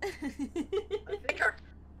 I think our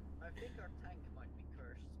tank might be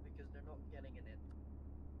cursed because they're not getting in it.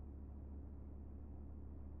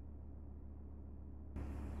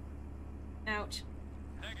 Ouch.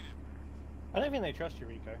 Negative. I don't think they trust you,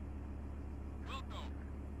 Rico. We'll go.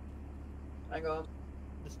 Hang on.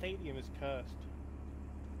 The stadium is cursed.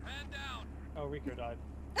 Man down! Oh, Rico died.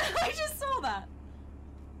 I just saw that.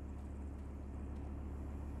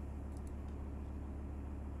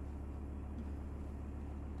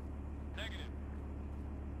 Negative.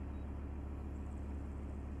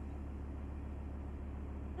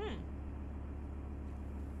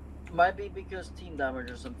 Might be because team damage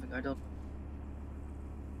or something, I don't...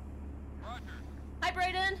 Roger. Hi,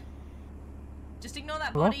 Brayden. Just ignore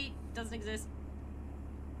that Hello? body. Doesn't exist.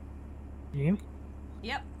 You hear me?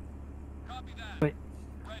 Yep. Copy that. Wait.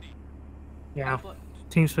 Ready. Yeah. What?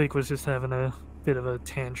 TeamSpeak was just having a bit of a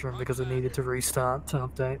tantrum because it needed to restart to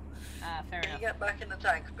update. Fair Can you enough. get back in the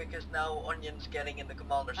tank because now Onion's getting in the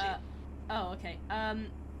commander seat? Oh, okay.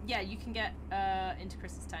 Yeah, you can get into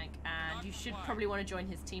Chris's tank, and you should probably want to join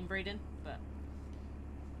his team, Brayden. But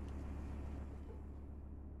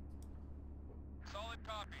Solid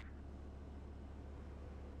copy.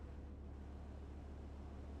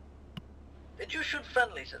 Did you shoot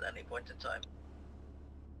friendlies at any point in time?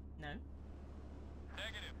 no.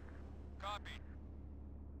 Negative. Copy.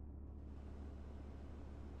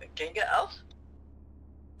 Can you get out?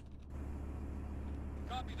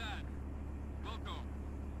 Copy that. We'll go.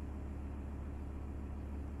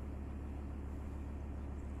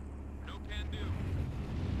 No can do.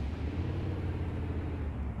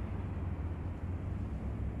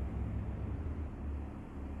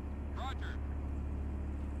 Roger.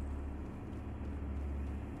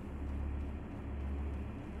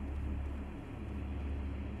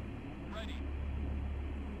 Ready.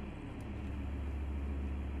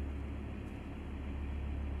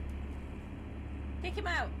 Kick him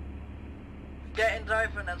out. Get in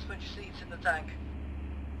driver and then switch seats in the tank.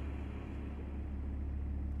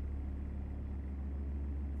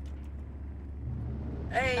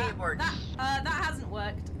 Hey, it works. That hasn't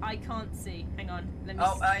worked. I can't see. Hang on. Let me.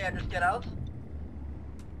 Oh, yeah, just get out.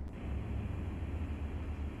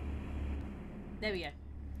 There we go.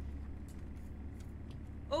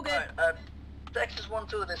 All good. Alright, Texas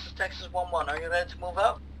 1-2, this is Texas 1-1. Are you ready to move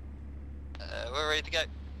out? We're ready to go.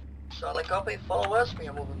 Solid copy, follow us. We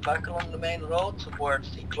are moving back along the main road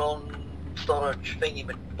towards the clone storage thingy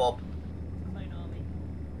with Bob. Clone army.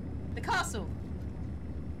 The castle.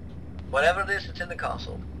 Whatever it is, it's in the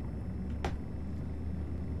castle.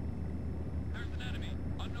 There's an enemy.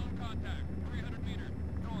 Unknown contact. 300 meters.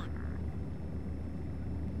 North.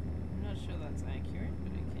 I'm not sure that's accurate,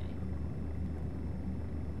 but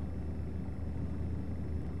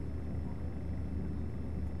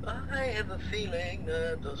okay. I have a feeling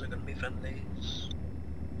that those are gonna be friendlies.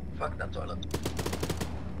 Fuck that toilet.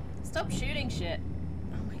 Stop shooting shit.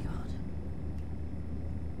 Oh my god.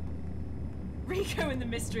 Rico and the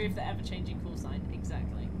mystery of the ever-changing call sign.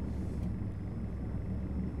 Exactly.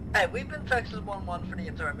 Hey, we've been Texas 1-1 for the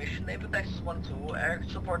entire mission. They've been Texas 1-2. Air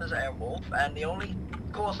support is Airwolf, and the only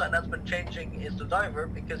call sign that's been changing is the diver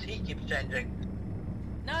because he keeps changing.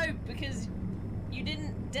 No, because you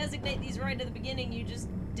didn't designate these right at the beginning. You just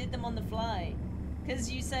did them on the fly. Because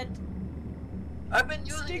you said I've been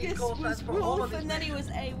using these call Stigus signs was for all of Wolf, these and then he missions.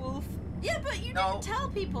 was A Wolf, Yeah, but you No. didn't tell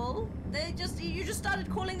people. You just started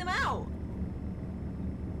calling them out.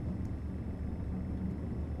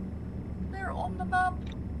 They're on the map.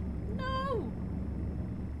 No.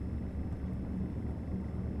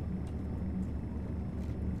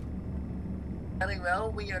 Very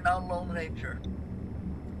well, we are now Lone Ranger.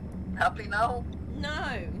 Happy now?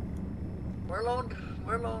 No. We're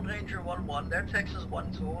Lone Ranger 1-1, they're Texas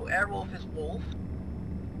 1-2, Airwolf is Wolf.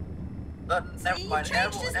 Never See, mind, you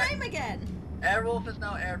changed his name again. Airwolf is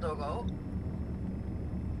now Air Doggo.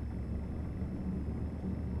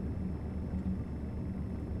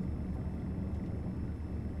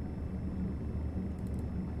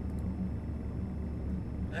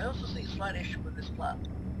 I also see a slight issue with this plan.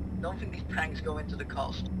 Don't think these tanks go into the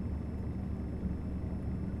cost.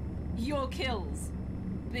 Your kills.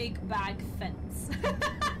 Big bag fence.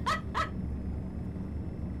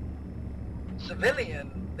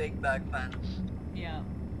 Civilian big bag fans. Yeah.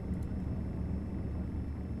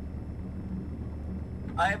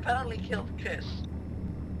 I apparently killed Kiss.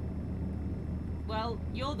 Well,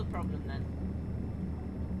 you're the problem then.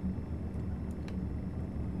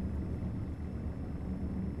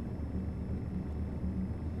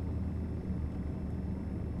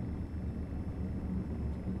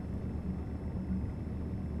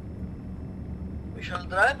 We shall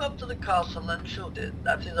drive up to the castle and shoot it.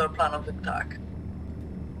 That is our plan of attack.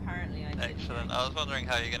 Apparently I did. Excellent. I was wondering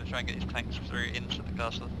how you're going to try and get these tanks through into the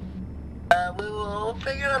castle. We will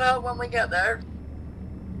figure it out when we get there.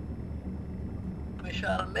 We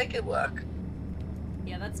shall make it work.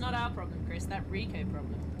 Yeah, that's not our problem, Chris. That Rico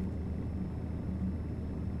problem.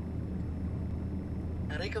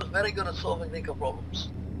 Rico's very good at solving Rico problems.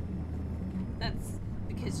 That's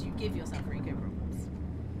because you give yourself Rico problems.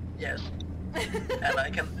 Yes. And I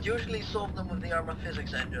can usually solve them with the Arma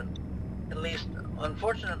physics engine. At least,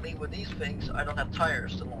 unfortunately, with these things, I don't have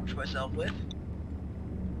tires to launch myself with.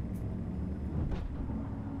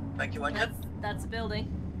 Thank you, Onion. That's a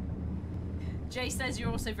building. Jay says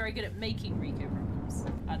you're also very good at making Rico problems.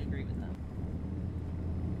 I'd agree with that.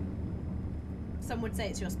 Some would say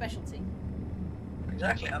it's your specialty.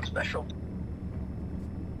 Exactly, I'm special.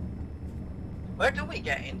 Where do we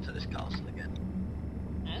get into this castle again?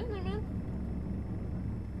 I don't know, man.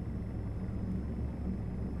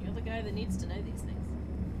 You're the guy that needs to know these things.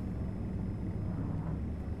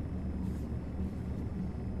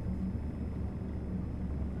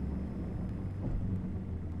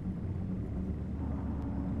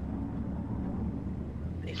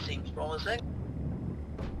 It seems promising.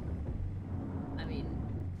 I mean,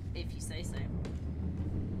 if you say so.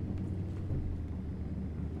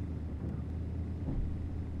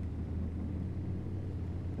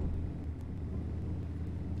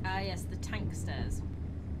 Ah, yes, the tank stairs.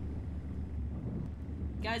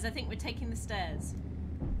 Guys, I think we're taking the stairs.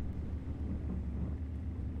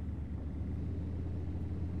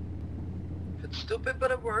 It's stupid,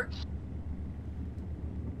 but it works.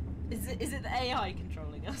 Is it the AI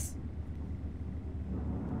controlling us?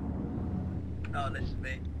 Oh, this is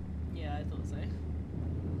me. Yeah, I thought so.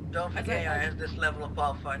 Don't think Okay, AI has this level of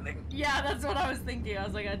pathfinding. Yeah, that's what I was thinking. I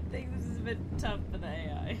was like, I think this is a bit tough for the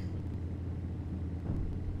AI.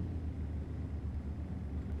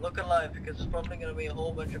 Look alive, because there's probably going to be a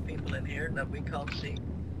whole bunch of people in here that we can't see.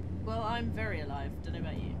 Well, I'm very alive. Don't know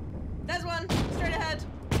about you. There's one! Straight ahead!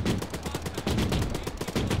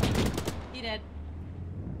 He dead.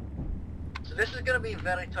 So this is going to be a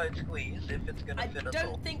very tight squeeze if it's going to I fit us all.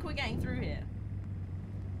 don't think we're getting through here.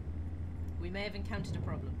 We may have encountered a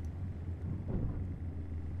problem.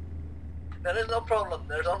 There is no problem,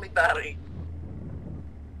 there's only battery.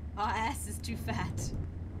 Our ass is too fat.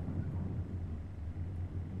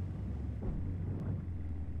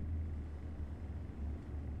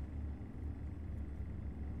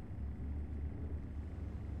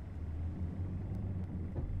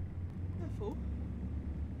 Careful.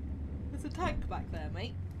 There's a tank back there,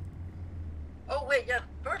 mate. Oh wait, yeah,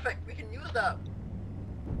 perfect, we can use that.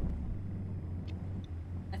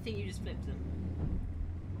 I think you just flipped them.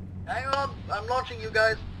 Hang on, I'm launching you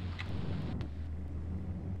guys.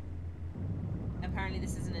 Apparently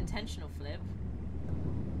this is an intentional flip.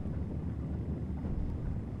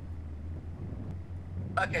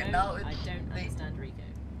 Okay, No, now it's I don't understand Rico.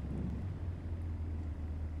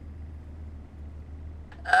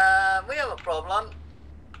 We have a problem.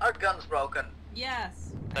 Our gun's broken.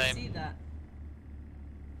 Yes, I Same. see that.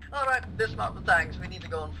 Alright, dismount the tanks, we need to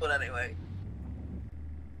go on foot anyway.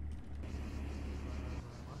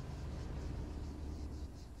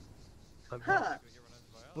 Huh.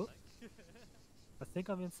 Oh. I think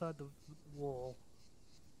I'm inside the wall.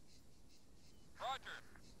 Roger.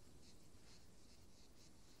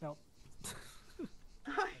 No,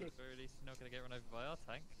 least you're not going to get run over by our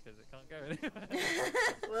tank, because it can't go anywhere.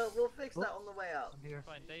 Well, we'll fix that on the way out. I'm here.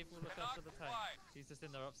 Fine, Dave will look after the tank. He's just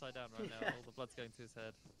in there upside down right now, all the blood's going to his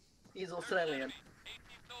head. He's Australian.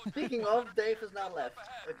 Speaking of, Dave has now left.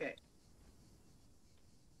 Okay.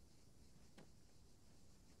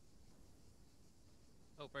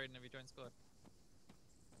 Oh, Braden, have you joined squad?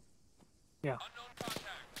 Yeah.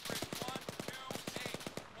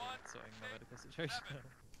 Sorting my medical situation out.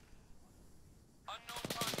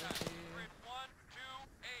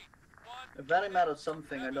 If that matters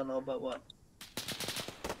something, I don't know about what.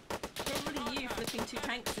 Probably you flipping two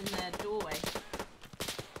tanks in their doorway.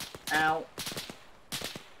 Ow.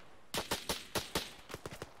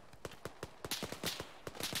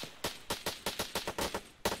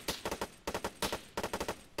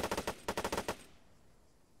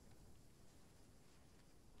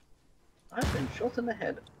 I've been shot in the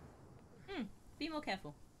head. Be more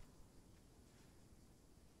careful.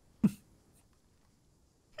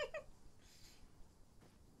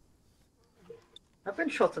 I've been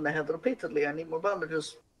shot in the head repeatedly. I need more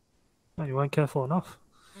bandages. No, you weren't careful enough.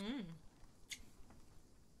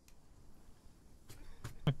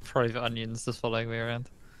 Private Onions just following me around.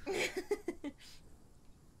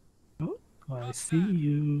 Oh, I see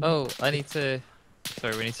you. Oh, I need to...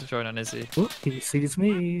 Sorry, we need to join on Izzy. Oh, he sees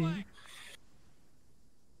me.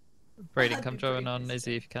 Braden, That'd come be join brave, on isn't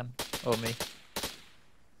Izzy if you can. Or me.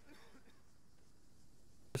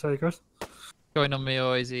 Sorry, Chris. Join on me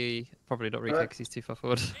or Izzy. Probably not Rico Alright. because he's too far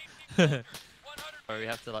forward. Sorry, we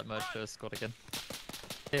have to like merge to a squad again.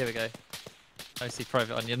 Here we go. I see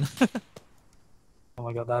Private Onion. Oh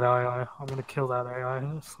my god, that AI. I'm gonna kill that AI.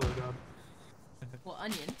 I swear to god. What,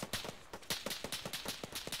 onion?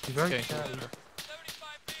 He's very Going chatty. to-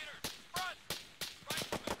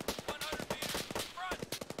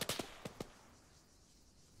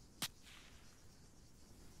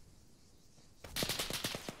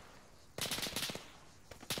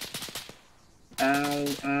 Ow,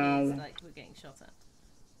 ow. It's like we're getting shot at.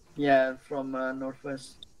 Yeah, from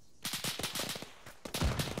northwest.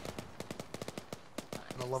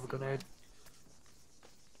 I love a grenade.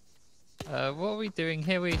 What are we doing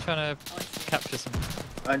here? We're trying to capture some...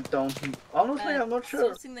 I don't. Honestly, I'm not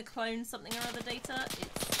sure. Sourcing the clone something or other data,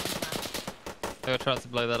 it's on the map. Oh, we're trying to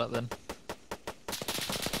blow that up then. I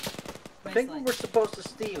Most think we likely. were supposed to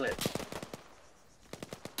steal it.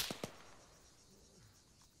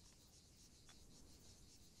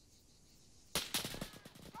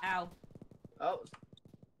 Ow. Oh,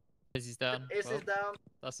 Izzy's down. Izzy's Well, down.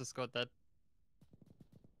 that's the squad dead.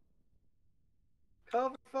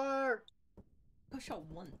 Cover fire. I got shot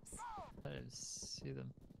once. I didn't see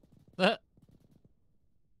them. Ah!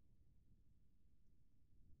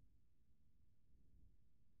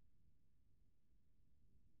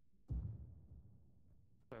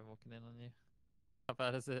 Sorry, I'm walking in on you. How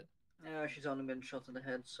bad is it? Yeah, she's only been shot in the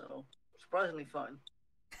head, so surprisingly fine.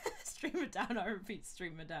 Streamer down, I repeat,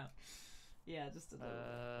 streamer down. Yeah, just a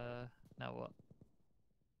little. Now what?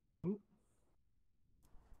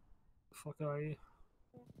 Fuck are you?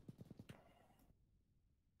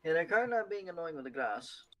 Yeah, they're kind of being annoying with the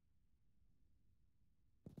grass.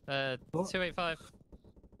 285.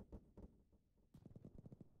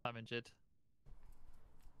 I'm injured.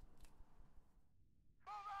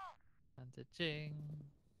 Bandaging.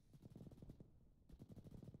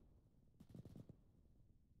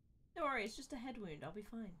 Don't worry, it's just a head wound. I'll be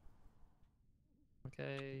fine.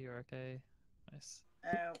 Okay, you're okay. Nice.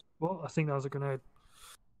 Ow. Well, I think that was a grenade.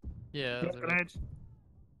 Yeah, Yeah, that's a grenade.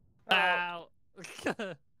 Ow! I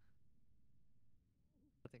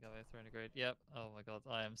think I may have thrown a grenade. Yep. Oh my god,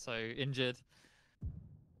 I am so injured.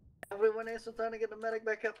 Everyone is trying to get the medic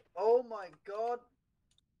back up. Oh my god.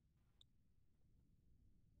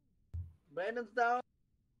 Brandon's down.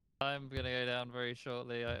 I'm gonna go down very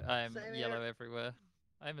shortly. I am Same yellow here. everywhere.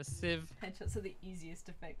 I'm a sieve. Headshots are the easiest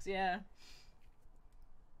to fix, yeah.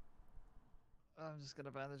 I'm just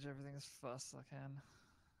gonna bandage everything as fast as I can.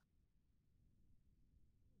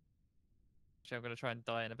 Actually, I'm gonna try and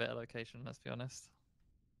die in a better location, let's be honest.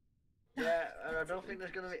 Yeah, and I don't think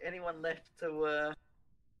there's gonna be anyone left to.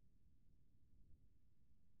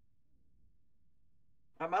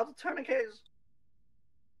 I'm out of tourniquets.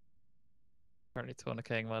 Currently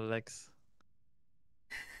tourniqueting my legs.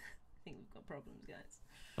 I think we've got problems, guys.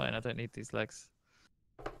 Fine, I don't need these legs.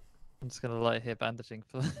 I'm just gonna lie here bandaging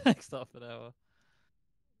for the next half an hour.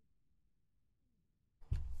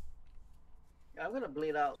 I'm gonna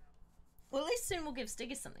bleed out. Well, at least soon we'll give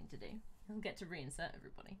Stiggus something to do. He'll get to reinsert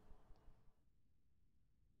everybody.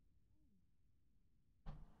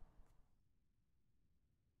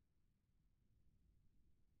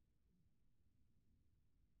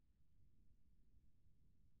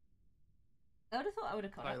 I would have thought I would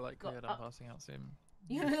have I got, like got I'm up. passing out soon.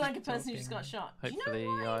 You look like a person who just got shot. Hopefully, Do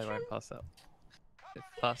you know what, I Adrian? won't pass out. If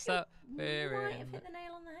pass out, we're Might in have hit the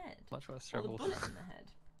nail on the head. much worse Or the trouble. bullet in the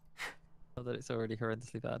head. Not that it's already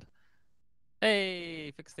horrendously bad.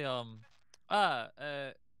 Hey, fix the arm. Squad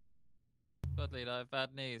leader, I have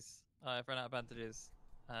bad news. I've run out of bandages,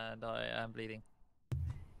 and I am bleeding.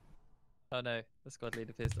 Oh no, the squad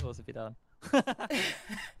leader appears to also be down.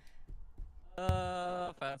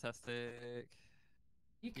 Oh, fantastic.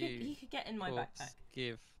 You could get in my corpse, backpack.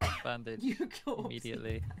 give bandage You corpse,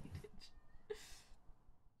 immediately.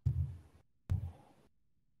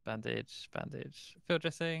 bandage. Bandage. Field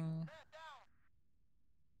dressing.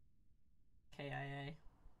 KIA.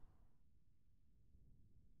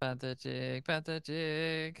 Bandaging.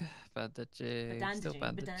 Still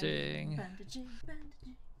bandaging.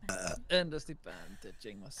 Endlessly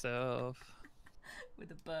bandaging myself.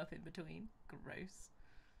 With a burp in between. Gross.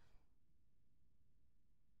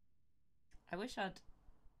 I wish I'd,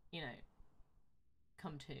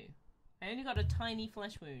 come to. I only got a tiny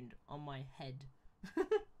flesh wound on my head.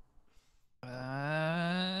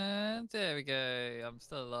 And there we go. I'm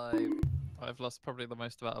still alive. I've lost probably the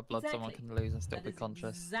most amount of blood someone can lose and still be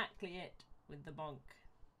conscious. Exactly it with the bonk.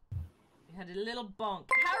 We had a little bonk.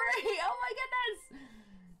 Harry! Oh my goodness!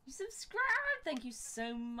 You subscribed! Thank you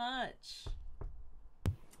so much.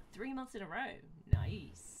 3 months in a row.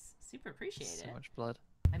 Nice. Super appreciate it. So much blood.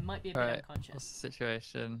 I might be a bit unconscious. What's the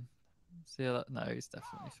situation? See that? No, he's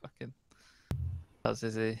definitely fucking. That's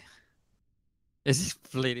Izzy. Izzy's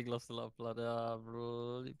bleeding, lost a lot of blood. Ah,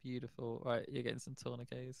 really beautiful. Right, you're getting some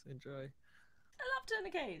tourniquets. Enjoy. I love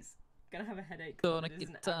tourniquets. Gonna have a headache.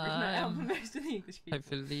 Tourniquet time. Most of the English people.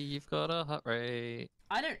 Hopefully you've got a heart rate.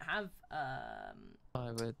 I don't have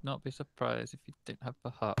I would not be surprised if you didn't have a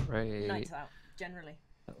heart rate. nights out, generally.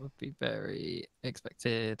 That would be very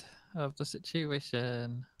expected of the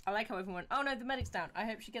situation. I like how everyone. Oh no, the medic's down. I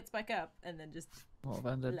hope she gets back up, and then just. More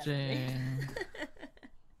bandaging.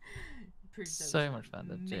 So much major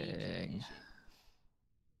bandaging. issue.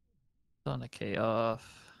 Tourniquet off.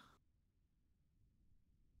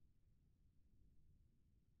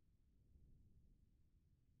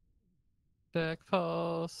 Check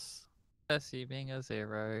pulse. Assuming a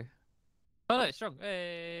 0. Oh no, strong.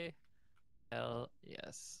 Hey. Hell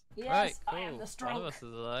yes. Yes, right, cool. I am the strong. One of us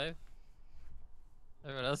is alive.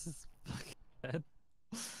 Everyone else is fucking dead.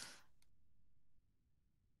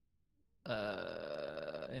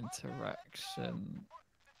 Interaction.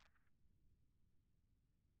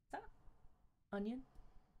 Onion.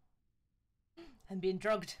 I'm being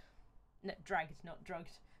drugged. No, dragged, not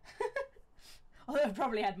drugged. Although I've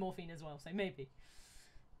probably had morphine as well, so maybe.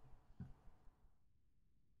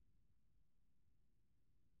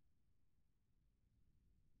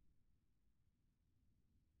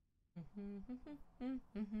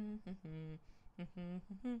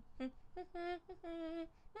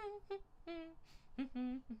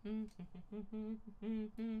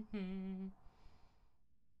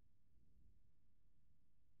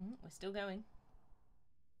 We're still going.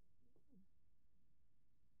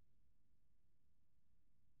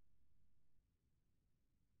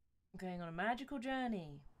 Going on a magical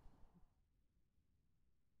journey.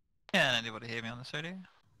 Can anybody hear me on this radio?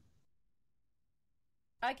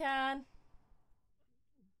 I can.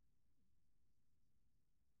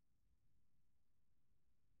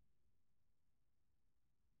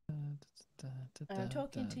 I'm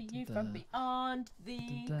talking to you from beyond the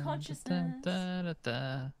consciousness.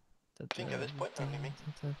 I think at this point only me.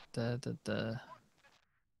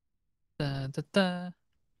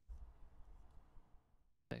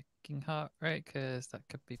 Checking heart rate, because that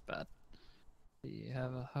could be bad. Do you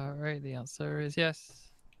have a heart rate? The answer is yes.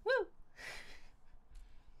 Woo!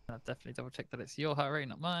 I'll definitely double check that it's your heart rate,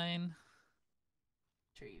 not mine.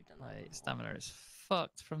 Sure, you've done that. My stamina is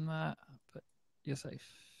fucked from that, but you're safe.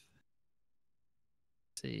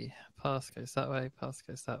 See, path goes that way, path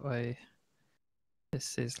goes that way.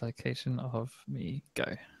 This is location of me.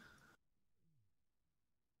 Go.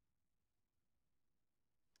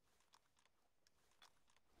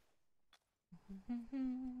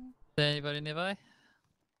 Anybody nearby?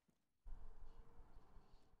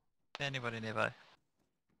 Anybody nearby?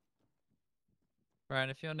 Ryan,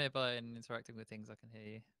 if you're nearby and interacting with things, I can hear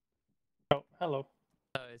you. Oh, hello.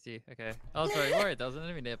 Oh, it's you. Okay. I was very worried. There was an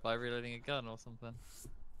enemy nearby reloading a gun or something.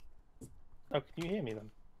 Oh, can you hear me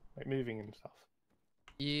then? Like moving and stuff.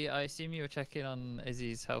 Yeah, I assume you were checking on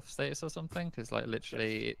Izzy's health status or something, because like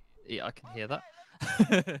literally, yeah, I can hear that.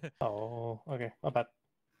 Oh, okay. My bad.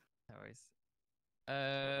 No worries.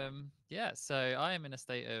 Yeah, so I am in a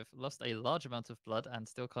state of lost a large amount of blood and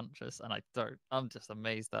still conscious, and I'm just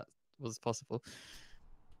amazed that was possible.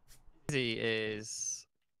 Izzy is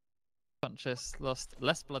conscious, lost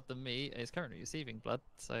less blood than me, is currently receiving blood,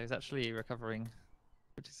 so he's actually recovering,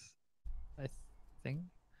 which is, I think.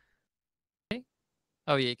 Okay.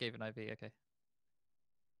 Oh yeah, he gave an IV. Okay.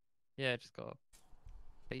 Yeah, just got to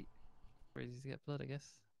wait for Izzy to get blood, I guess.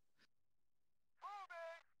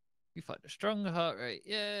 You find a stronger heart rate.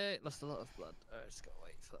 Yeah, lost a lot of blood. Alright, just gotta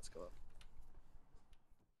wait for that to go up.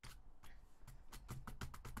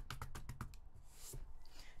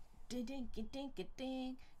 Ding ding ding ding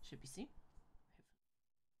ding. Should be soon.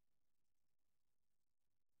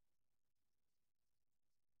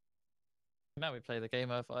 Now we play the game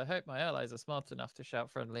of I hope my allies are smart enough to shout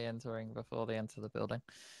friendly entering before they enter the building.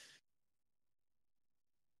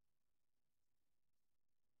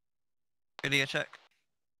 Radio check.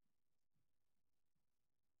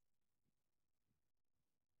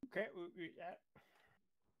 Okay.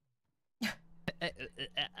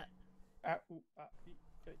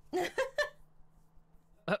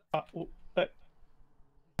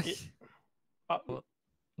 What?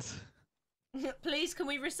 Please, can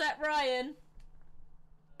we reset Ryan?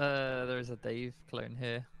 There is a Dave clone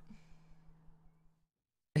here.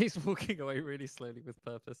 He's walking away really slowly with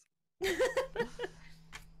purpose.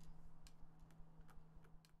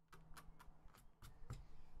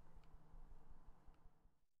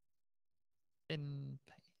 In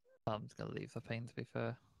pain. I'm just gonna leave the pain, to be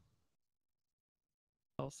fair.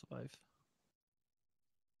 I'll survive.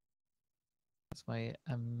 That's my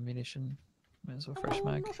ammunition. Might as well fresh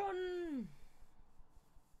mag.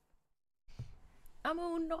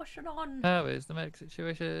 Ammunition on. How is the medic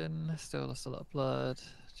situation? Still lost a lot of blood.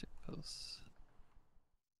 Check pulse.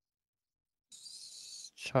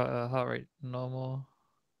 Heart rate normal.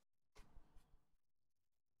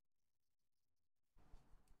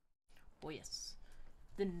 Oh yes,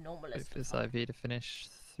 the normalist. Wait for this IV to finish.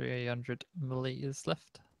 300 milliliters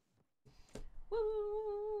left.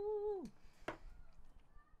 Woo!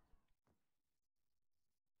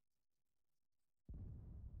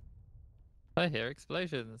 I hear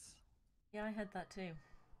explosions. Yeah, I heard that too.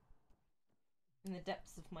 In the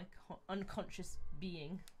depths of my unconscious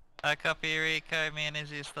being. Copy, Rico. Me and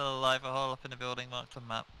Izzy are still alive. A hole up in the building marked on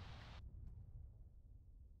map.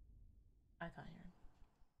 I can't hear him.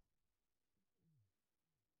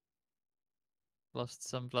 Lost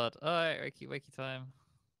some blood. Alright, wakey time.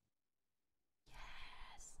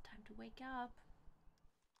 Yes, time to wake up.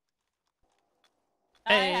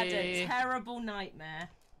 Hey. I had a terrible nightmare.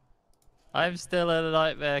 I'm still in a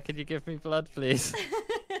nightmare. Can you give me blood, please?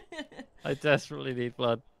 I desperately need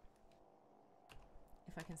blood.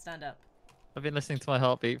 If I can stand up. I've been listening to my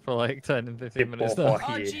heartbeat for like 10 and 15 minutes now.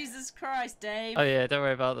 Oh, Jesus Christ, Dave. Oh yeah, don't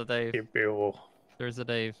worry about the Dave. There is a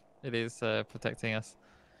Dave. It is protecting us.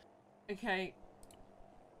 Okay.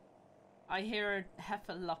 I hear a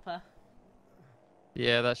heifer lopper.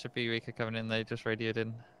 Yeah, that should be Rika coming in. They just radioed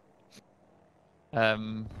in.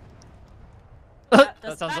 That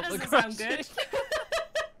sounds doesn't sound good.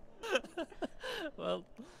 Well.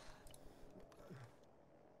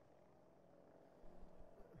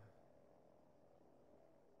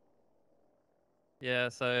 Yeah,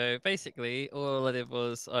 so basically all I did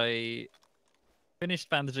was I finished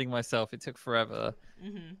bandaging myself. It took forever.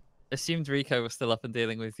 Assumed Rico was still up and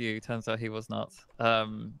dealing with you. Turns out he was not.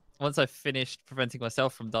 Once I finished preventing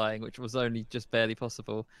myself from dying, which was only just barely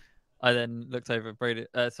possible, I then looked over.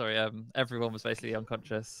 Everyone was basically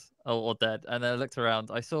unconscious or dead. And then I looked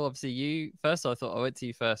around. I saw obviously you first. So I thought I went to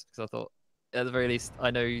you first because I thought at the very least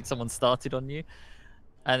I know someone started on you.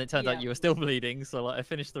 And it turned out you were still bleeding, so like I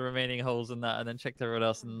finished the remaining holes in that, and then checked everyone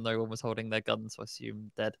else, and no one was holding their gun, so I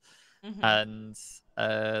assumed dead. And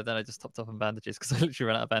then I just topped up on bandages because I literally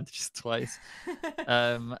ran out of bandages twice.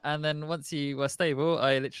 And then once you were stable,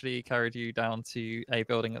 I literally carried you down to a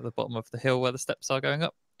building at the bottom of the hill where the steps are going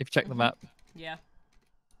up. If you check the map, yeah,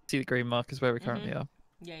 see the green mark is where we currently are.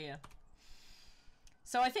 Yeah.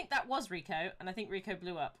 So I think that was Rico, and I think Rico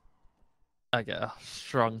blew up. I get a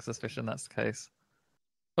strong suspicion that's the case.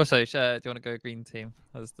 Also, do you want to go green team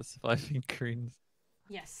as the surviving greens?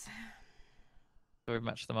 Yes. So we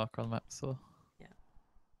match the marker on the map, so. Yeah.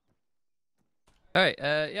 Alright,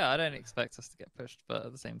 yeah, I don't expect us to get pushed, but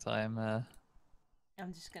at the same time, I'm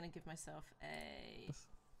just gonna give myself a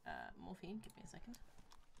morphine. Give me a second.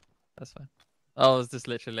 That's fine. I was just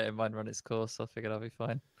literally letting mine run its course, so I figured I'll be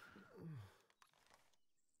fine.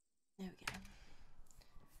 There we go.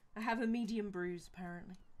 I have a medium bruise,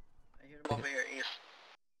 apparently. I hear him over here, Ace.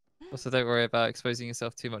 Also, don't worry about exposing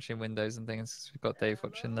yourself too much in windows and things, because we've got Dave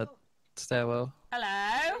watching the stairwell.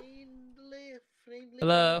 Hello? Friendly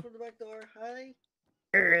Hello? from the back door. Hi.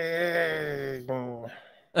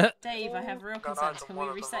 Dave, I have real Got concerns. eyes on Can one we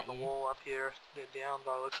of them reset on the you? wall up here. They're down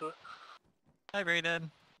by the looks of it. Hi, Brayden.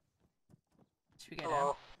 Should we go down?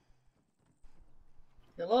 Hello.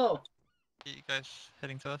 Hello. You guys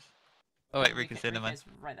heading to us? Oh wait, Rika's in a man. Rika's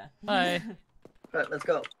right there. Hi. Right, let's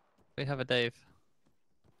go. We have a Dave.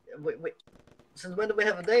 Wait. Since when do we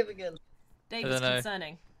have a Dave again? Dave I is don't know.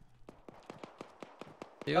 concerning.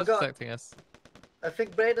 He Oh, was God. protecting us. I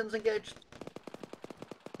think Braden's engaged.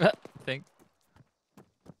 I think.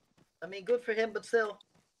 I mean, good for him, but still.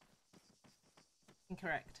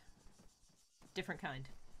 Incorrect. Different kind.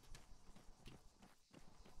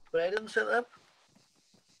 Braden set up?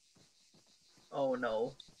 Oh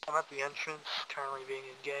no. I'm at the entrance, currently being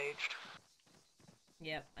engaged.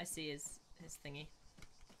 Yep, I see his thingy.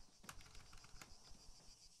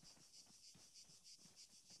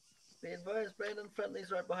 Be advised, Braden, friendly's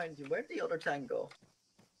right behind you. Where'd the other tank go?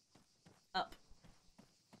 Up.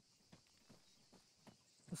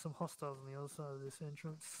 There's some hostiles on the other side of this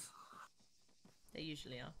entrance. They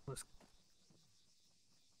usually are.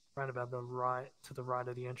 Right about the right, to the right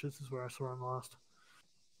of the entrance is where I saw him last.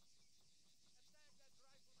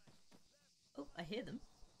 Oh, I hear them.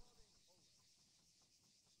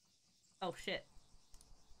 Oh shit.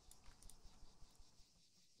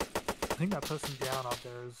 I think that person down up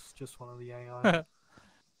there is just one of the AI.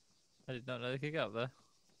 I did not know they could get up there.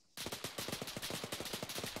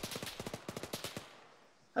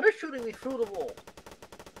 How are they shooting me through the wall?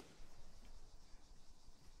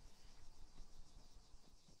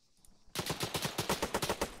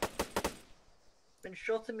 Been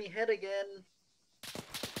shot in me head again.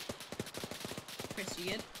 Chris,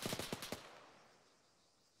 you good?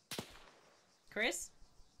 Chris?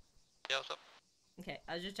 Yeah, what's up? Okay,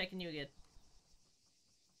 I was just checking you were good.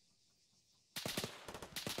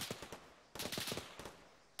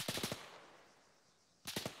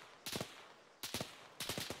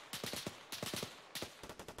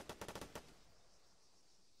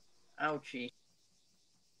 Ouchie.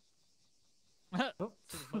 Oh,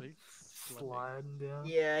 sliding down.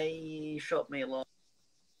 Yeah, he shot me a lot.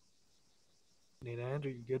 Need a hand, are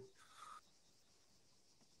you good?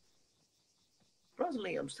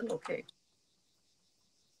 Surprisingly, I'm still okay.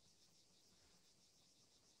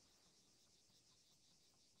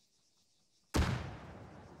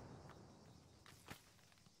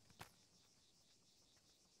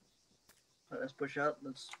 Alright, let's push out.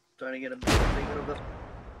 Let's try to get a big thing out of this.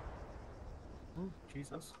 Oh,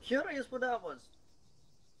 Jesus. Curious what that was.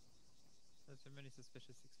 There's been many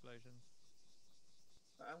suspicious explosions.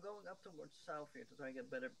 I'm going up towards south here to try and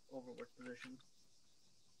get better overwork position.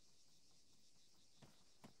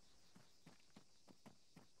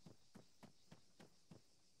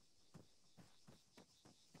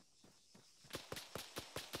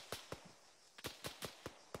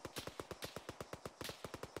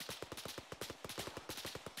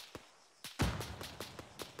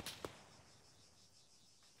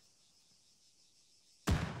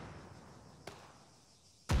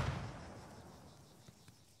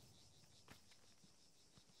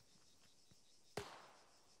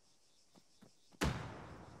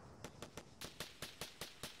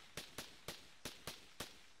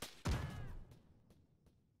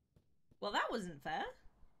 Well, that wasn't fair.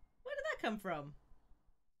 Where did that come from?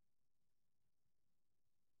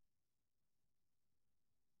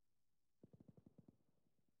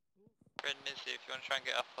 Brendan, if you want to try and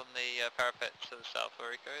get up on the parapet to the south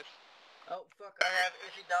where Rico is. Oh fuck, I have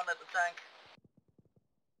Izzy down at the tank.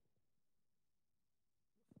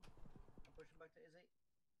 I'm pushing back to Izzy.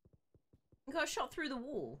 I got shot through the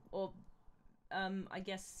wall. Or, I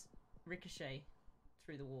guess ricochet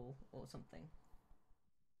through the wall or something.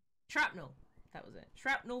 Shrapnel. That was it.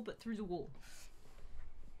 Shrapnel, but through the wall.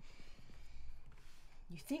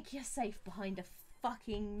 You think you're safe behind a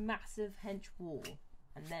fucking massive hench wall,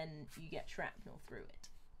 and then you get shrapnel through it.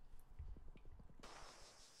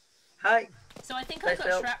 Hi. So I think I got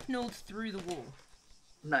Phil. shrapneled through the wall.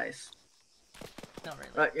 Nice. Not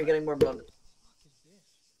really. Right, you're getting more blood.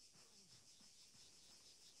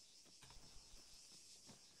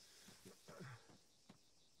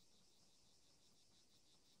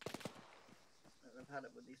 I've had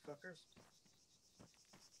it with these fuckers.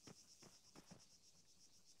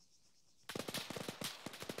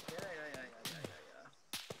 Yeah.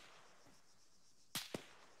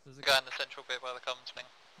 There's a guy in the central bit by the comms thing.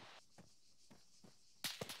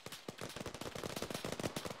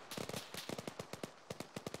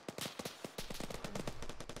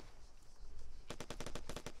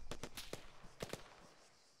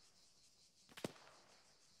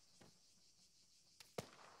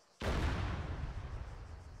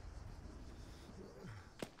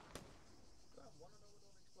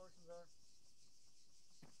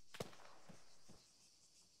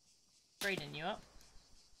 Brayden, you up?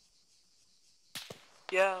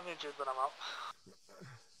 Yeah, I'm injured, but I'm up.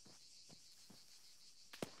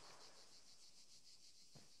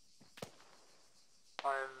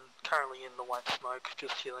 I'm currently in the white smoke,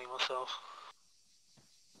 just healing myself.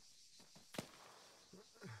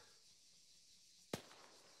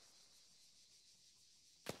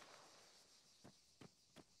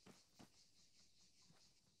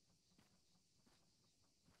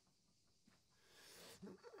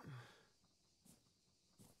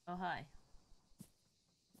 Oh, hi.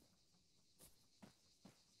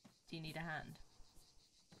 Do you need a hand?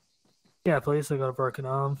 Yeah, please, I got a broken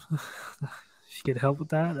arm. If you could help with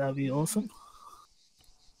that, that'd be awesome.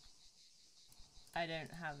 I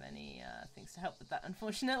don't have any things to help with that,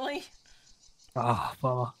 unfortunately. Ah,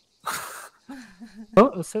 bummer.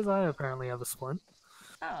 Oh, it says I apparently have a splint,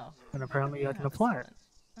 Oh. and apparently I can have a apply it.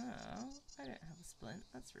 splint. Oh, I don't have a splint.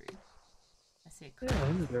 That's rude. I see a Yeah, crack.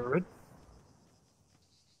 this is a bit rude.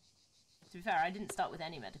 To be fair, I didn't start with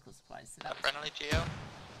any medical supplies, so that was Friendly Geo?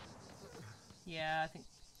 Yeah,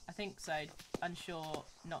 I think so. Unsure,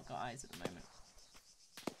 not got eyes at the moment.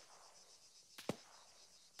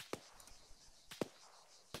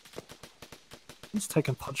 He's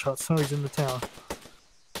taking pot shots. Oh, he's in the tower.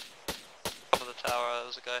 For the tower, there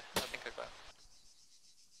was a guy. I think I got him.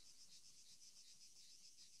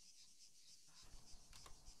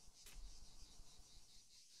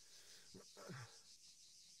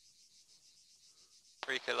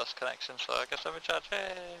 Rico lost connection, so I guess I recharge.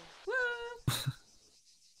 Hey! Woo!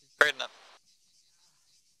 Braden up.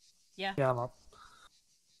 Yeah. Yeah, I'm up.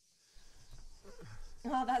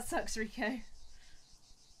 Oh, that sucks, Rico.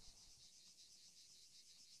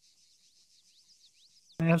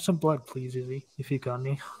 May I have some blood, please, Izzy, if you've got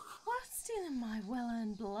any. What's stealing my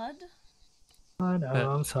well-earned blood? I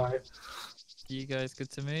know, I'm sorry. You guys good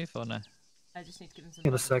to move or no? I just need to give him some In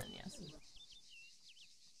a blood sec. and then, yes.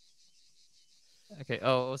 Okay,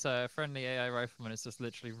 oh, also, a friendly AI rifleman has just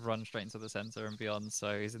literally run straight into the center and beyond,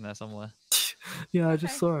 so he's in there somewhere. Yeah, I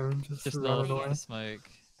just Okay. saw him Just running north away. of the smoke.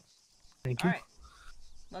 Thank you. Alright.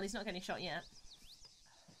 Well, he's not getting shot yet.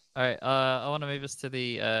 Alright, I want to move us to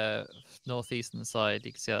the northeastern side.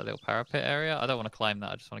 You can see that little parapet area. I don't want to climb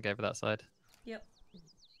that, I just want to go over that side. Yep.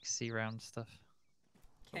 See round stuff.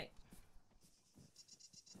 Okay.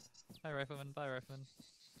 Hi, rifleman. Bye, rifleman.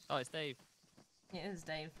 Oh, it's Dave. It is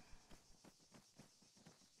Dave.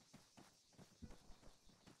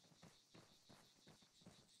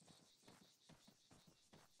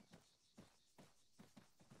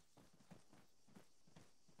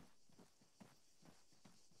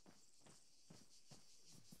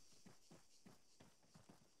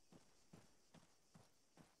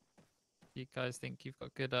 You guys think you've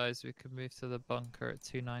got good eyes? We could move to the bunker at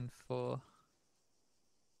 294.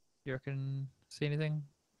 You reckon see anything?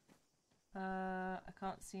 I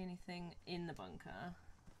can't see anything in the bunker.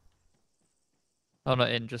 Oh,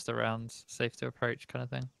 not in, just around. Safe to approach kind of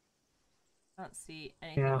thing. Can't see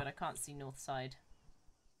anything, Yeah. but I can't see north side.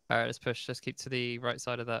 Alright, let's push. Let's keep to the right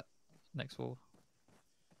side of that next wall.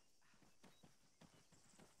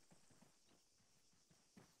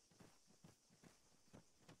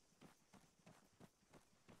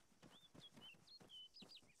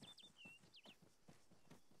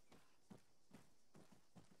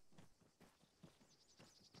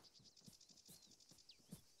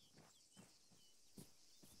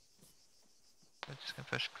 I'm just gonna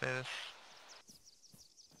push clear this.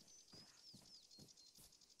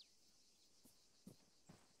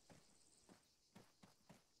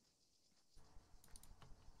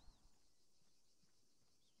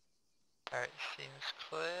 Alright, seems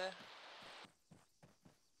clear.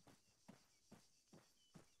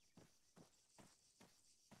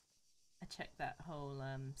 I checked that whole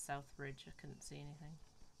south bridge. I couldn't see anything.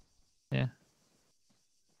 Yeah.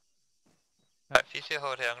 Alright, if you see a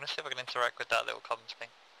hold here, I'm gonna see if I can interact with that little comms thing.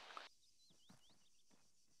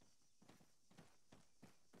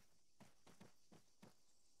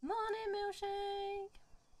 Morning, milkshake.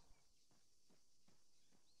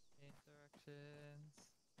 Interactions.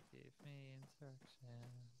 Give me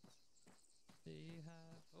interactions. Do you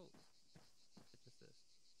have... Oh. What is this?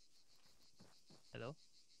 Hello?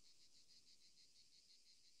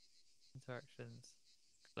 Interactions.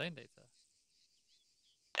 Clone data.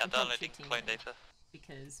 Yeah, I'm downloading troubleshooting clone it data.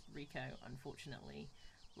 because Rico unfortunately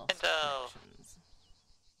lost Intel. connections.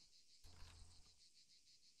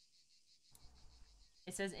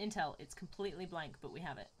 It says Intel. It's completely blank, but we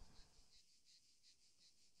have it.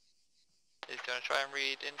 He's gonna try and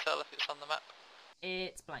read intel if it's on the map.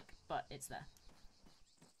 It's blank, but it's there.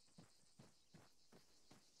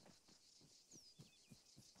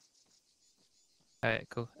 Alright,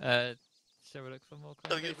 cool. Shall we look for more So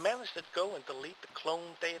clone you've bits? managed to go and delete the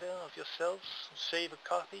clone data of yourselves and save a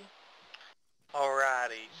copy?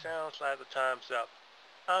 Alrighty, sounds like the time's up.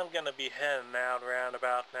 I'm gonna be heading out around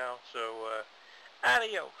about now, so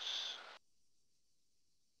adios.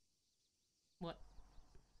 What?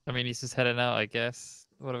 I mean, he's just heading out, I guess.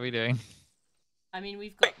 What are we doing? I mean,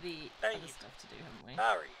 we've got the Hey, other stuff to do, haven't we?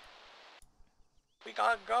 Harry, we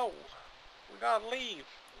gotta go. We gotta leave.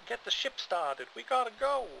 Get the ship started. We gotta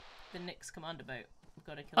go. The Nyx commander boat. We've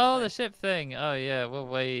got to kill Oh, the the boat. ship thing. Oh, yeah. We're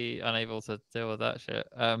way unable to deal with that shit.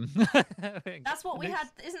 That's what we had.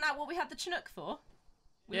 Isn't that what we had the Chinook for?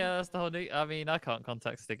 Yeah, that's the whole. I mean, I can't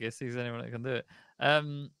contact Stiggis. He's the only one that can do it.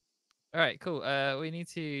 All right, cool. We need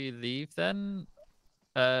to leave then.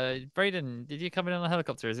 Brayden, did you come in on a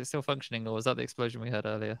helicopter? Is it still functioning, or was that the explosion we heard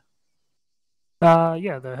earlier?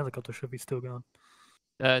 Yeah, the helicopter should be still going.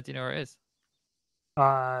 Do you know where it is?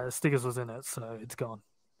 Stiggers was in it, so it's gone.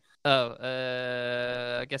 Oh,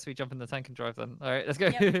 I guess we jump in the tank and drive then. All right, let's go.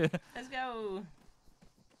 Yep. Let's go.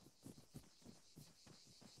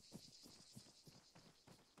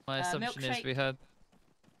 My assumption is Milkshake. we heard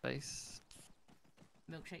base.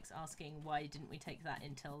 Milkshake's asking why didn't we take that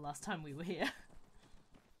intel last time we were here?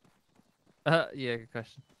 Yeah, good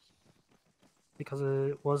question. Because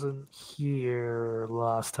it wasn't here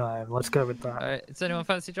last time. Let's go with that. All right, does anyone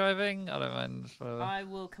fancy driving? I don't mind. Whatever. I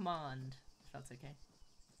will command, if that's okay.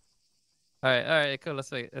 All right, cool. Let's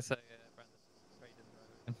wait. Let's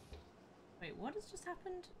Wait, what has just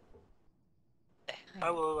happened? I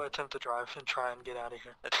will attempt to drive and try and get out of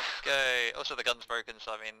here. Let's go. Also, the gun's broken,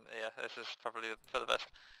 so I mean, yeah, this is probably for the best.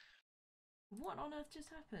 What on earth just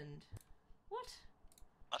happened? What?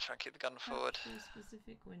 I'll try and keep the gun forward. That's a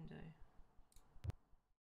specific window.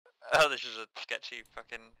 Oh, this is a sketchy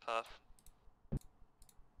fucking path.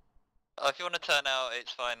 Oh, if you want to turn out,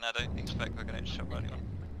 it's fine. I don't expect we're going to shot by anyone.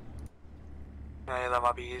 Yeah, that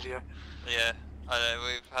might be easier. Yeah, I know,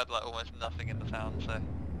 we've had like almost nothing in the town, so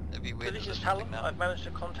it'd be weird. This if is there's Talon. something now. I've managed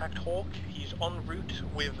to contact Hawk. He's en route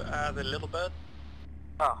with the little bird.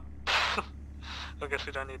 Ah. I guess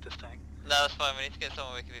we don't need this tank. No, that's fine. We need to get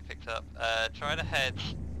somewhere we can be picked up. Try to head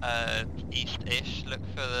east-ish. Look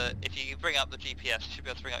for the... If you bring up the GPS, you should be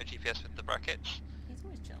able to bring up your GPS with the brackets. He's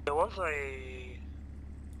always chill. There was a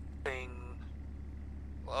thing.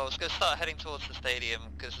 Well, I was going to start heading towards the stadium,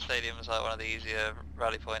 because the stadium is like one of the easier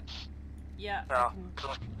rally points. Yeah, Oh,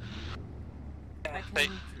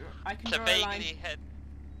 I can So draw a line. vaguely head...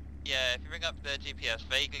 Yeah, if you bring up the GPS,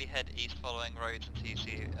 vaguely head east following roads until you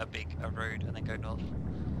see a road, and then go north.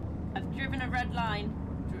 I've driven a red line.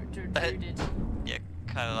 Druded. Yeah,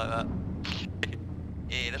 kind of like that.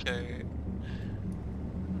 Yeah, let's go.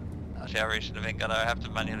 Actually, I really should have been gunner. I have to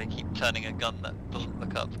manually keep turning a gun that doesn't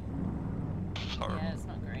look up. It's horrible. Yeah, it's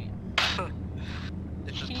not great.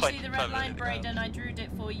 It's just Can you see pointing the red permanently line, at the ground. Brayden? I drew it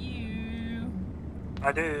for you.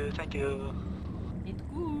 I do, thank you. It's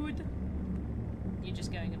good. You're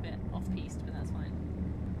just going a bit off-piste, but that's fine.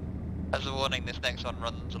 As a warning, this next one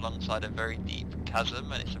runs alongside a very deep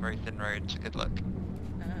chasm, and it's a very thin road, so good luck.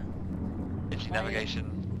 It's Why-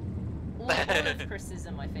 navigation. All of Chris's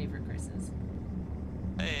are my favourite Chris's.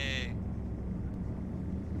 Hey!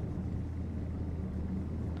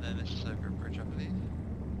 And then this is over a bridge, I believe.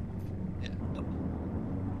 Yeah.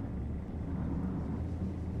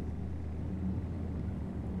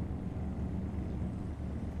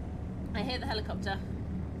 I hear the helicopter.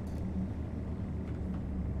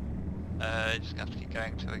 Just gonna have to keep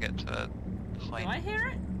going until we get to a Do point. I hear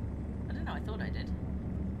it? I don't know, I thought I did.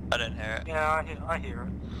 I don't hear it. Yeah, I hear it.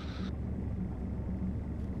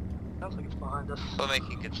 Sounds like it's behind us. We're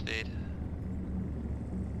making good speed.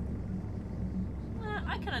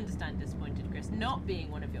 I can understand disappointed Chris not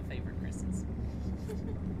being one of your favourite Chris's.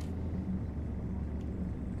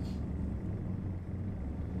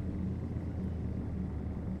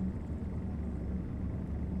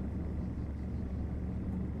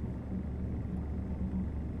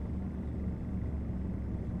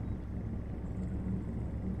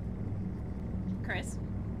 Chris?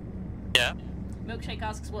 Yeah? Milkshake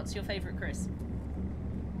asks, what's your favourite Chris?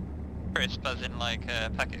 Crisp, as in like a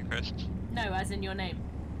packet of crisps. No, as in your name.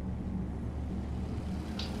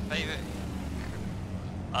 Favourite?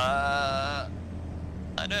 I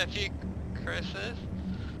know a few Chris's.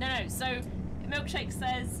 No, so Milkshake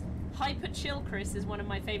says, Hyper Chill Chris is one of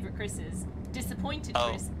my favourite Chris's. Disappointed Oh.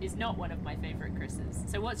 Chris is not one of my favourite Chris's.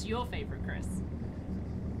 So what's your favourite Chris?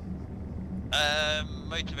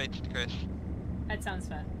 Motivated Chris. That sounds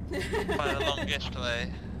fair. By the longest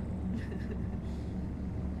way.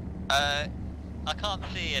 I can't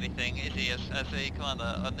see anything, is he, as the commander,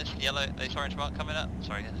 on this yellow, this orange mark coming up?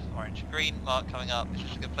 Sorry, orange. Green mark coming up. Is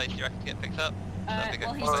this a good place you reckon to get picked up?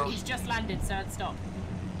 Well, he's just landed, so I'd stop.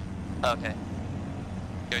 Okay.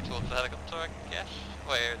 Go towards the helicopter, I guess?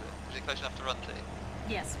 Where is it close enough to run to?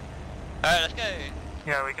 Yes. Alright, let's go!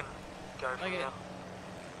 Yeah, we can go from Okay. here.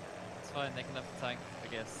 It's fine, they can have the tank, I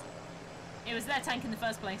guess. It was their tank in the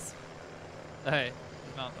first place. Hey,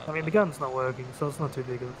 mount that. I mean, the gun's not working, so it's not too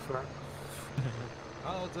big of a threat.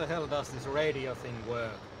 How the hell does this radio thing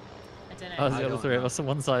work? I don't know. Oh, I the other don't three of know. us on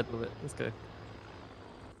one side of it. Let's go.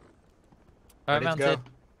 Alright, Ready to mounted.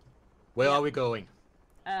 go? Where are we going?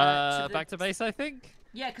 Back to base, I think.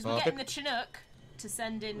 Yeah, because we're getting the Chinook to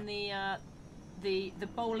send in the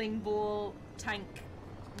bowling ball tank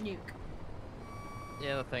nuke.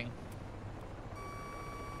 Yeah, the thing.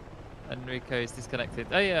 Enrico's disconnected.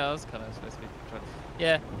 Oh yeah, I was kind of supposed to be trying.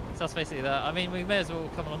 Yeah, so that's basically that. I mean, we may as well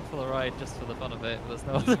come along for the ride just for the fun of it. There's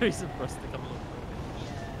no other reason for us to come along.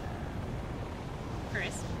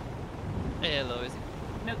 Chris, Yeah, Lois.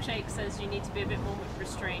 Milkshake says you need to be a bit more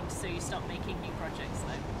restrained, so you stop making new projects,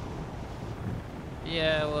 though.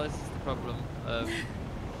 Yeah, well, this is the problem of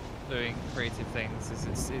doing creative things.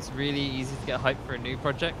 Is it's really easy to get hyped for a new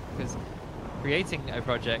project because creating a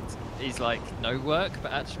project is like no work,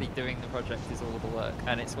 but actually doing the project is all the work,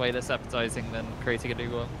 and it's way less appetizing than creating a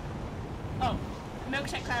new one. Oh,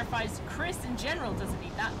 Milkshake clarifies Chris in general doesn't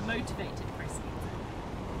need that. Motivated Chris needs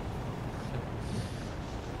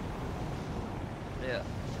it. Yeah.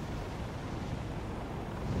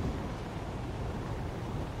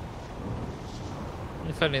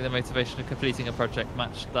 If only the motivation of completing a project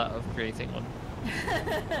matched that of creating one.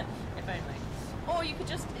 If only. Or you could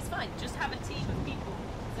just, it's fine, just have a team of people.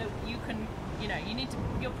 So you can, you know, you need to,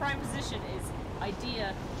 your prime position is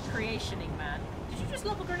idea creationing man. Did you just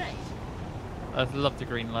lob a grenade? I love the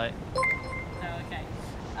green light. Oh, okay.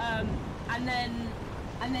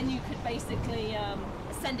 And then you could basically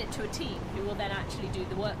send it to a team who will then actually do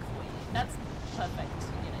the work for you. That's perfect,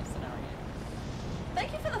 you know, scenario.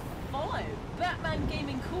 Thank you for the follow, Batman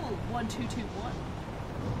Gaming Cool 1221.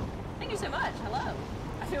 Thank you so much. Hello.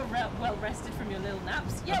 I feel well rested from your little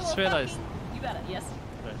naps. Yeah, I just well, realised. fucking, you better. Yes.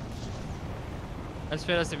 I just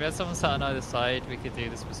realised if we had someone sat on either side, we could do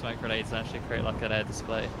this with smoke grenades and actually create like an air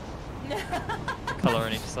display. Colour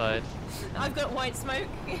on each side. I've got white smoke.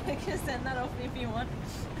 You can send that off if you want.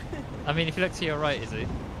 I mean, if you look to your right, is it?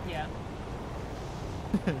 Yeah.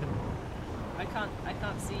 I can't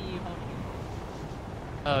see you holding it.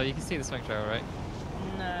 Oh, you can see the smoke trail, right?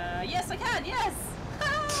 No. Yes, I can. Yes.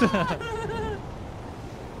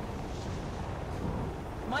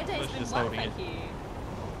 My day's been just well, holding thank you.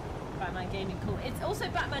 Batman Gaming Cool. It's also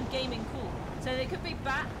Batman Gaming Cool. So they could be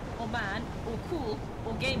Bat or Man or Cool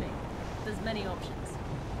or Gaming. There's many options.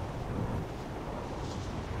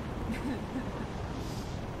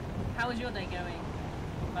 How was your day going,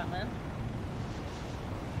 Batman?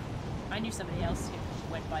 I knew somebody else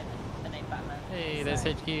who went by the name Batman. Hey, so there's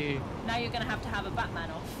HQ. now you're going to have a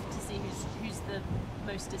Batman off to see who's the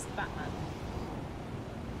mostest Batman.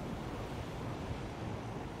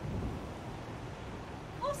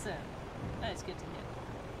 Awesome. That's good to hear.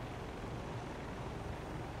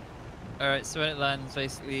 Alright, so when it lands,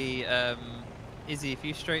 basically, Izzy, if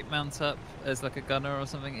you straight mount up as like a gunner or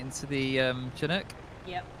something into the Chinook,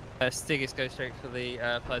 Yep. Stigis go straight for the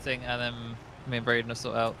piloting, and then me and Braden will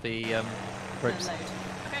sort out the ropes. Load.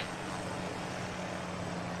 Okay.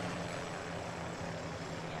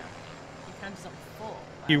 Yeah. You can just on 4.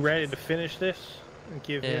 You ready to finish this and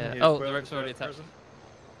give Yeah. him his Oh, the well rope's already deserved attached.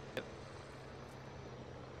 present?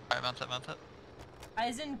 Alright, mount up, mount up.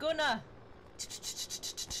 As in Gunner.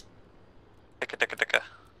 Ticka.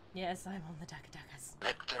 Yes, I'm on the Daka Dakas.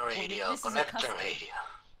 Connect the radio, This is a connect the custom. radio.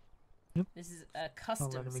 This is a custom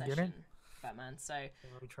let me get session, in. Batman. So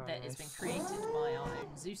Let me try that has been this. created by our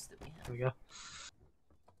own Zeus that we have. There we go.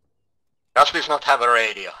 Does this not have a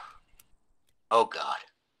radio? Oh god.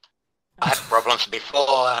 I had problems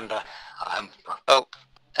before and I'm... Oh,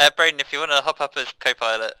 Braden, if you want to hop up as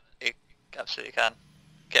co-pilot, you absolutely can.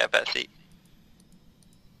 Get a better seat.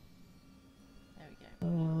 There we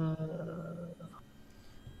go.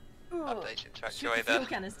 Update interact Shoot your way the fuel there.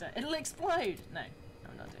 canister. It'll explode. No,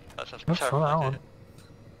 I'm not doing That sounds That's terrible. for that one.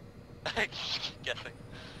 Guessing. it.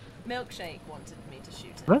 Milkshake wanted me to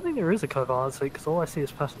shoot it I don't think there is a co-pilot seat because all I see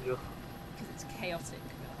is passenger. because it's chaotic.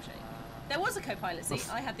 Milkshake. There was a co-pilot seat.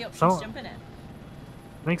 I had the option So- to jump in it.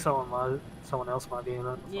 I think someone else might be in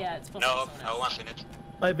it. Yeah, it's possible. No, someone no else. one's in it.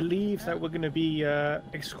 I believe that we're going to be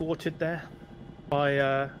escorted there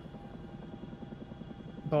by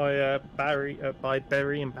Barry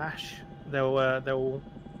and Bash. They'll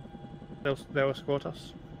They'll escort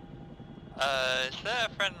us. Is there a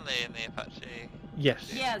friendly in the Apache?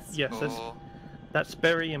 Yes. Yes. Yes. Or... That's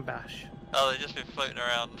Berry and Bash. Oh, they've just been floating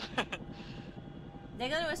around. They're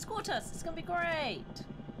going to escort us. It's going to be great.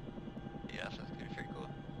 Yeah, that's gonna be pretty cool.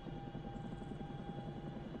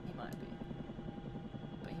 He might be,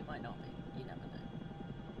 but he might not be. You never know.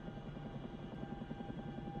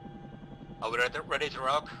 Are we ready to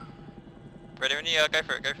rock? Ready when you are, go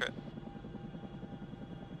for it, go for it.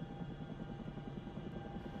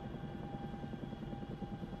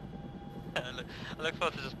 I look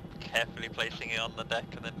forward to just carefully placing it on the deck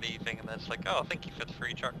and then leaving, and then it's like, oh, thank you for the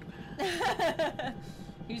free truck.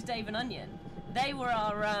 Who's Dave and Onion? They were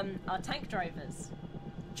our tank drivers.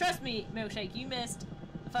 Trust me, Milkshake, you missed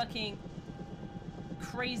a fucking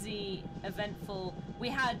crazy, eventful... We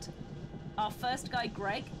had our first guy,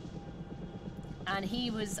 Greg, and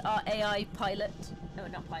he was our AI pilot. No,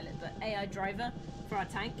 not pilot, but AI driver for our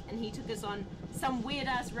tank, and he took us on some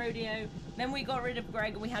weird-ass rodeo. Then we got rid of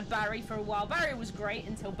Greg and we had Barry for a while. Barry was great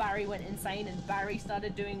until Barry went insane and Barry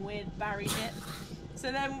started doing weird Barry shit.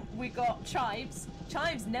 So then we got Chives.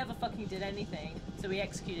 Chives never fucking did anything, so we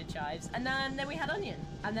executed Chives. And then we had Onion.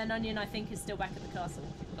 And then Onion, I think, is still back at the castle.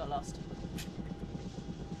 Got lost.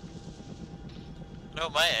 No,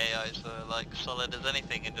 my AIs are like solid as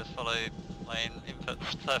anything and just follow my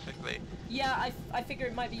inputs perfectly. Yeah, I figure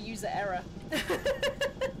it might be user error.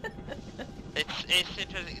 It's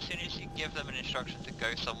interesting, as soon as you give them an instruction to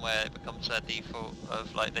go somewhere, it becomes their default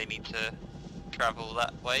of like they need to travel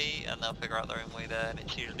that way and they'll figure out their own way there, and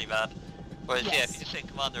it's usually bad. Whereas yeah, if you just hit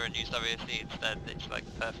Commander and use WSD instead, it's like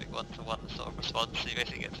perfect one-to-one sort of response, so you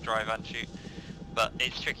basically get to drive and shoot. But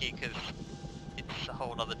it's tricky because it's a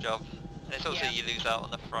whole other job. And it's also you lose out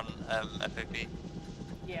on the front FOP.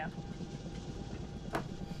 Yeah.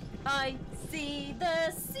 I see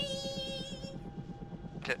the sea!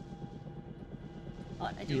 Okay.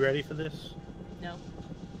 What, I do? You ready for this? No.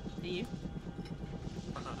 Are you?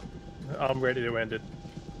 I'm ready to end it.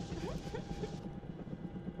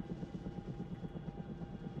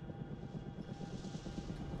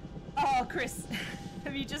 Oh, Chris,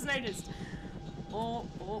 have you just noticed? Or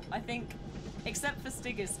I think, except for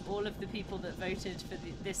Stiggis, all of the people that voted for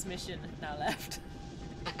this mission have now left.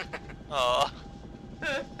 Aww.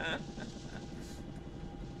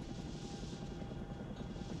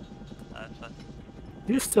 That's fun.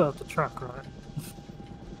 You still have the truck, right?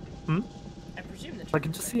 I presume the I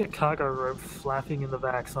can just see a cargo rope flapping in the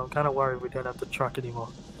back, so I'm kind of worried we don't have the truck anymore.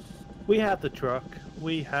 We have the truck.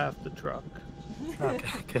 We have the truck.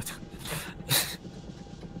 Okay, good.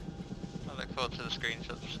 I look forward to the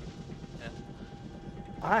screenshots. Yeah.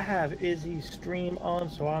 I have Izzy's stream on,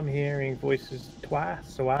 so I'm hearing voices twice,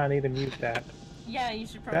 so I need to mute that. Yeah, you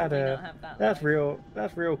should probably not have that. That's live.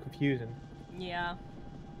 That's real confusing. Yeah.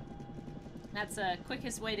 That's the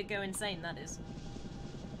quickest way to go insane, that is.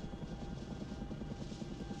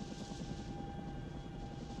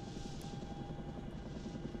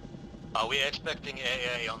 Are we expecting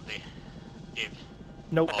AA on the div?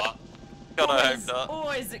 Nope. Or... God, I hope not.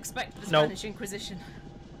 Always expect the Nope. Spanish Inquisition.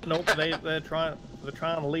 Nope. They're trying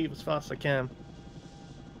to leave as fast as they can.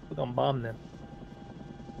 We're gonna bomb them.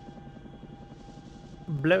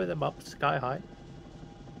 Blow them up sky high.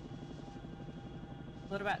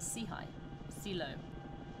 What about sea high? Sea low?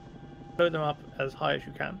 Blow them up as high as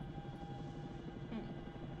you can.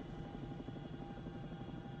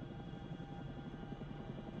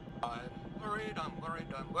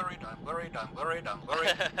 I'm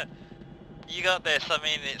worried. You got this. I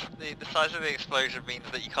mean, it's the size of the explosion means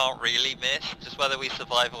that you can't really miss. Just whether we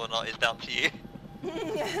survive or not is down to you.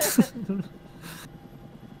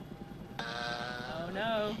 Oh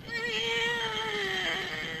no.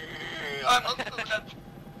 I'm not good at...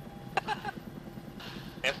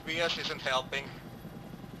 FPS isn't helping.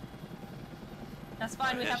 That's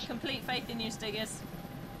fine, we have complete faith in you, Stiggis.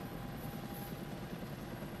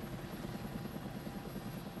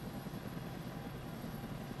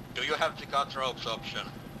 Do you have the cut ropes option?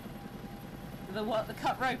 The what? The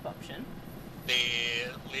cut rope option? The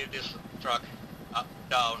leave this truck up,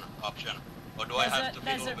 down option? Or do I have to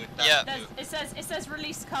fiddle with that? Yeah. too? It says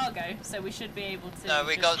release cargo, so we should be able to... No,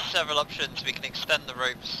 we just- got several options. We can extend the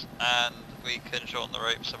ropes and we can shorten the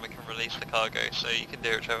ropes and we can release the cargo, so you can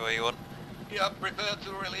do whichever way you want. Yeah, prepare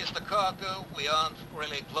to release the cargo. We aren't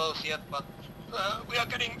really close yet, but we are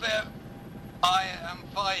getting there. I am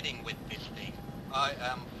fighting with this thing. I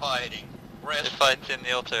am fighting. You're fighting in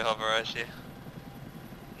the auto hover, I see.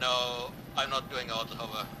 No, I'm not doing auto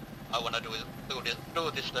hover. I want to do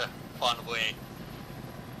this the fun way.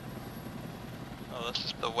 Oh, that's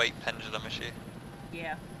just the weight pendulum issue.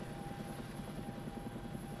 Yeah.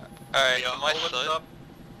 Alright, Yeah, on my over the side. top.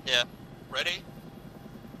 Yeah. Ready?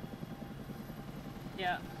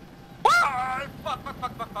 Yeah. Ah, fuck, fuck,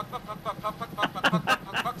 fuck, fuck, fuck, fuck, fuck, fuck, fuck, fuck, fuck, fuck, fuck,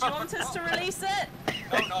 fuck, fuck, Do you want us to release it?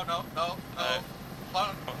 No.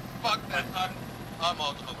 Fuck that. I'm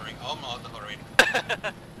out hovering. I'm out hovering.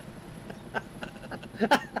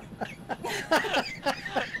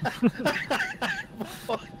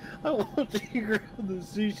 I want you grab the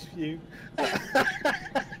Zeus view. Just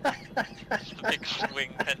a big swing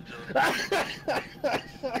pendulum.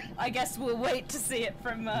 I guess we'll wait to see it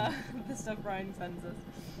from the stuff Ryan sends us.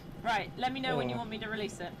 Right, let me know when you want me to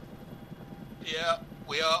release it. Yeah,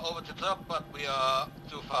 we are over the top, but we are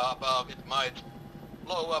too far above. It might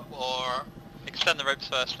blow up or... Extend the ropes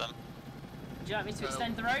first then. Do you want me to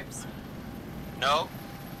extend the ropes? No.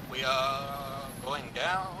 We are going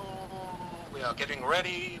down. We are getting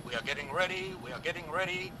ready. We are getting ready. We are getting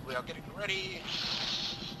ready. We are getting ready.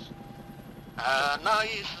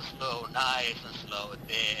 Nice and slow. Nice and slow.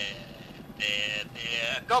 There.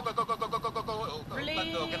 Go.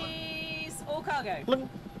 Release all cargo. Cling,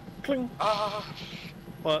 cling.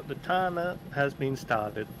 But the timer has been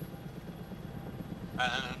started.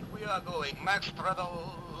 And we are going max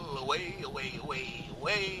throttle. Away.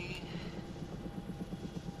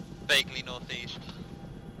 Vaguely northeast.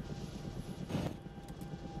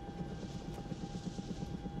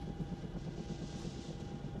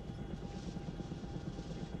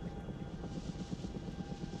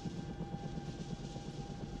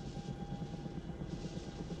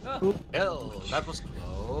 Oh. Hell, that was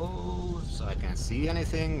close. I can't see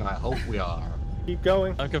anything. I hope we are. Keep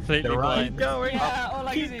going. I'm completely You're right. blind. Keep going. Yeah, all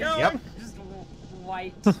I can Keep see going. Yep. is just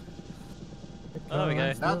white. Oh, there we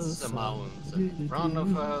go. That's the mountain in front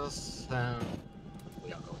of us, and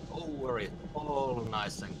we are going over it, all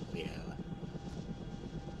nice and clear.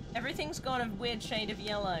 Everything's gone a weird shade of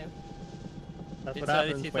yellow. That's It's what early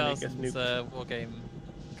happens when it gets 2000s nuked. war game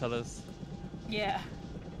colours. Yeah.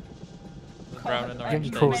 The brown and Like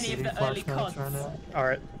orange Getting many cool days. of city the early flashbacks CODs. right now.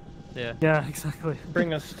 Alright, Yeah. Yeah, exactly.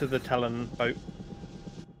 bring us to the Talon boat.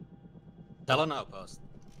 Talon outpost.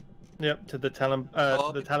 Yep, to the Talon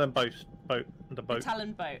Oh. to the Talon boat. The The boat.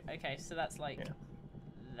 Talon boat. Okay, so that's like Yeah.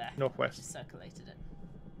 there. Northwest. Just circulated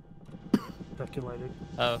Circulated.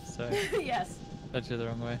 Oh, sorry. it. Yes. Led you the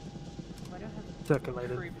wrong way. Why do I have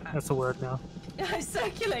Circulated. crew pants? That's a word now. I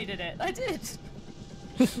circulated it. I did.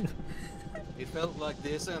 It felt like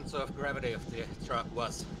the sense of gravity of the truck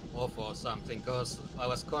was off or something, because I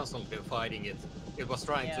was constantly fighting it. It was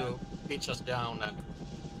trying to pitch us down and...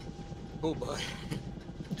 Oh boy.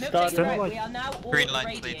 No, Started you're right. like- We are now all Green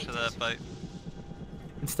lines lead radiated. to the boat.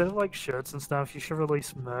 Instead of like shirts and stuff, you should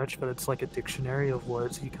release merch, but it's like a dictionary of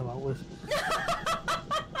words you come up with.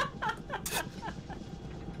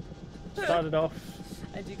 Started off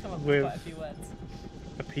I do come up with with- quite a few words.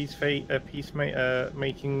 a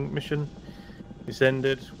peacemaking mission. It's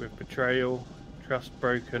ended with betrayal, trust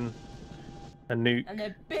broken, a nuke. And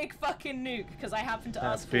a big fucking nuke, because I happened to A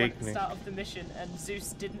ask for one big at the nuke. start of the mission, and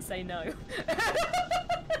Zeus didn't say no.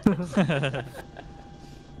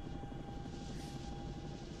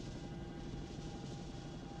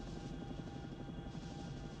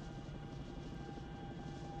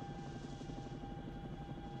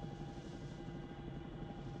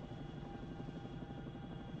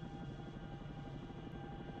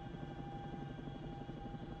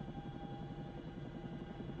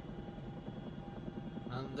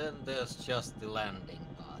 And then there's just the landing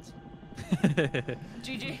part.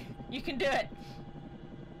 GG, you can do it.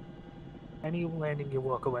 Any landing you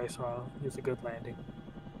walk away from is a good landing.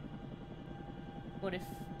 What if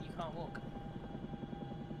you can't walk?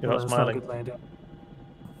 You're not It's smiling. a good landing.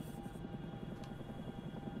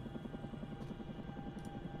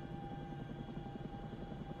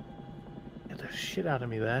 Get the shit out of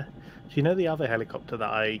me there. Do you know the other helicopter that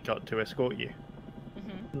I got to escort you?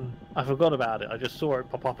 Hmm. I forgot about it. I just saw it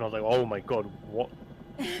pop up and I was like, oh my god, what?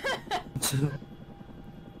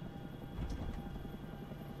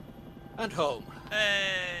 And home.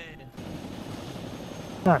 Hey!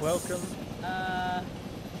 Nice. Welcome.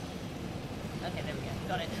 Okay, there we go.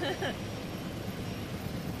 Got it.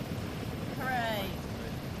 Hooray!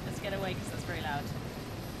 Let's get away because that's very loud.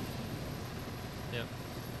 Yep.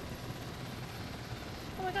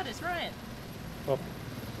 Oh my god, it's Ryan. Oh,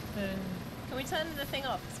 Can we turn the thing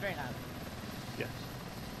off? It's very loud. yes.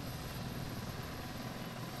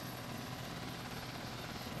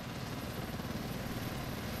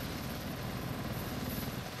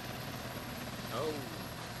 Oh.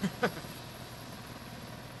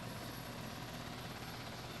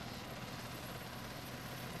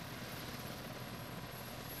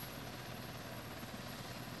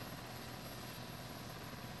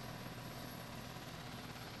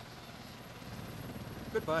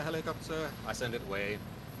 Goodbye, helicopter. I send it away.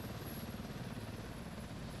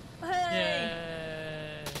 Hey!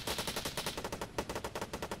 Yay!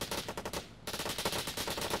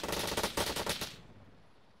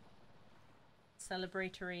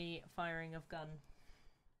 Celebratory firing of gun.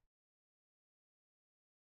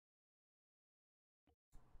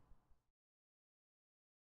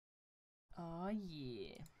 Oh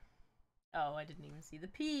yeah. Oh, I didn't even see the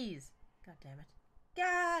peas. God damn it.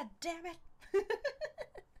 God damn it.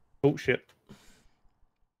 Bullshit.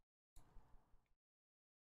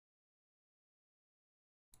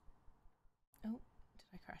 Oh, did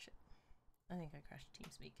I crash it? I think I crashed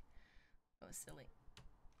TeamSpeak. That was silly.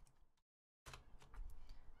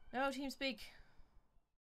 No, TeamSpeak.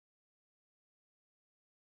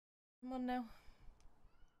 Come on now.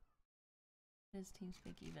 Does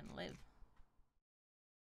TeamSpeak even live?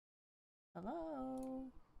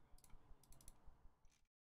 Hello?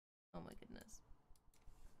 Oh my goodness.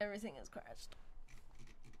 Everything has crashed.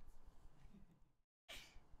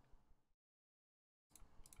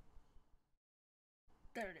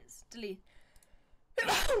 There it is. Delete.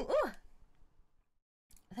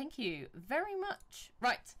 Thank you very much.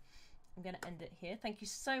 Right. I'm going to end it here. Thank you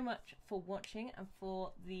so much for watching and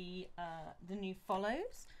for the new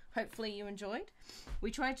follows. Hopefully you enjoyed. We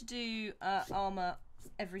try to do Arma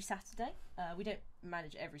every Saturday. We don't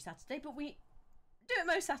manage every Saturday, but we do it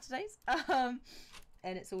most Saturdays.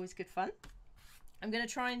 And it's always good fun. I'm going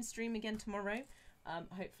to try and stream again tomorrow.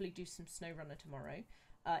 Hopefully do some SnowRunner tomorrow.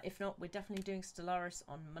 If not, we're definitely doing Stellaris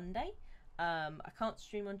on Monday. I can't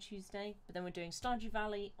stream on Tuesday, but then we're doing Stardew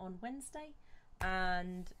Valley on Wednesday.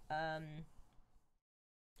 And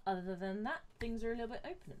other than that, things are a little bit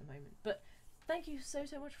open at the moment. But thank you so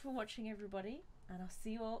much for watching, everybody. And I'll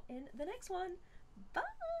see you all in the next one. Bye!